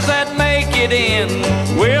miners that make it in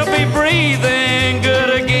will be breathing good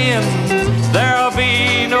again. There'll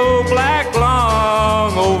be no black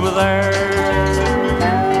lung over there.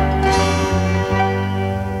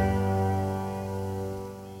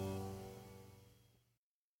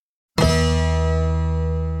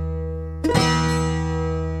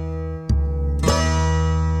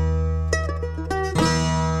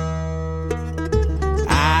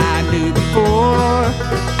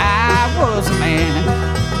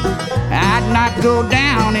 Go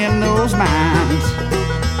down in those mines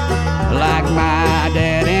like my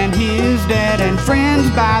dad and his dad and friends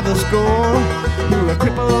by the score who are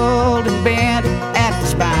crippled and bent at the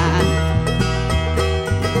spine.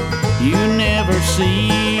 You never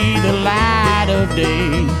see the light of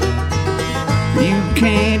day. You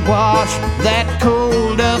can't wash that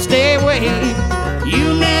coal dust away. You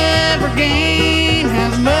never gain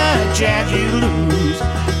as much as you lose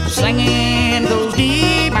singing those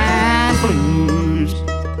deep mine blues.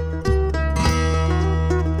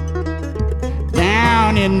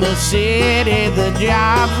 Down in the city, the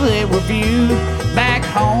jobs they were few. Back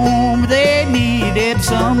home, they needed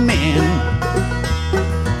some men.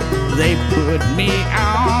 They put me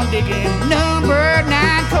on digging number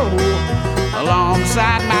 9 coal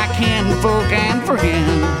alongside my kinfolk and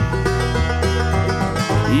friends.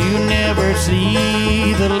 You never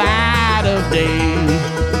see the light of day.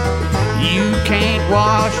 You can't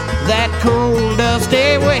wash that coal dust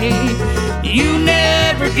away. You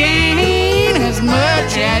never gain as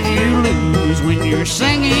much as you lose when you're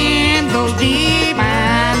singing those deep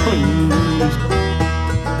mine blues.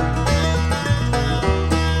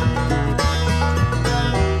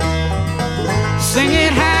 Sing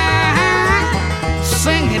it high,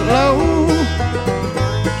 sing it low.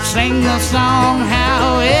 Sing the song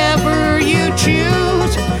however you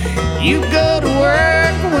choose. You go to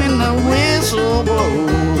work when the whistle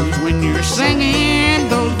blows, when you're singing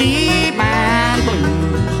those deep mine blues.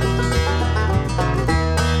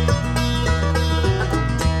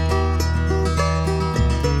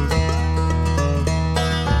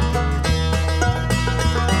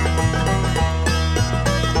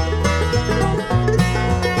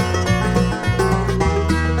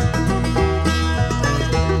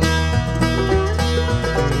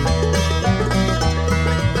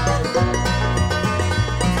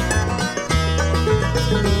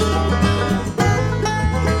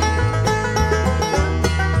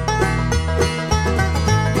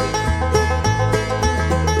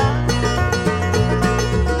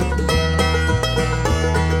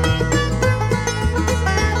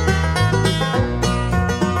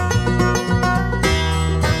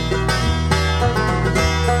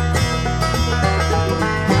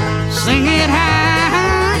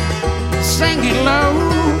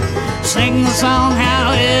 Sing the song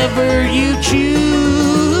however you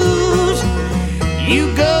choose.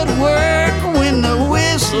 You go to work when the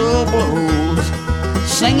whistle blows,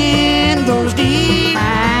 singing those deep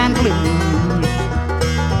mine blues.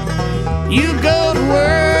 You go to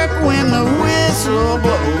work when the whistle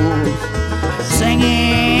blows,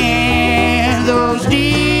 singing those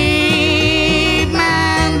deep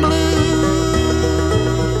mine blues.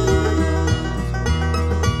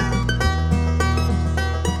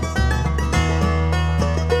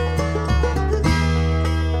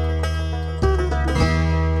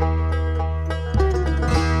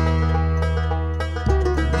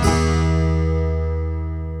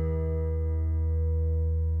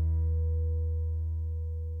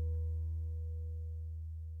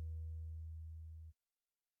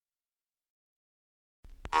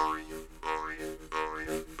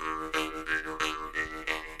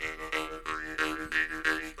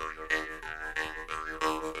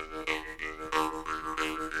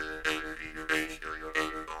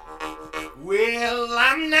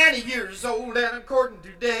 old and I'm courting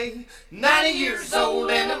today. 90 years old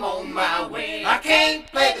and I'm on my way. I can't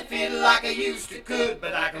play the fiddle like I used to could,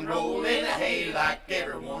 but I can roll in the hay like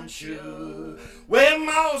everyone should. Well,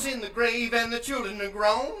 Ma's in the grave and the children are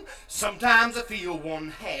grown. Sometimes I feel one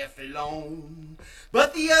half alone,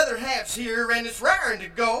 but the other half's here and it's raring to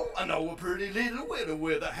go. I know a pretty little widow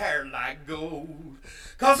with a hair like gold.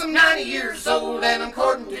 'Cause I'm 90 years old and I'm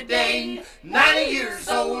courting today. 90 years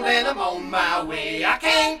old and I'm on my way. I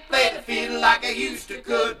can't play the fiddle like I used to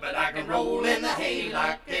could, but I can roll in the hay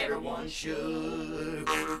like everyone should.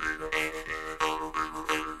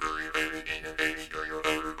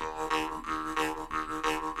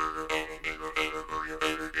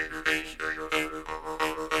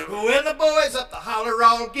 When the boys up the holler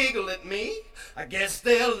all giggle at me, I guess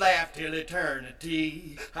they'll laugh till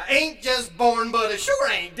eternity. I ain't just born, but I sure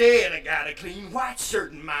ain't dead. I got a clean white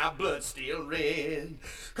shirt and my blood's still red.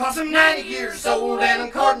 'Cause I'm 90 years old and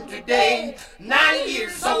I'm courting today. 90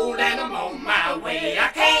 years old and I'm on my way. I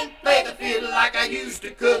can't play the fiddle like I used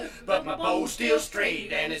to could, but my bow's still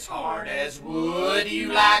straight and it's hard as wood.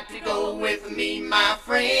 You like to go with me, my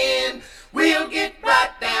friend? We'll get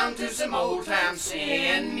right down to some old time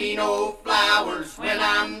sin. Me no flowers when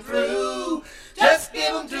I'm through. Just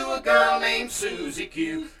give 'em to a girl named Susie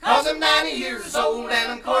Q. 'Cause I'm 90 years old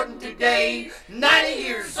and I'm courting today. 90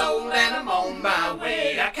 years old and I'm on my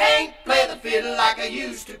way. I can't play the fiddle like I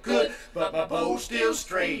used to could, but my bow's still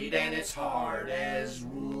straight and it's hard as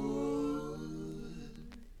wood.